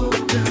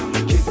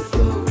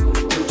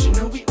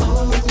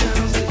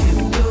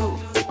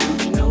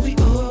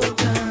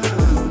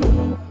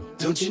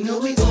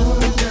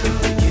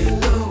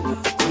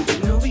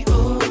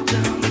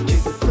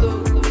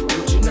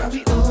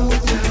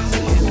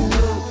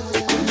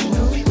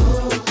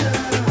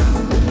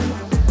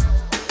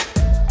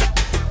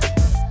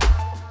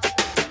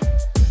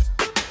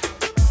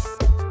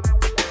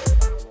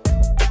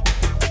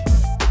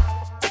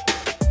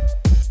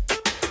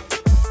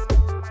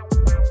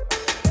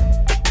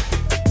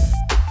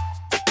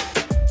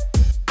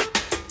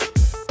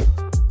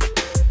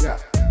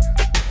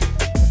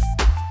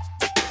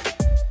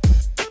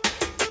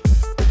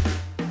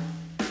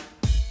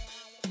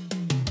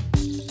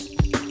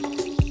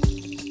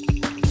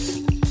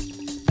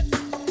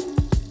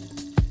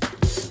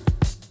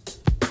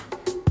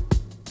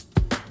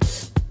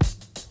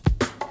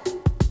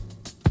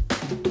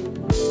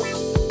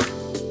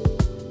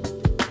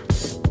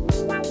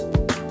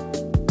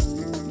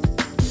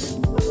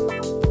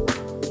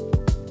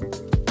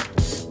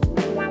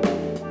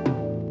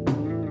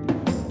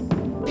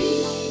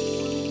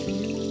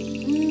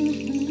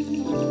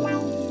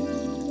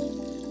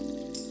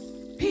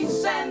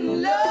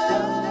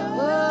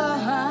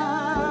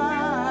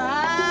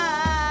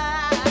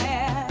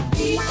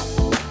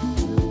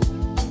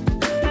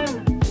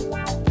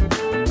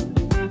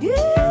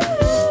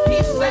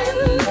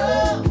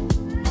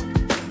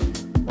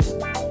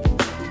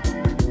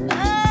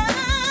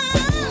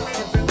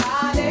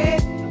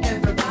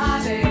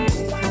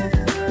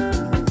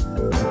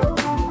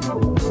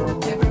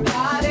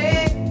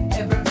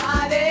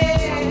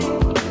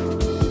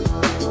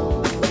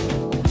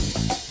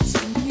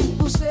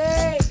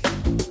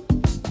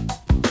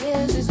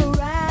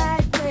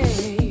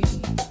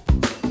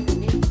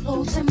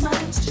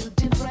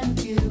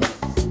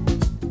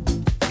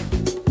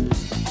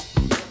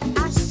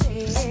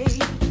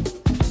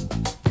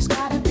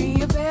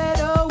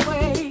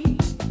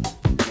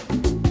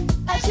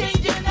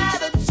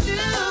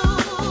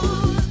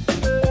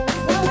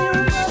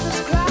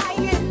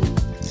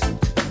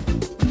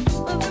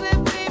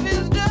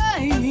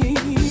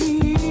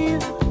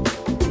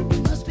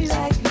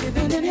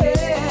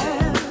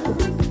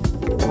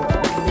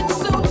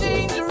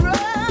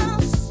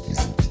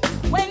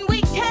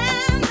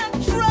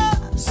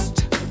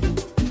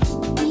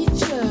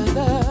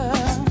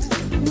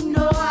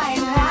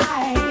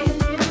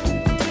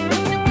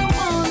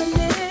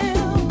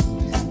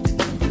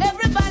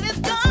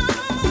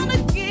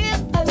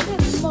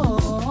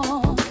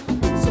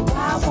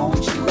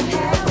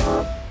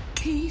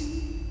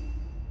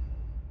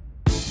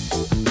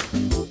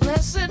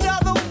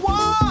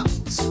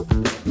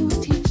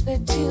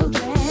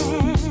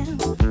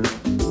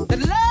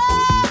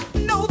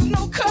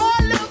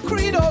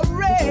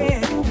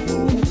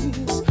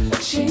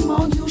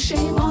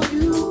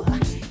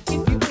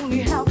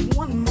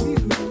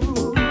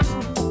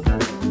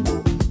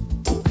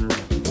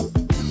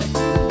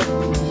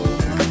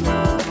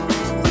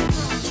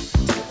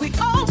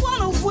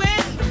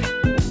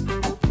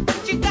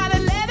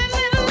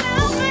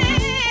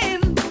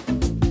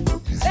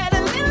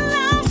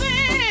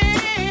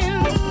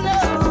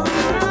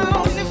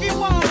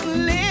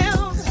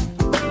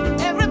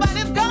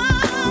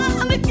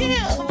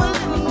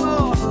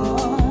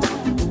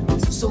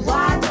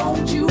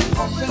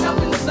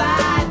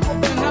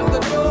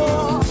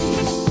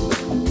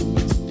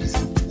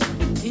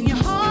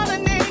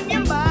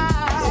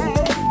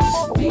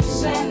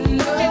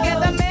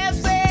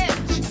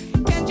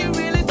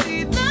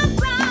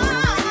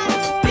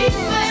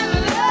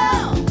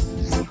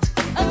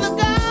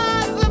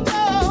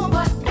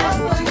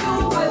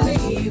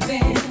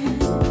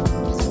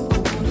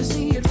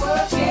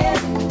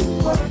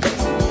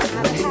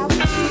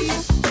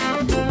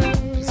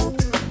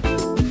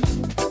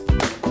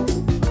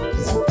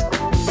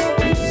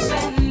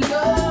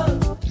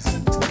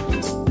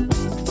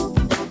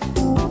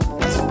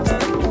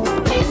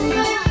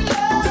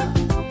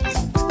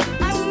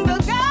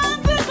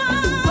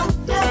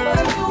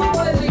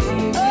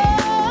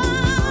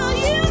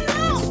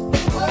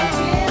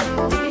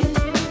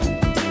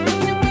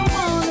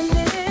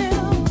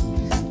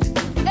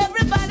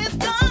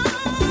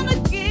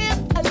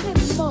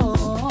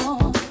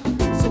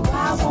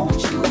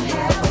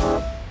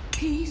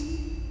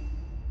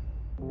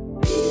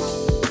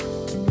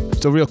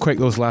So real quick,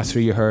 those last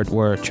three you heard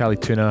were Charlie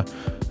Tuna,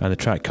 and the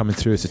track coming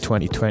through is the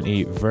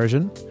 2020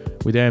 version.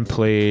 We then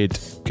played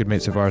good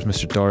mates of ours,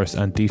 Mr. Doris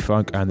and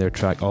D-Funk, and their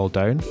track All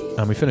Down.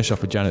 And we finished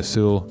off with Janet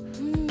Sewell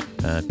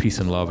and Peace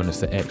and Love, and it's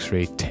the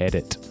X-Ray Ted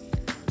It.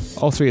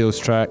 All three of those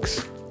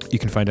tracks you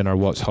can find in our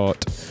What's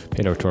Hot.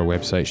 Head over to our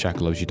website,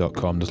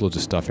 shackalovesyou.com. There's loads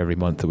of stuff every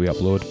month that we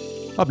upload.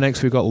 Up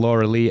next, we've got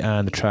Laura Lee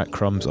and the track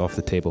Crumbs Off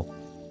the Table.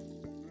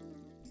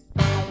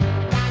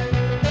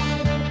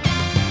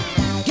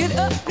 Get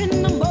up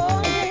in the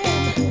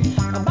morning,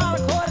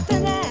 about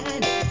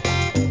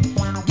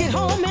 8:45. Get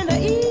home in the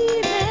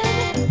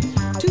evening,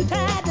 too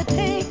tired to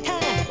take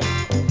time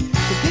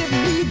to give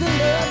me the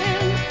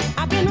loving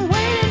I've been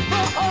waiting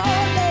for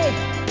all day.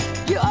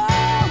 You're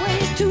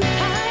always too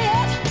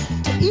tired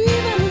to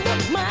even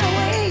look my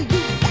way.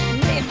 You got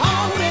me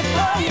hungry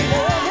for your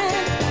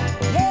loving.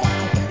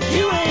 Yeah,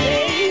 you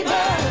ain't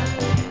able.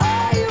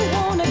 All you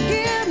wanna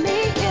give me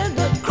is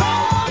the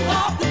crumbs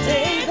off the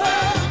table.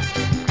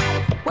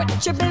 What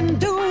you been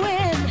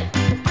doing?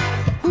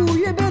 Who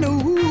you been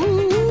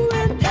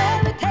wooing?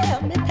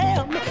 Tell me,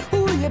 who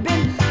you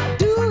been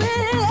doing?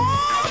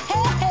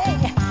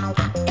 Hey, I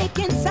ache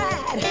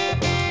inside,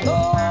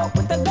 oh,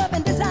 with the love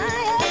and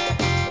desire,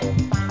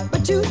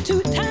 but you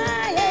too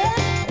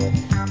tired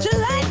to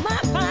light my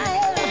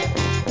fire.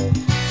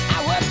 I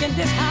work in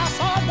this house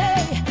all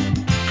day,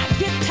 I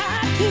get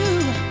tired too.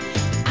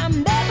 I'm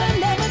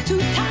never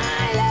too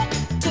tired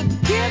to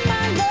give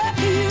my love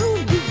to you.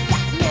 You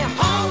got me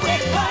hungry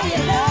for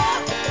your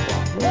love.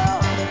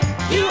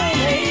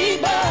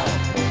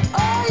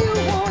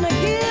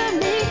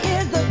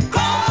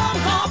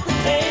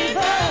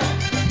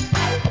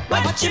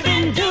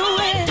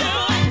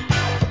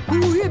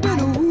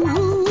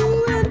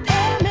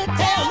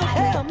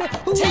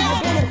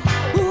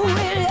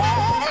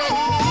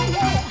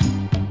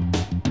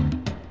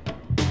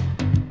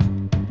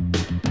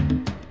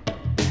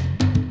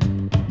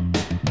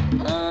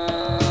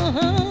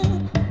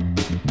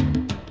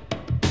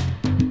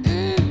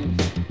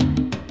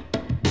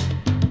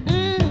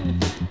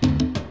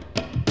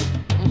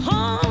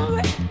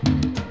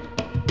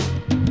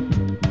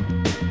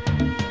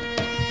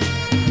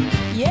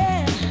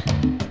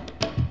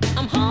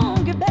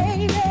 hungry,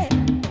 baby.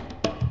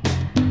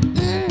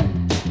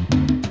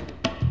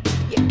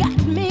 You got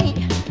me.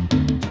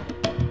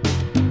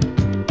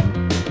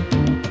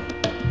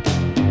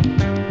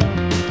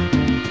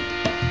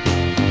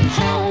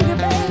 Hungry,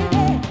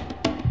 baby.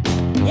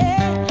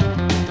 Yeah.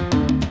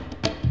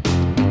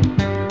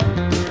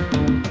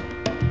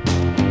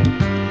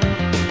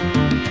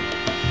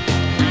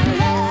 I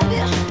love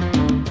you,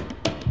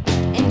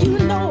 and you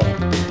know it.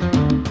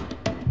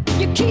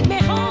 You keep me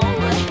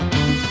hungry.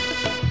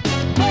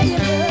 Where you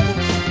love,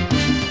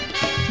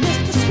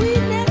 Mr.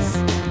 Sweetness.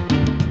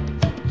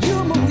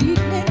 You're my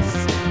weakness.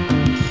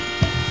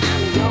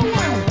 I'm your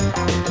one.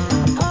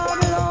 All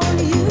belong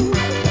to you.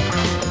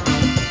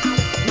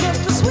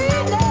 Mr.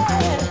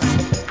 Sweetness.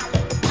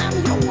 I'm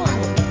your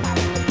one.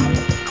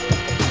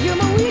 You're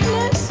my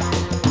weakness.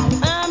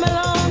 I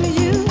belong to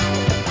you.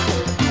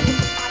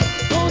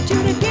 Want you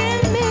to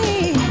give me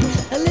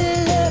a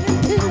little loving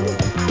too.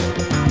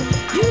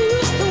 You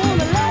used to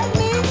wanna love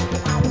me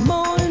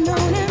morning,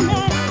 noon, and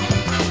night.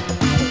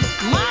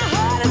 My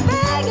heart is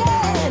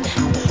begging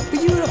for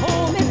you to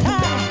hold me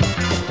tight.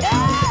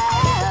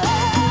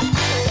 Yeah.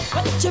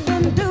 What you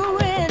been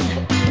doing?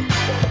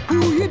 Who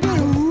you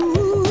been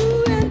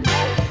wooing?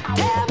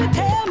 Tell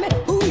me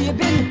who you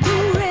been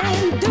doing.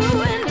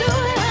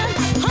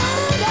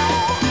 Honey,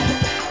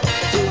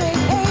 you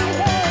ain't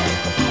baby.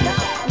 No.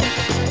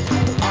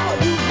 All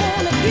you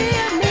wanna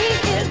give me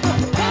is the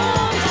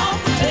crumbs off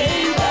the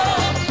table.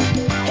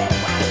 Hey,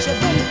 what you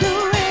been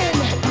doing?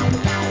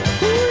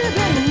 Who you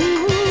been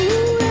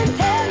wooing?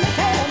 Tell me.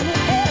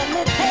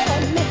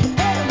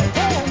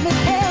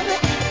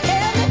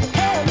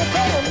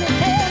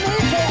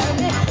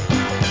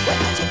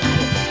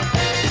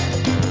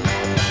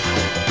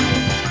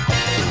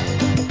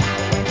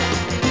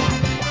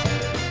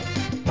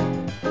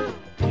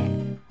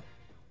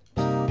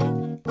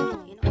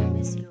 You know I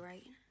miss you,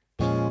 right?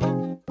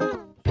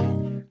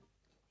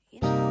 You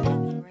know I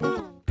love you, right?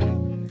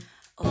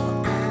 Oh,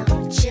 I'm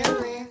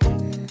chillin'.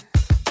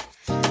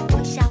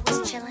 Wish I was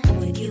chillin'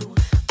 with you.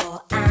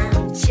 Oh,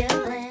 I'm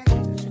chillin'.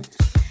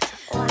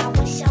 Oh, I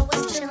wish I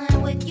was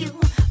chillin' with you.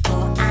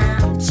 Oh,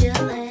 I'm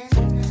chillin'.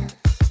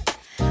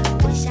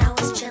 Wish I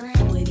was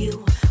chillin' with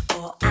you.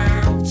 Oh,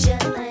 I'm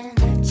chillin'.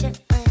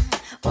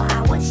 Oh,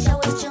 I wish I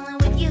was chillin'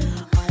 with you.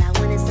 All I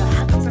want is a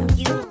hug from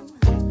you.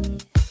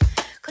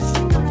 'Cause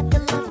you know that the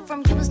love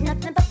from you is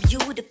nothing but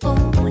beautiful.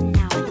 And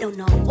now I don't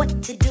know what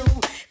to do.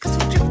 'Cause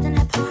we're drifting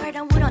apart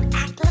and we don't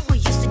act like we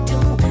used to do.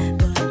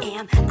 But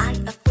am I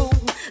a fool?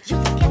 You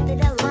forget that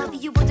I love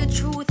you, but the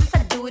truth is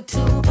I do it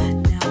too.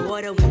 Now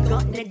what are we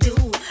gonna do?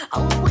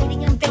 Are we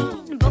waiting in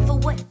vain? But for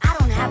what? I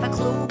don't have a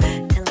clue.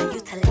 Telling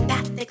you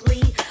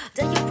telepathically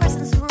that your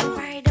presence is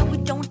required and we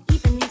don't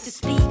even need to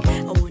speak.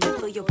 I wanna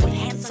feel your both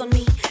hands on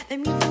me. Let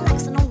me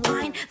relax and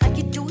unwind like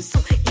you do so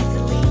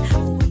easily.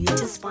 Or will you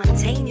just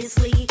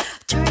spontaneously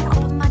turn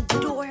open my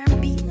door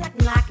and be like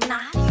knock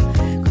knock?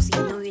 'Cause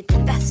you know you're the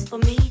best for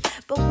me.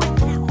 But when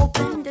I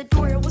opened the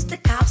door, it was the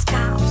cops.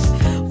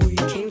 Who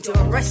you came to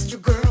arrest you,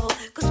 girl.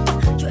 'Cause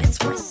what you're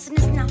expressing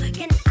is now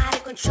getting out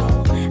of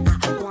control.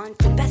 I want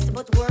the best of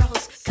both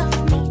worlds. Cuff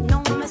me, no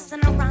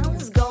messing around,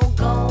 let's go.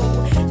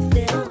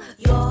 Fill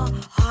your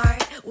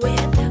heart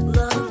with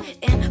love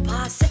and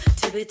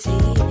positivity.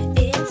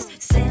 It's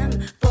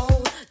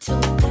simple to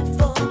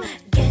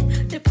forget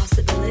the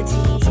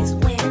possibilities.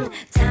 When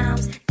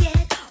times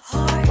get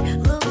hard,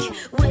 look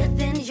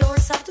within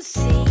yourself to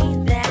see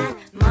that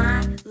my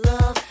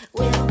love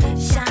will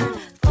shine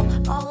for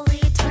all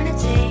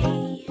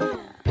eternity.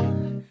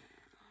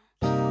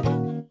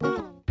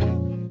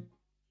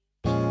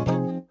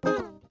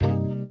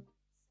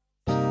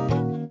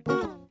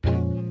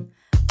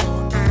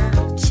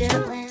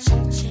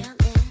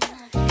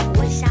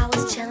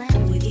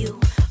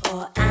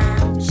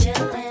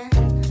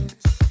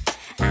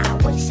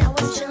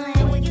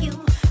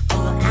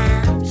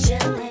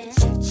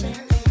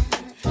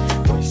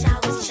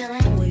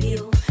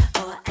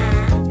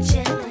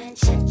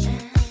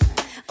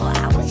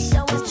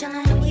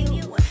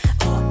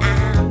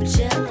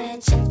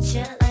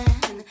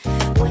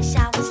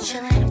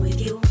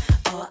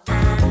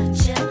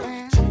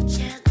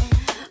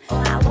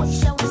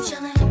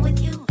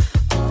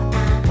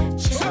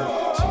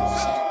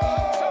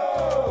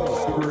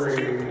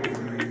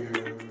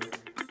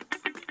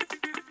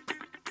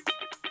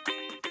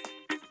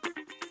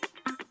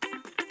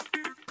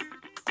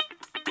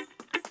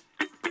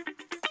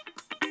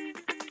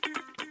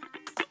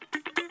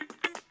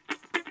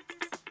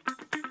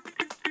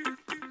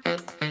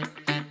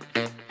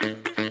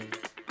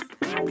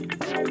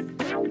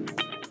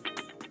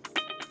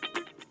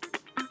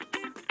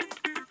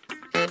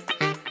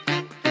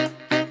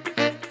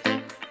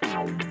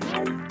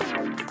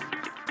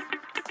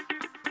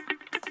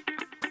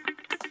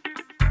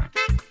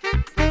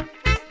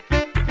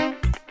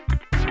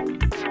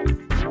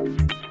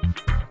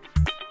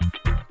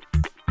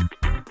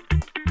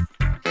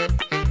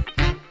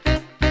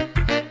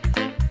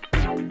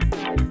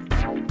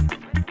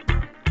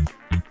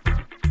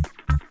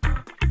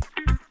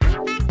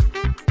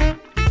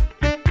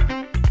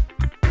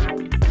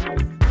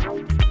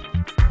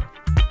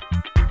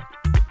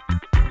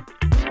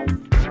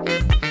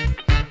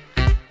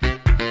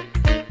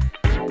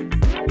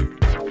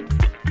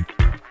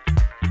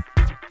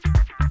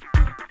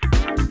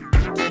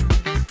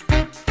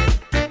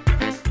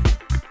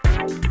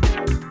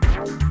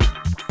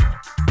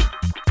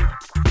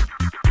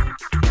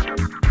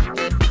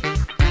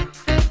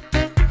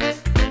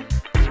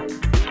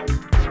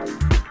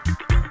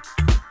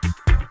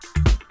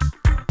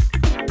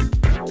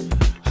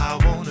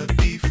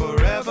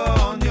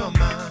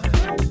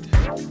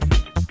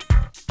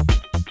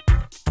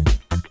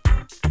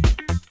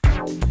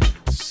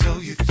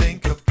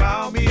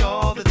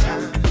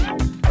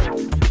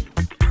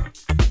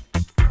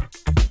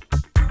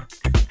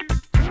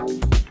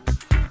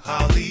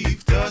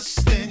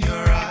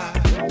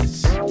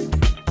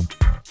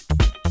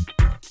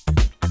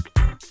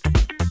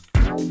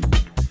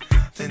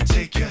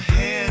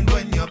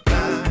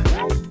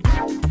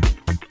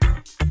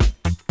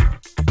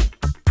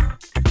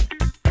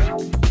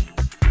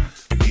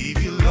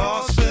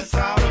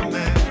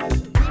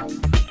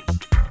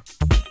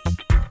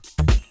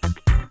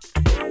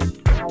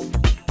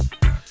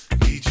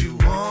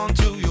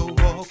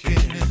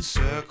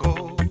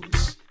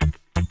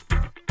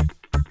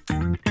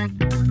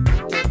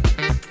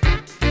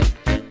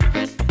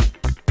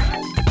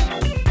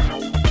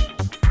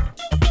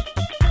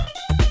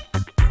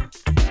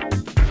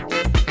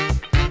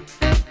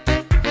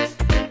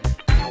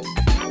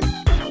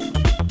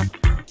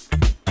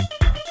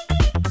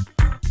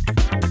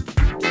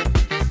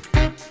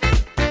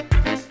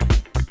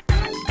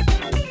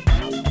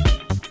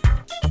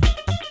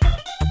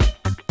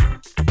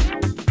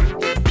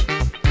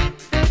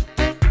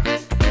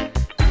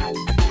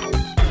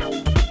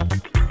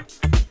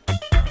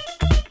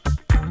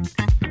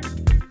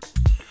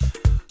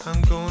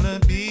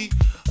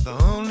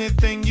 only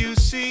thing you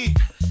see,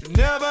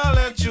 never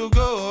let you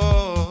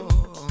go.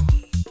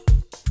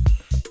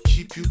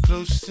 Keep you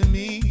close to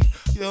me,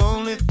 the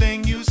only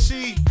thing you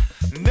see,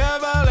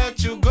 never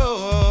let you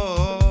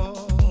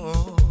go.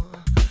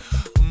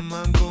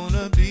 I'm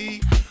gonna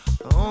be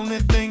the only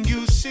thing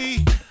you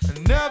see,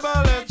 never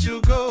let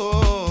you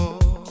go.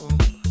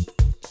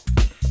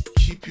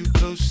 Keep you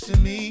close to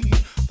me,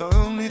 the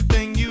only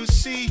thing you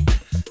see,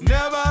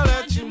 never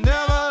let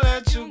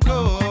you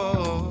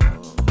go.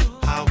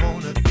 I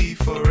wanna be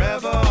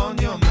forever on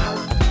your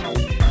mind.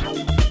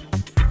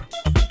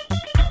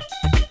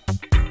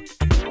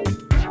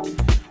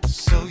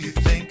 So you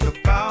think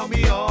about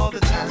me all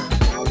the time.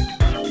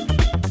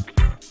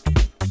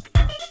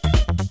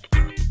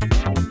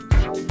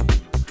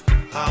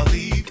 I'll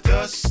leave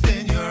dust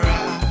in your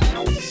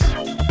eyes.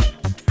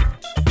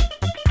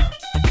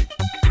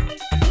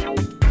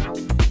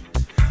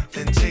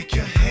 Then take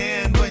your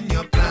hand when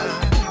you're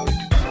blind.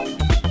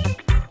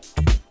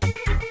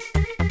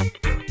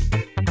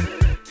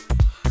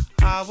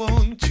 I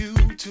want you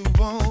to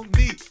want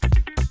me.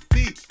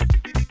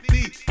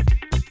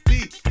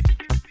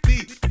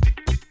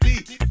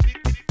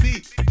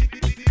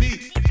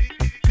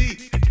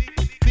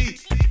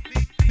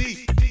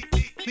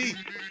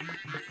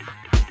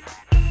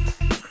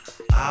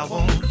 I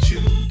want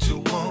you to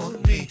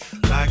want me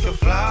like a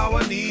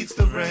flower needs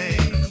the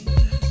rain.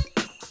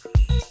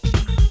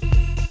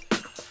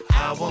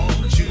 I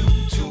want you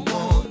to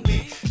want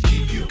me,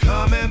 keep you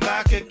coming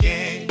back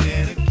again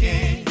and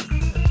again.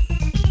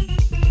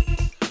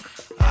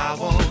 I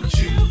want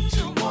you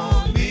to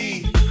want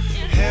me,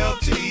 help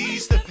to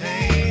ease the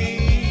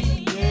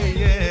pain.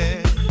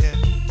 Yeah.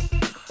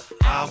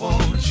 I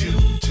want you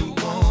to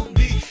want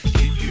me,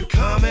 keep you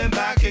coming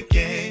back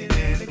again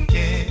and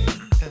again.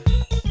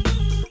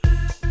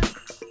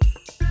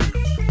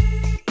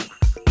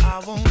 I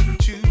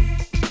want you.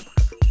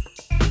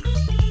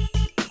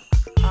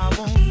 I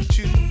want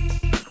you.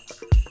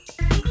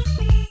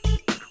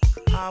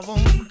 I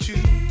want you.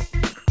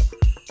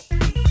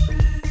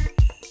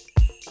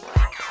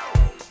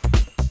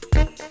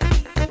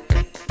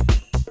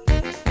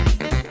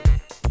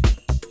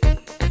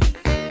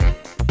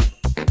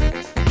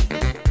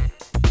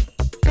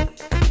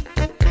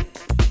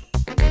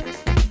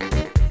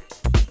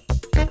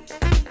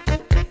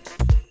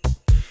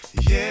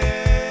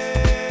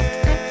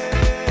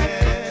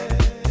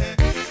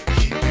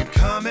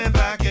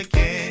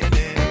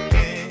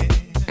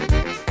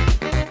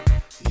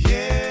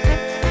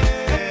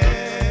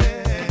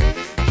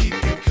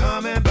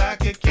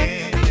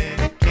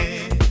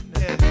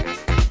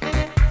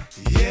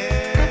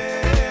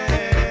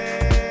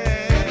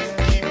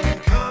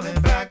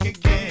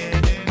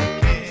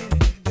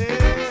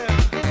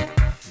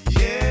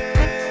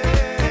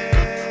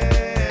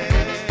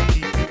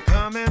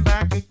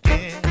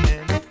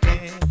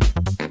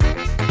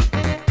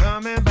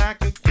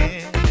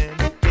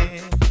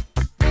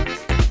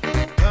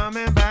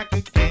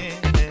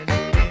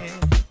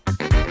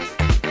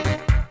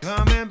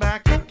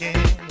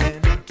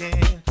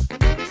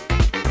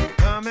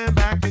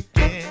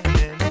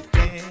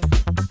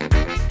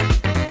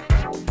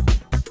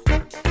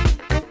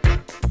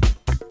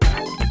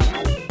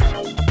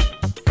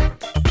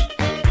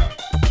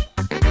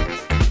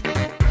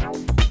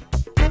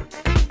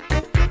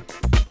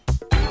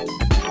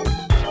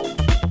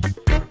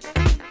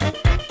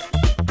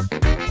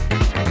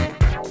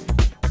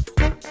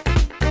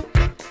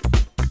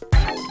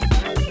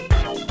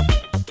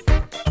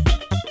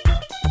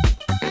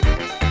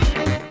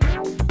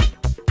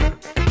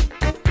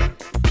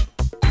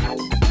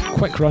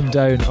 Quick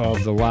rundown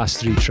of the last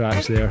three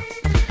tracks there.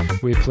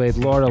 We played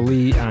Laura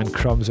Lee and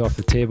Crumbs Off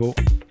the Table.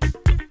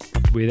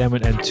 We then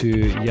went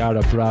into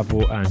Yara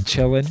Bravo and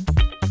Chillin'.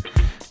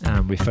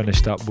 And we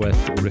finished up with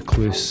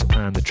Recluse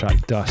and the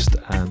track Dust,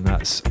 and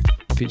that's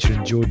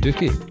featuring Joe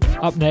Dookie.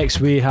 Up next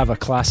we have a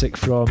classic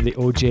from the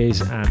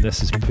OJs, and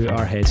this is Put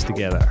Our Heads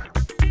Together.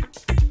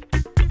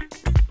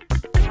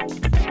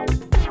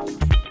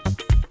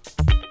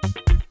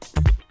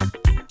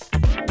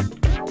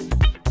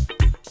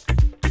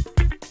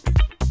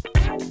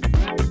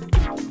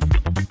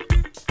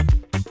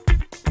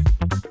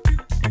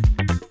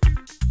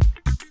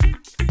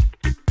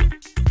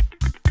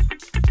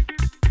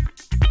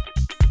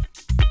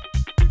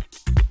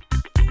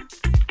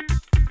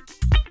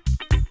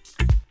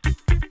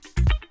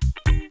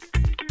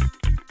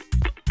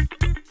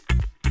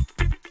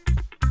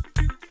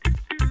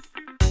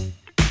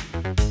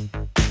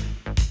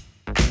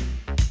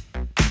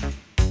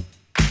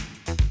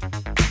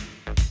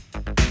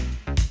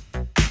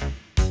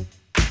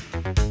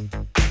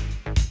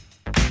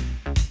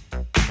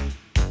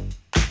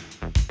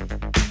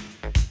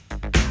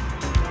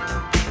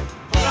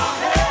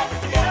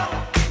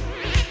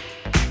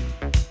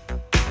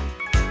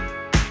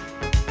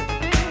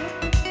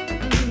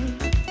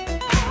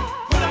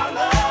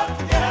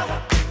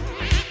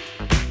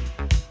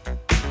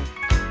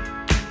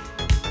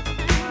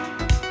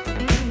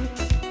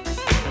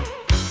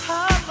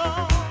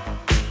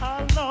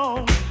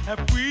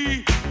 Have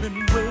we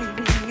been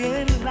waiting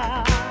in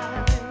line?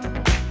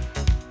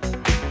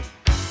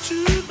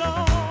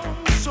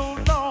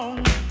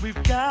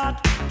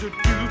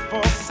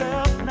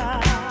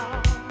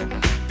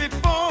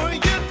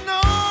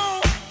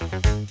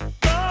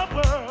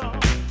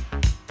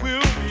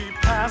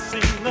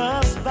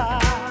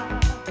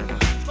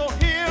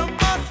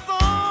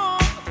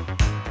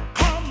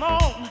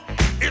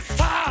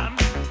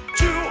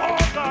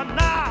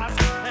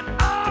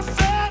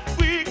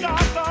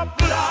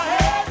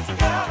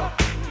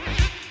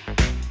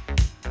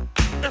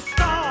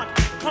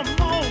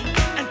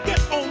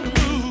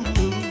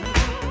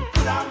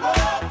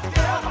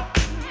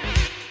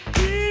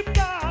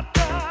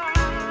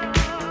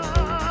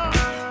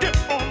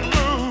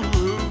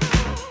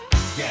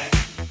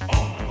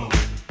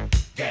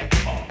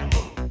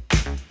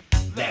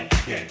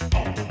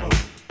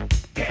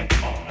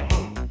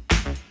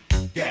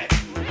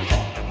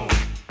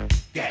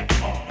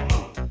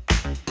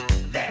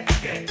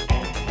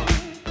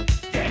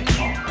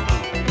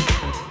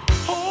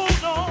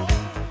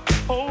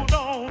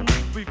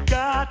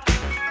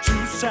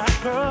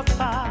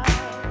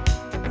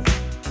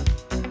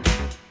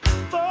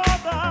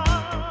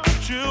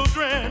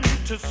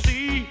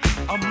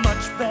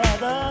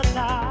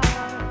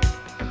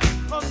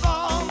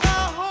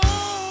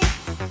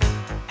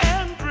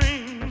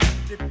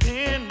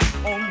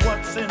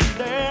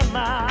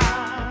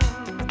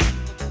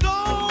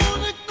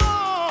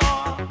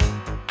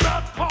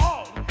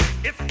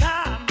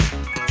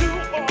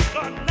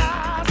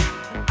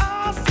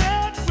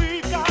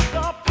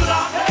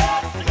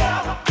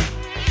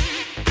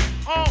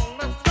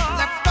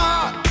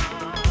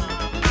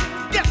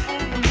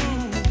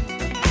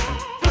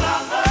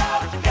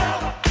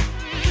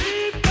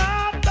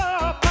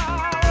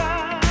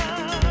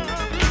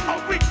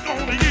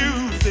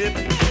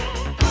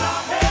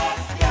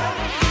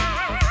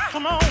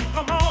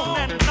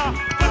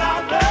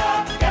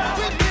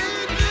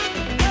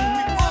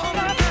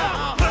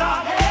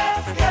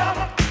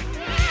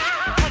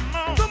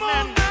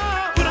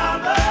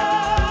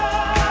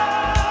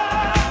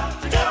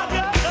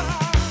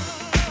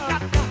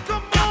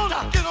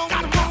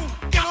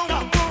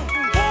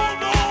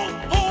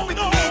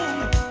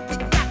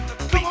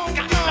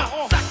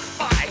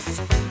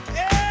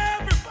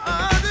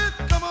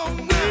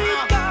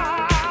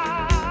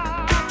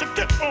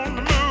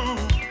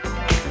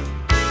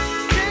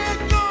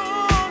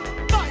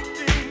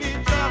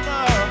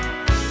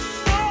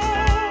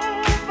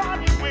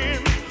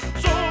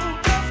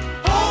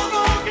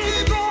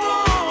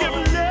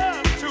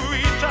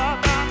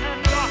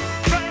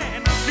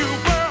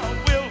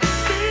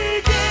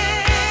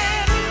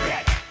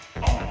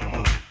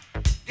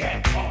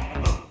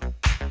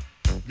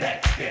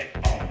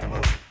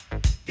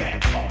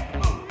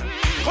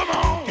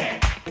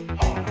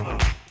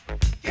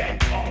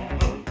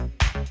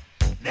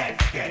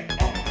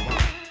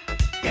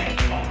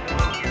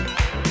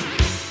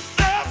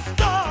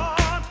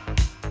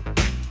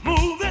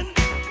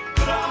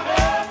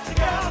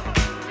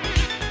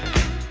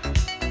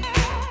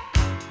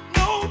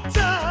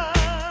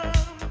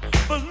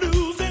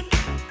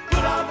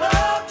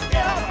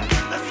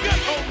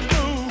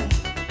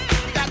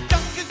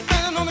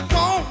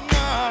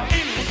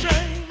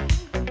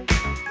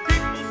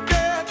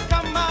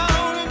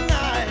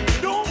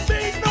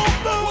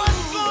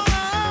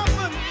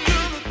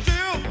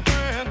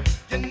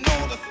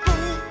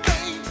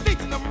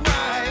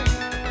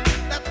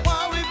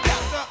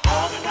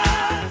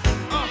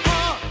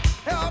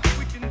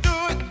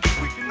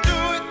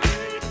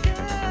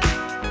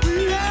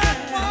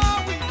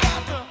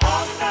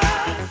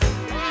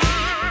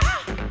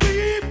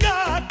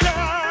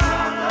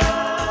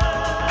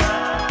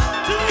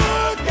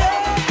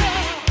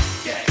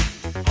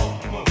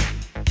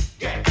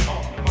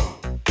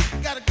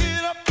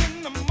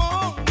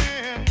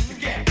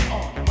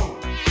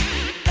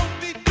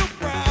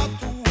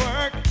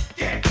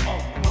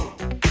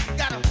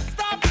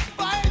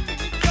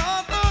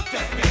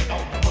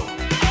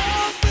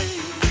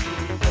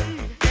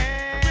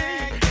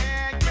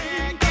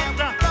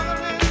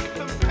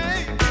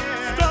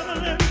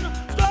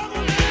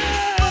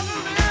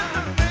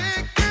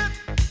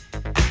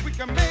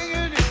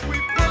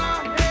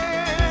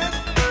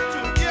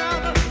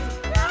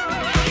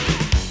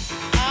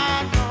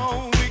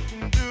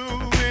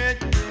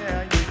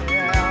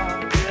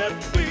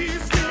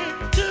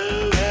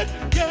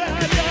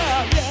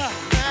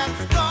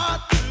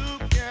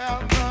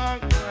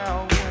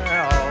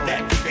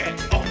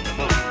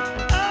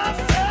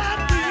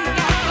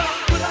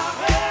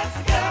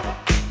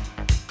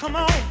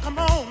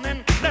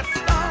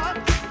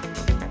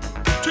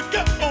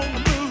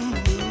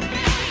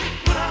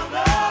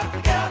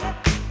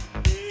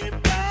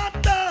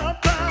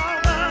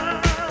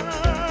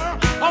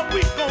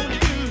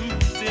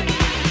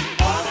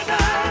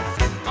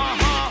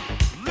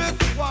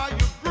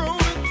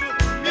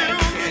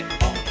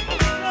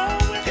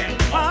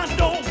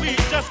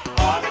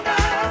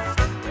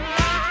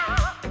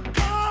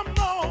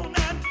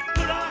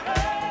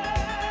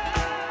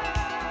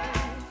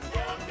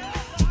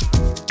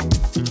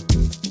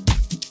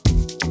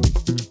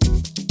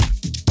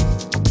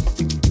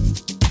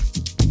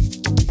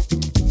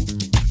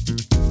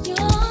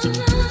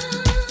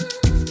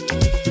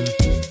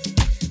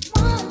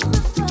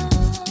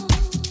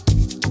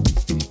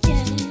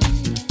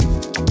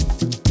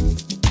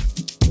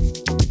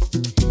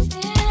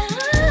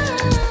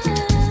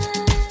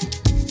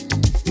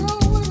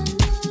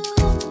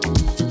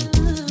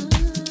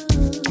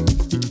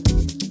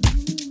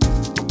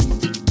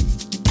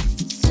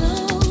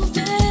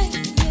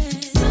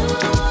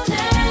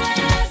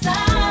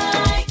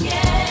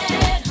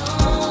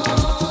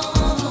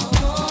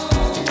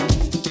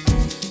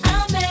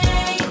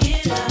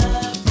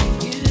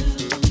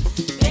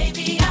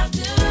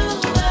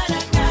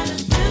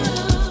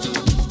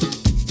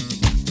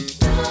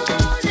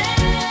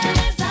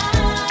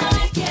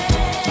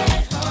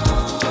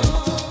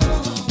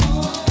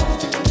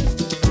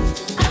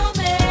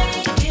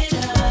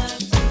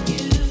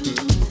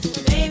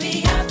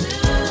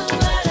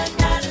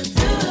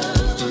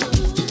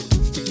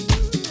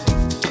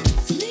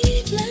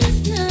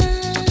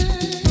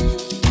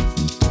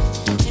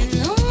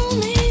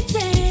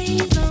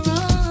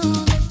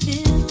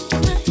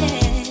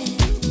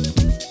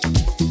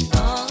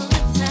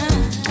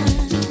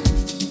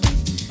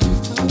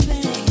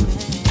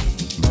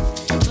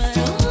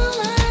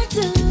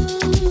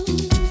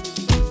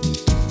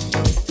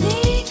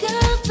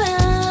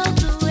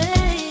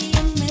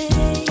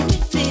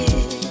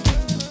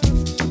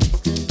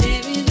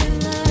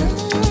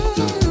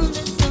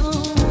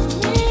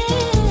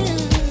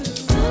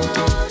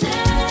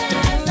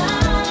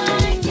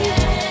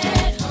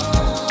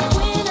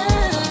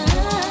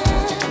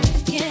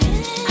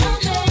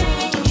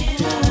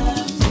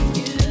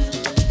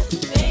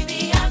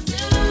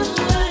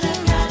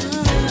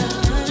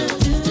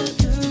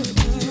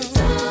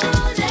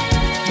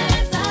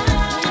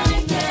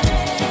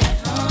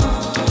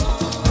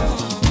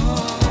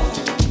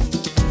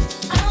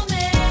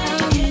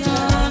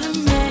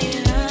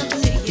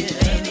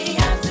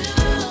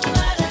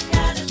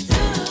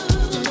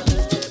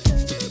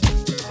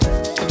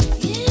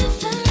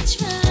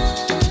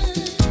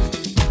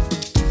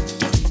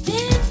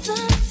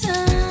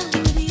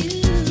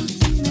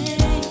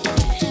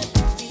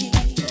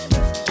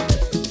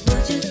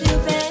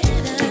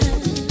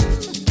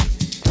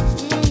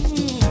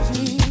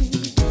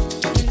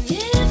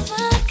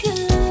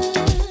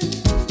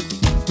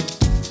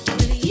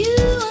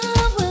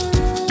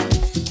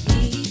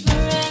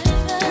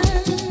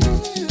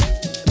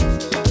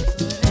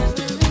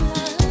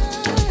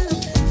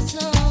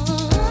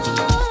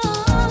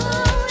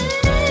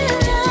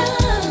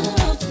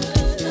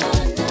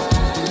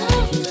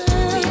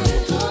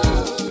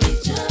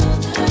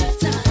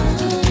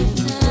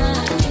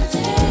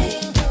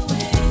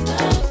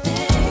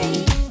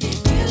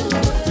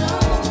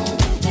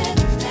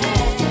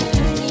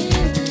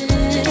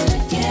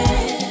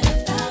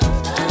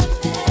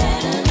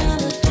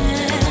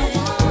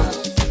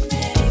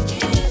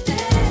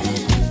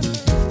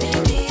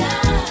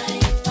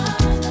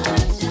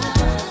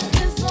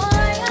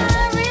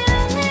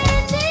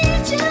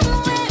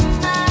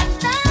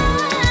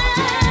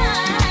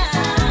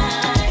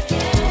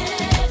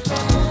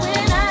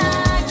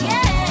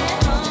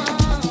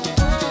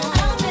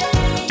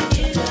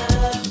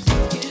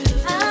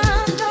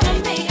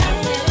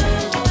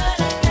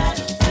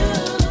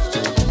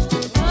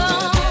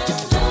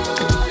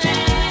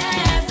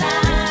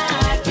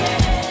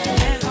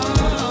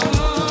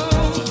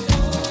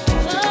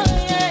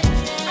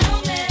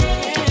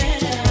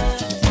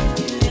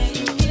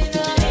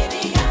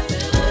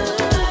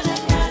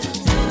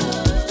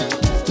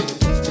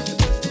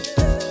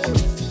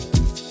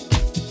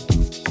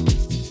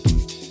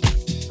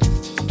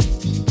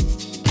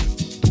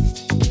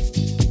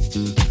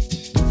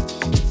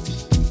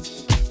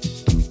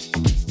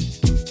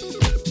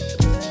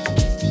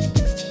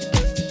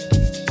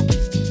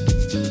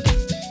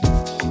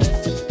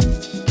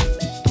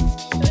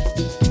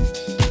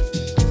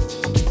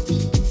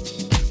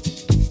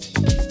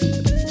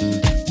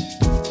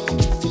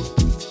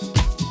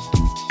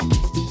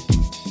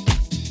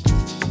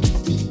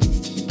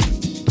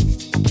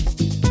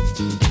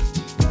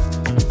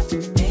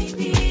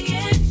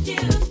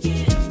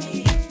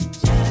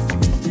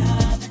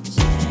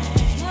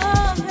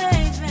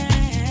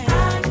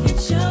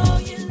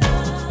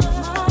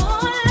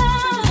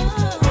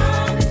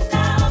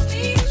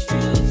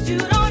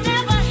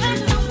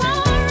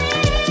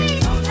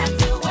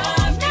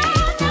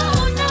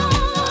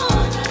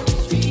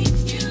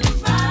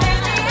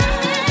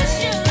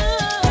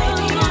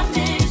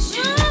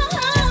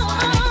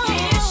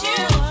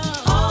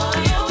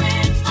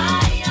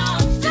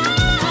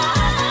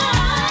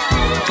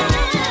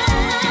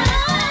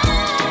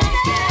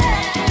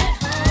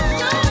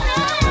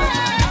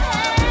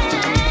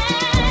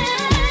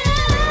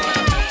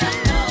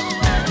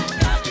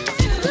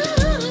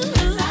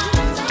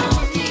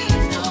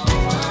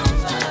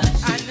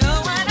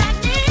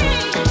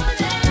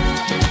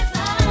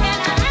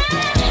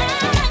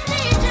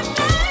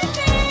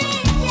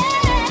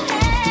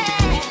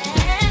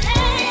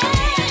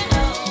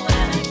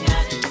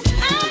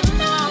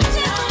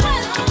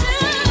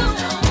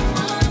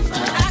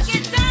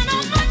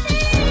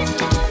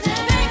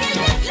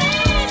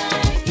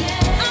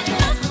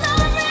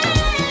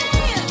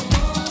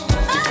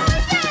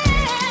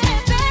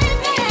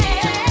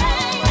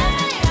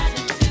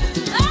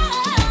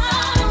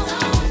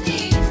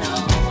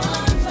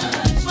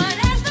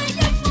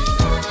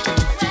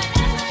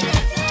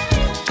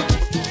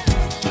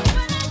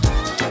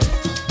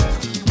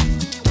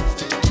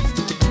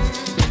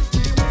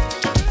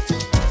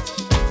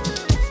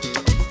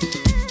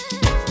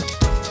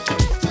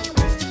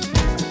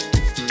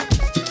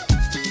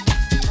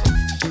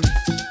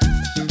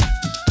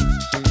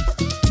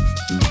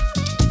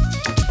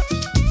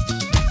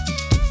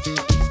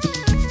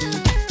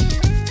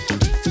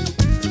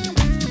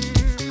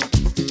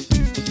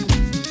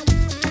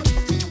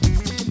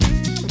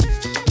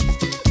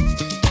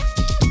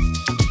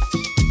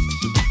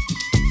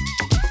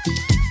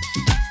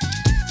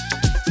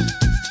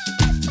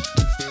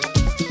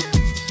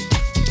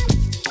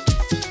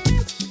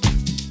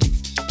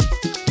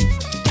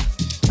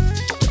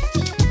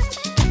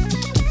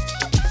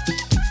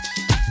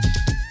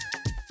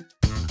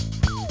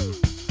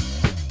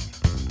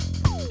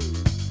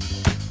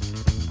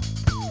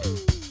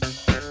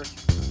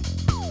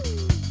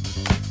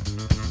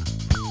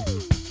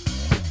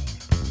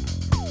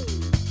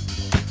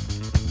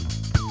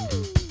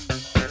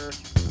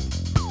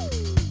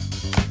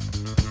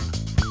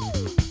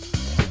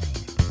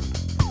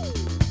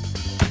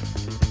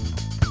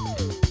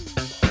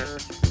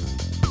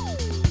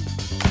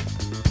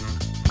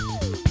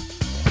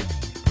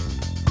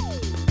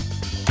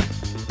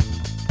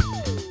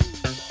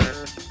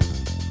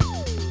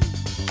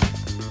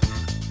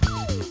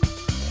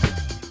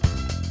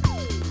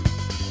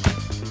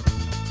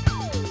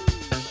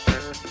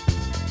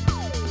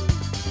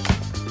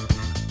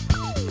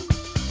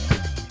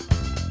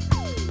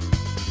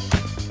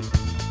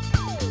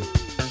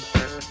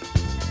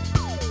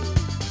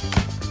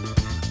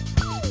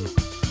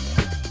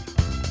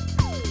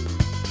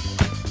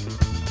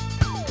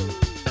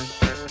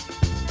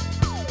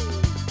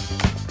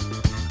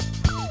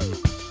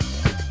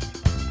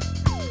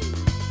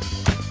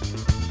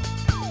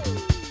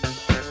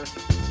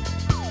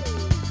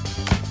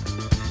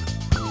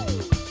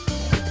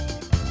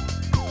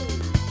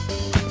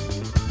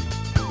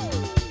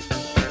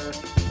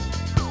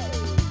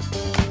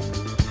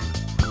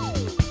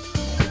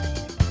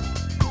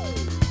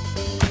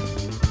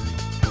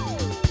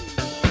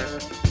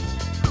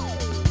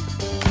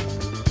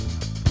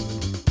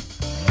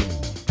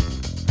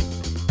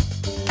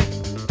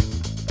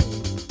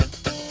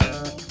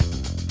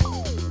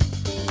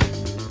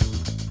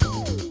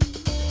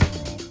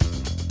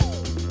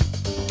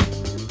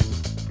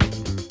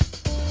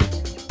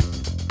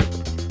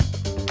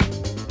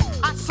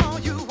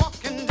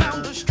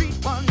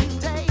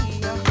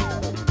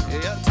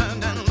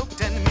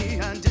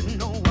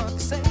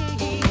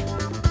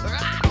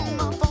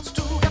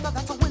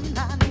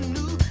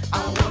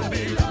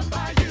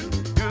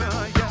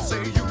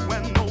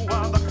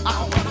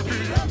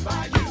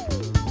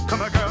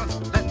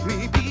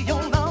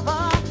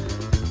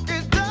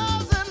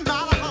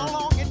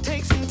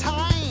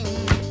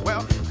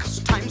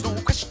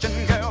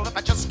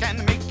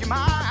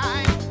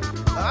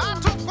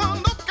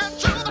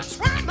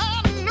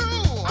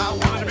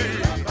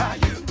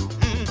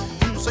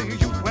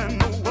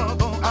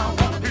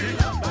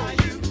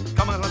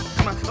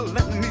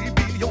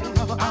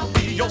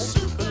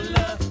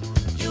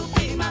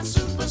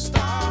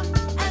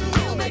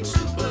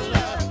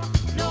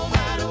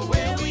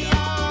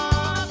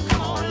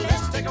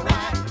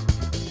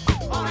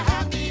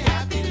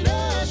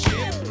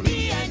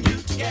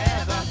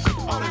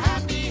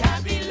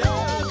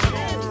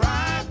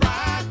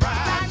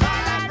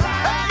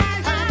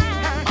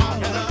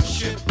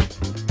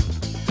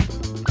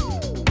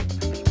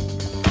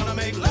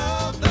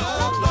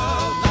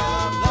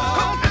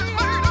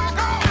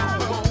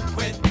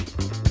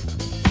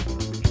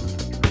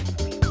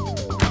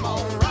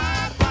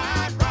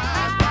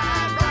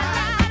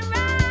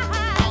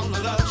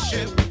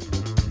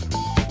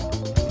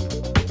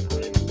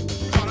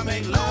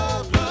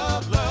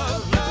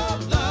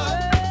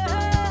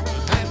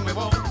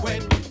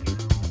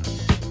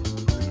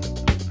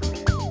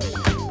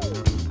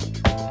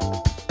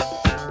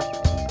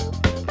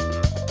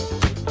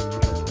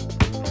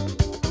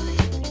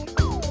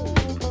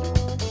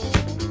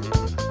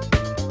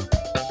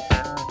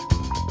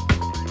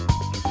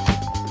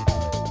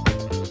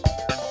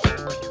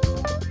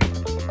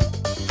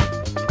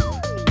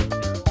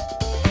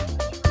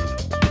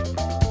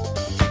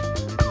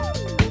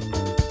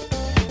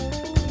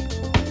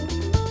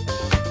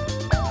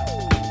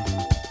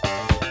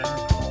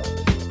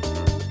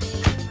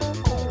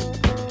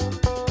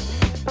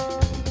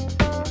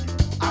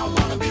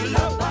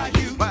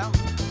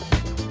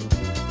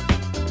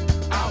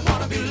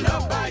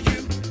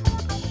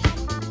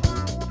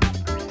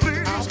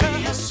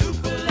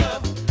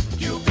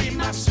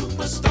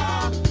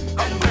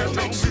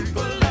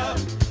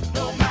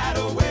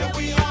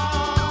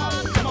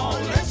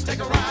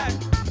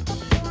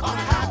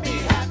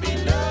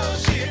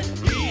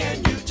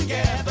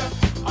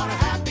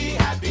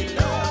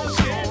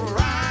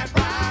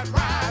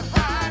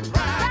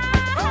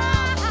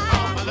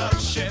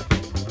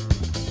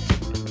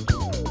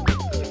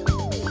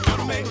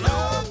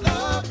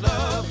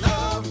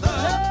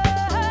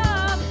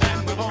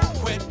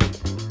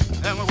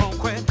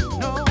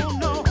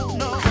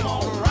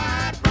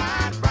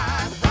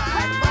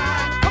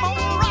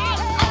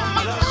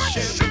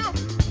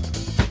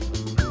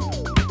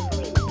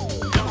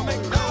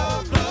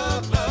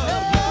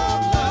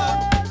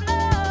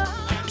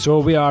 So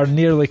we are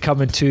nearly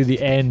coming to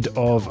the end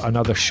of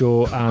another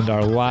show and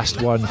our last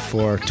one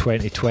for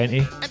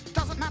 2020.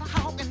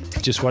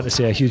 Just want to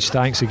say a huge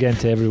thanks again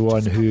to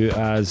everyone who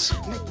has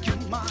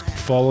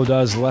followed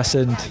us,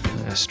 listened,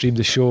 streamed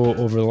the show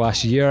over the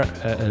last year.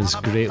 It is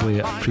greatly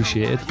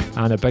appreciated.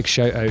 And a big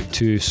shout out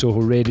to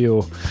Soho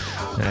Radio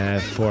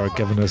for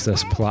giving us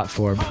this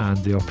platform and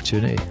the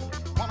opportunity.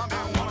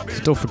 So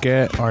don't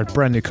forget, our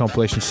brand new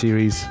compilation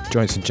series,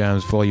 Joints and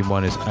Jams Volume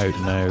 1, is out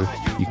now.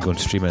 You can go and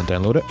stream it and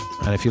download it.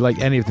 And if you like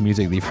any of the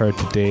music that you've heard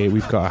today,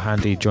 we've got a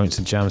handy Joints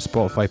and Jams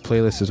Spotify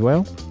playlist as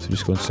well. So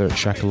just go and search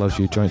Shaka Loves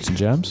You Joints and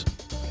Jams.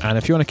 And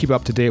if you want to keep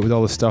up to date with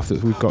all the stuff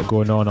that we've got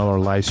going on, all our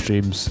live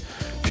streams,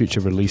 future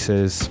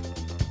releases,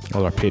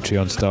 all our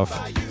Patreon stuff,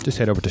 just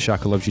head over to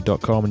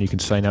shakalovesyou.com and you can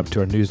sign up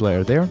to our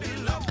newsletter there.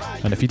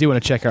 And if you do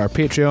want to check out our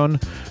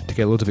Patreon to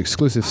get loads of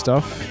exclusive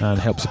stuff and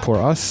help support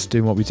us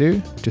doing what we do,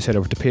 just head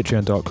over to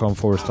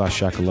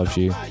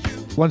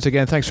patreon.com/shakalovesyou. Once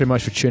again, thanks very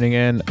much for tuning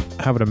in.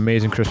 Have an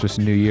amazing Christmas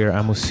and New Year,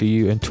 and we'll see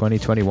you in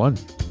 2021.